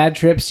get the bad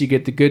trips, you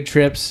get the good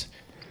trips,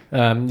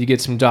 you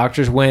get some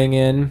doctors weighing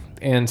in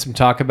and some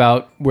talk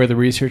about where the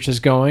research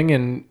is going,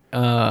 and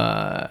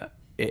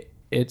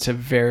it's a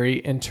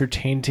very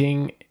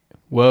entertaining.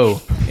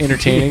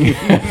 Entertaining.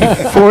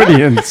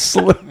 Freudian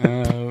slip.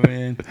 Oh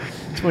man.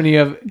 It's when you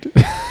have.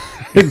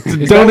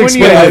 Don't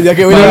explain. Because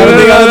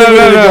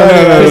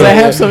I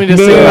have something to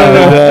say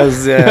about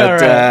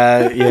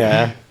that.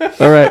 Yeah.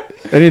 All right.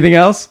 Anything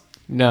else?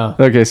 No.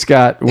 Okay,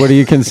 Scott, what are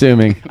you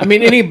consuming? I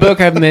mean, any book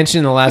I've mentioned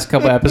in the last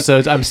couple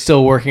episodes, I'm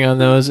still working on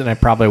those, and I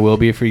probably will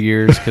be for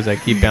years because I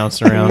keep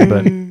bouncing around.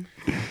 But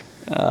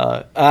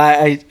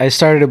I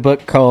started a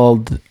book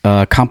called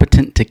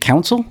Competent to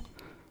Counsel.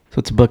 So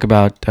it's a book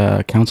about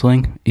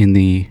counseling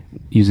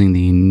using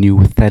the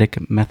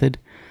Nouthetic method.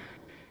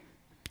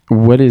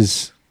 What did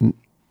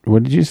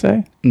you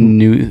say?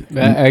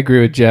 I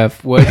agree with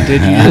Jeff. What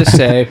did you just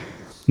say?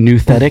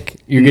 Nouthetic.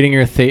 You're getting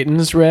your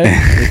thetans read?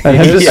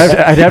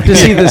 I'd have to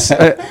see this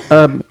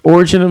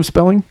origin of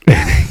spelling.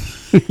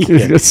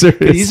 Use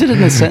it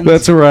in a sentence.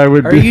 That's where I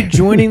would Are be. you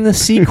joining the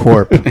C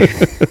Corp?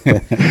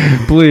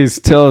 Please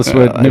tell us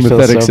what I feel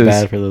pneumatics so is.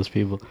 bad for those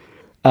people.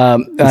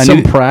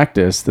 Some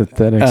practice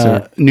that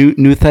are.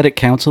 Nouthetic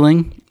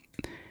counseling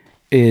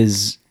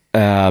is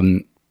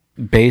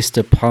based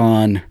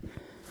upon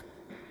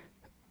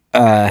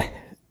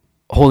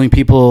holding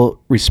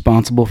people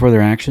responsible for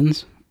their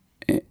actions,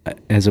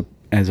 as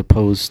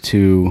opposed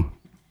to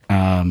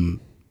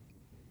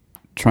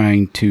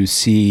trying to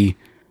see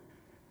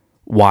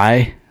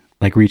why,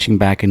 like reaching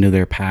back into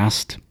their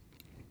past.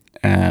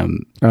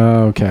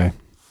 Okay.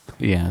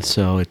 Yeah,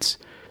 so it's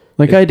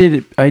Like I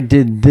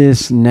did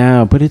this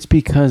now, but it's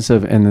because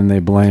of, and then they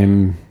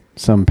blame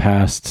some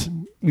past.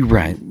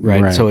 right.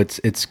 So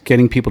it's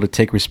getting people to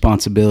take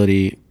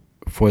responsibility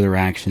for their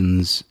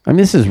actions. I mean,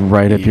 this is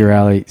right up your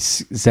alley.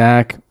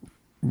 Zach,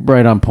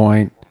 right on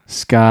point.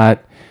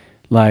 Scott,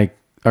 like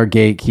our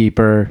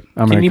gatekeeper.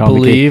 Can you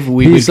believe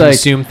we would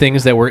consume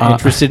things that we're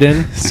interested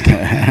in?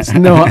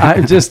 No,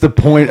 just the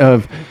point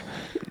of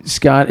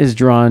Scott is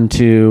drawn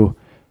to,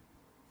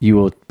 you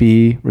will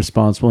be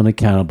responsible and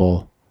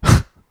accountable.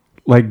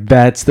 Like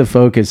that's the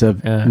focus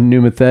of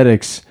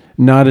pneumatics.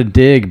 Not a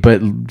dig,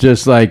 but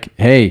just like,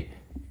 hey,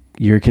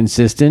 you're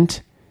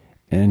consistent,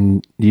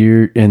 and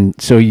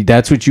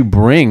that's what you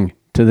bring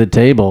to the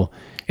table.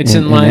 It's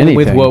in line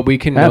with anything. what we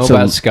can know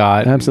about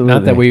Scott. Absolutely.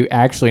 Not that we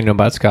actually know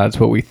about Scott. It's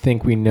what we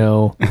think we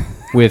know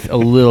with a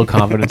little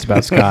confidence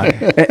about Scott.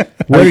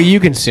 What are you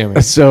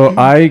consuming? So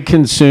I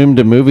consumed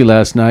a movie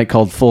last night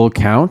called Full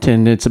Count,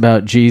 and it's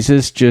about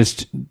Jesus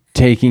just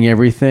taking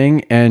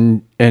everything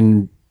and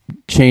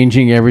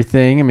changing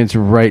everything. I mean, it's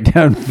right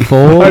down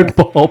my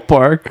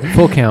ballpark.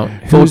 Full Count.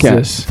 Full Who's Count.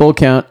 this? Full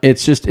Count.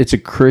 It's a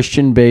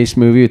Christian-based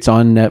movie. It's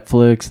on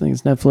Netflix. I think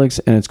it's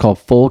Netflix, and it's called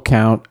Full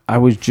Count. I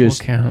was just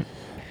Full Count.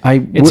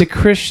 It's a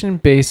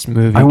Christian-based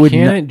movie. I would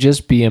Can't not- it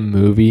just be a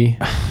movie?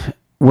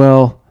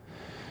 Well,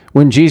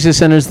 when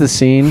Jesus enters the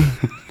scene,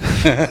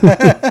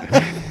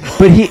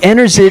 but he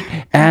enters it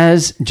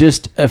as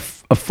just a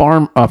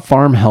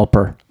farm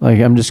helper. Like,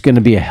 I'm just going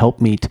to be a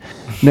helpmeet.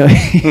 No,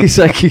 he's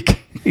like,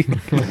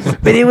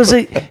 but I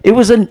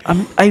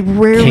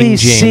rarely King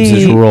James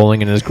is see,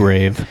 rolling in his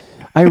grave.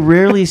 I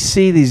rarely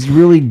see these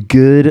really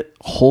good,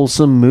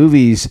 wholesome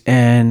movies,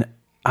 and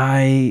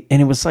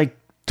it was like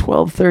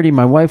 12:30.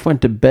 My wife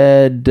went to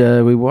bed.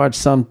 We watched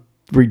some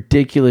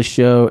ridiculous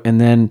show, and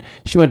then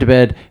she went to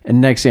bed. And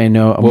next thing I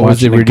know, I'm What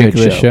was the watching a good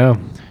ridiculous show?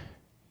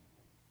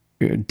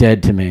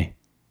 Dead to Me.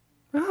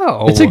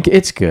 Oh,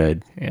 It's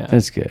good. yeah,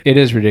 It's good. It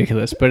is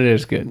ridiculous, but it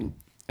is good.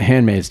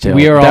 Handmaid's Tale.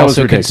 We are That was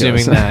also ridiculous.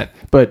 consuming that.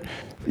 But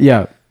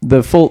yeah,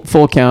 the full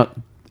count.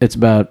 It's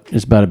about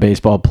a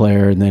baseball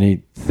player, and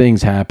then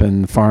things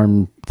happen.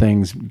 Farm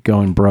things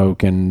going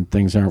broke, and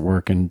things aren't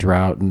working.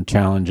 Drought and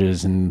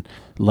challenges and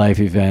life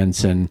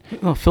events, and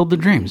Filled the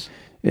dreams.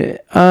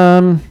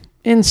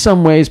 in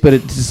some ways, but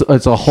it's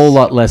a whole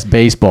lot less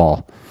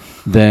baseball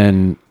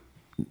and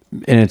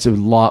it's a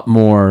lot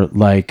more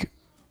like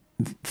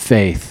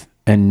faith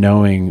and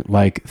knowing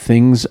like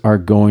things are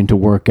going to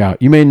work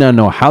out. You may not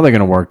know how they're going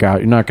to work out.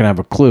 You're not going to have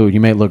a clue. You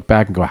may look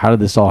back and go, "How did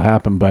this all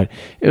happen?" But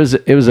it was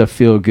a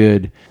feel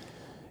good.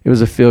 It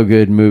was a feel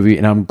good movie,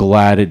 and I'm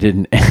glad it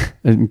didn't.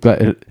 I'm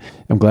glad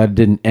it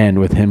didn't end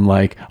with him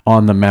like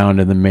on the mound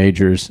in the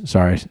majors.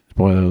 Sorry,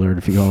 spoiler alert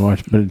if you go and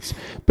watch.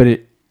 But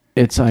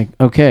it's like,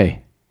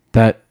 okay,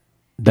 that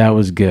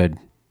was good,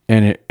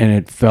 and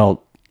it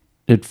felt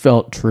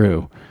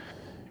true,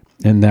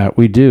 and that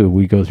we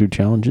go through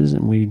challenges,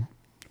 and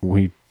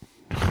we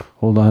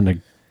hold on to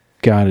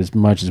God as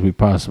much as we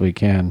possibly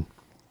can.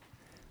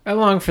 I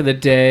long for the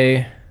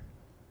day.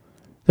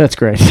 That's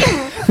great.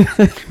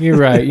 You're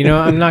right. You know,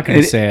 I'm not going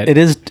to say it. It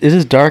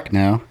is dark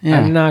now.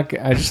 Yeah.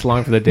 I just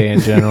long for the day in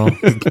general.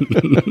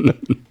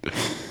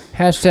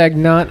 Hashtag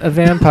not a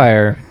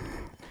vampire.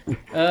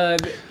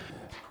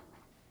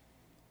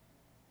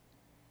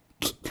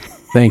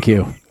 Thank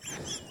you.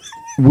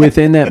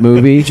 Within that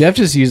movie, Jeff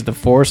just used the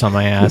force on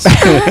my ass.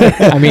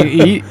 I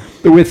mean,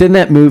 within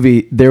that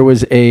movie, there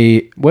was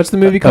what's the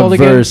movie a called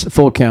again? verse,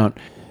 full count.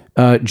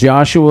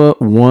 Joshua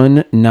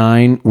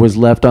 1:9 was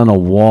left on a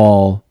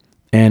wall,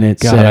 and it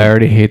God, said, I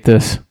already hate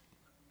this.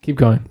 Keep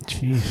going.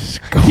 Jeez,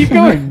 Keep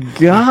going.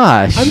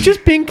 gosh. I'm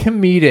just being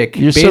comedic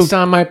You're based so-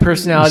 on my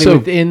personality so-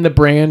 within the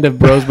brand of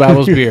Bros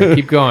Bibles beer.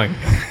 Keep going.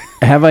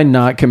 Have I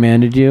not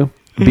commanded you?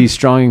 Be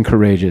strong and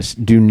courageous.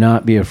 Do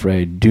not be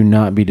afraid. Do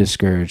not be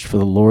discouraged, for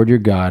the Lord your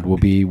God will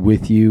be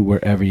with you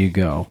wherever you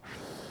go.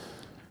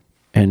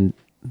 And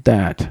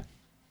that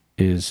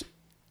is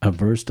a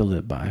verse to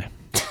live by.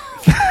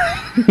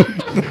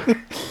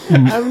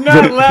 I'm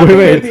not laughing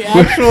at the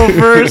actual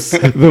verse.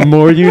 The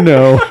more you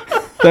know.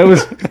 That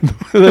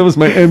was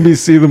my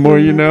NBC. The more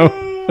you know.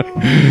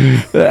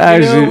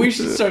 Actually, We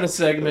should start a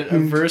segment, a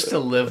verse to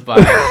live by.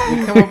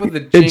 We come up with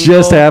a jingle. it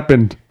just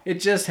happened. It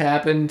just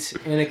happened,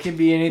 and it can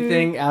be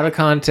anything out of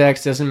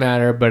context, doesn't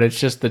matter, but it's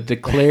just the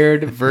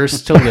declared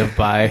verse to live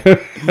by.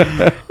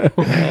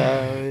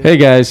 Hey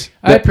guys,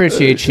 I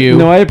appreciate you.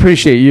 No, I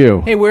appreciate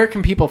you. Hey, where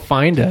can people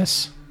find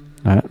us?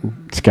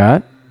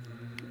 Scott,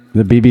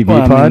 the BBB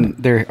Well, I pod. mean,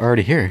 they're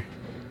already here.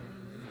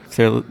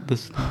 So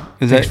this is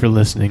Thanks that for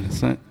listening.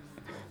 it's not-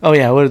 Oh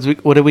yeah, what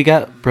did we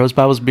got?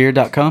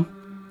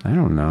 brosbiblesbeer.com? I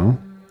don't know.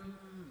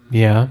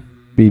 Yeah.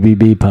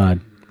 BBB pod.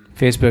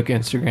 Facebook,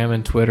 Instagram,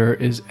 and Twitter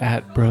is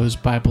at Bros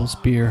Bibles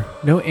Beer.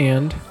 No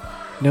and,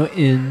 no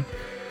in,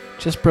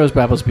 just Bros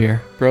Bibles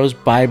Beer. Bros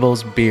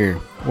Bibles Beer.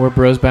 Or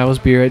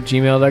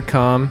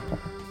brosbiblesbeer@gmail.com.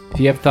 If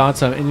you have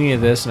thoughts on any of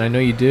this, and I know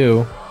you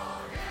do,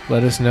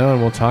 let us know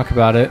and we'll talk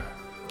about it.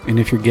 And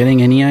if you're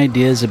getting any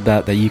ideas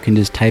about that, you can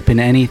just type in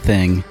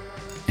anything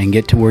and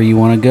get to where you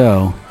want to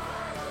go.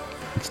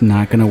 It's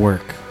not going to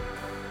work.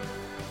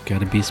 Got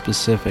to be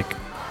specific.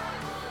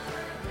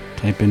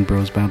 Type in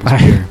Bros Bibles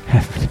Beer.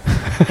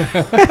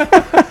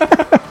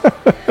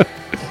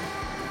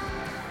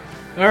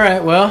 All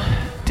right, well,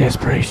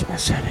 Desperation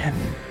is set in.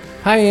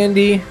 hi,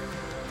 Andy.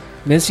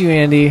 Miss you,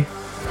 Andy.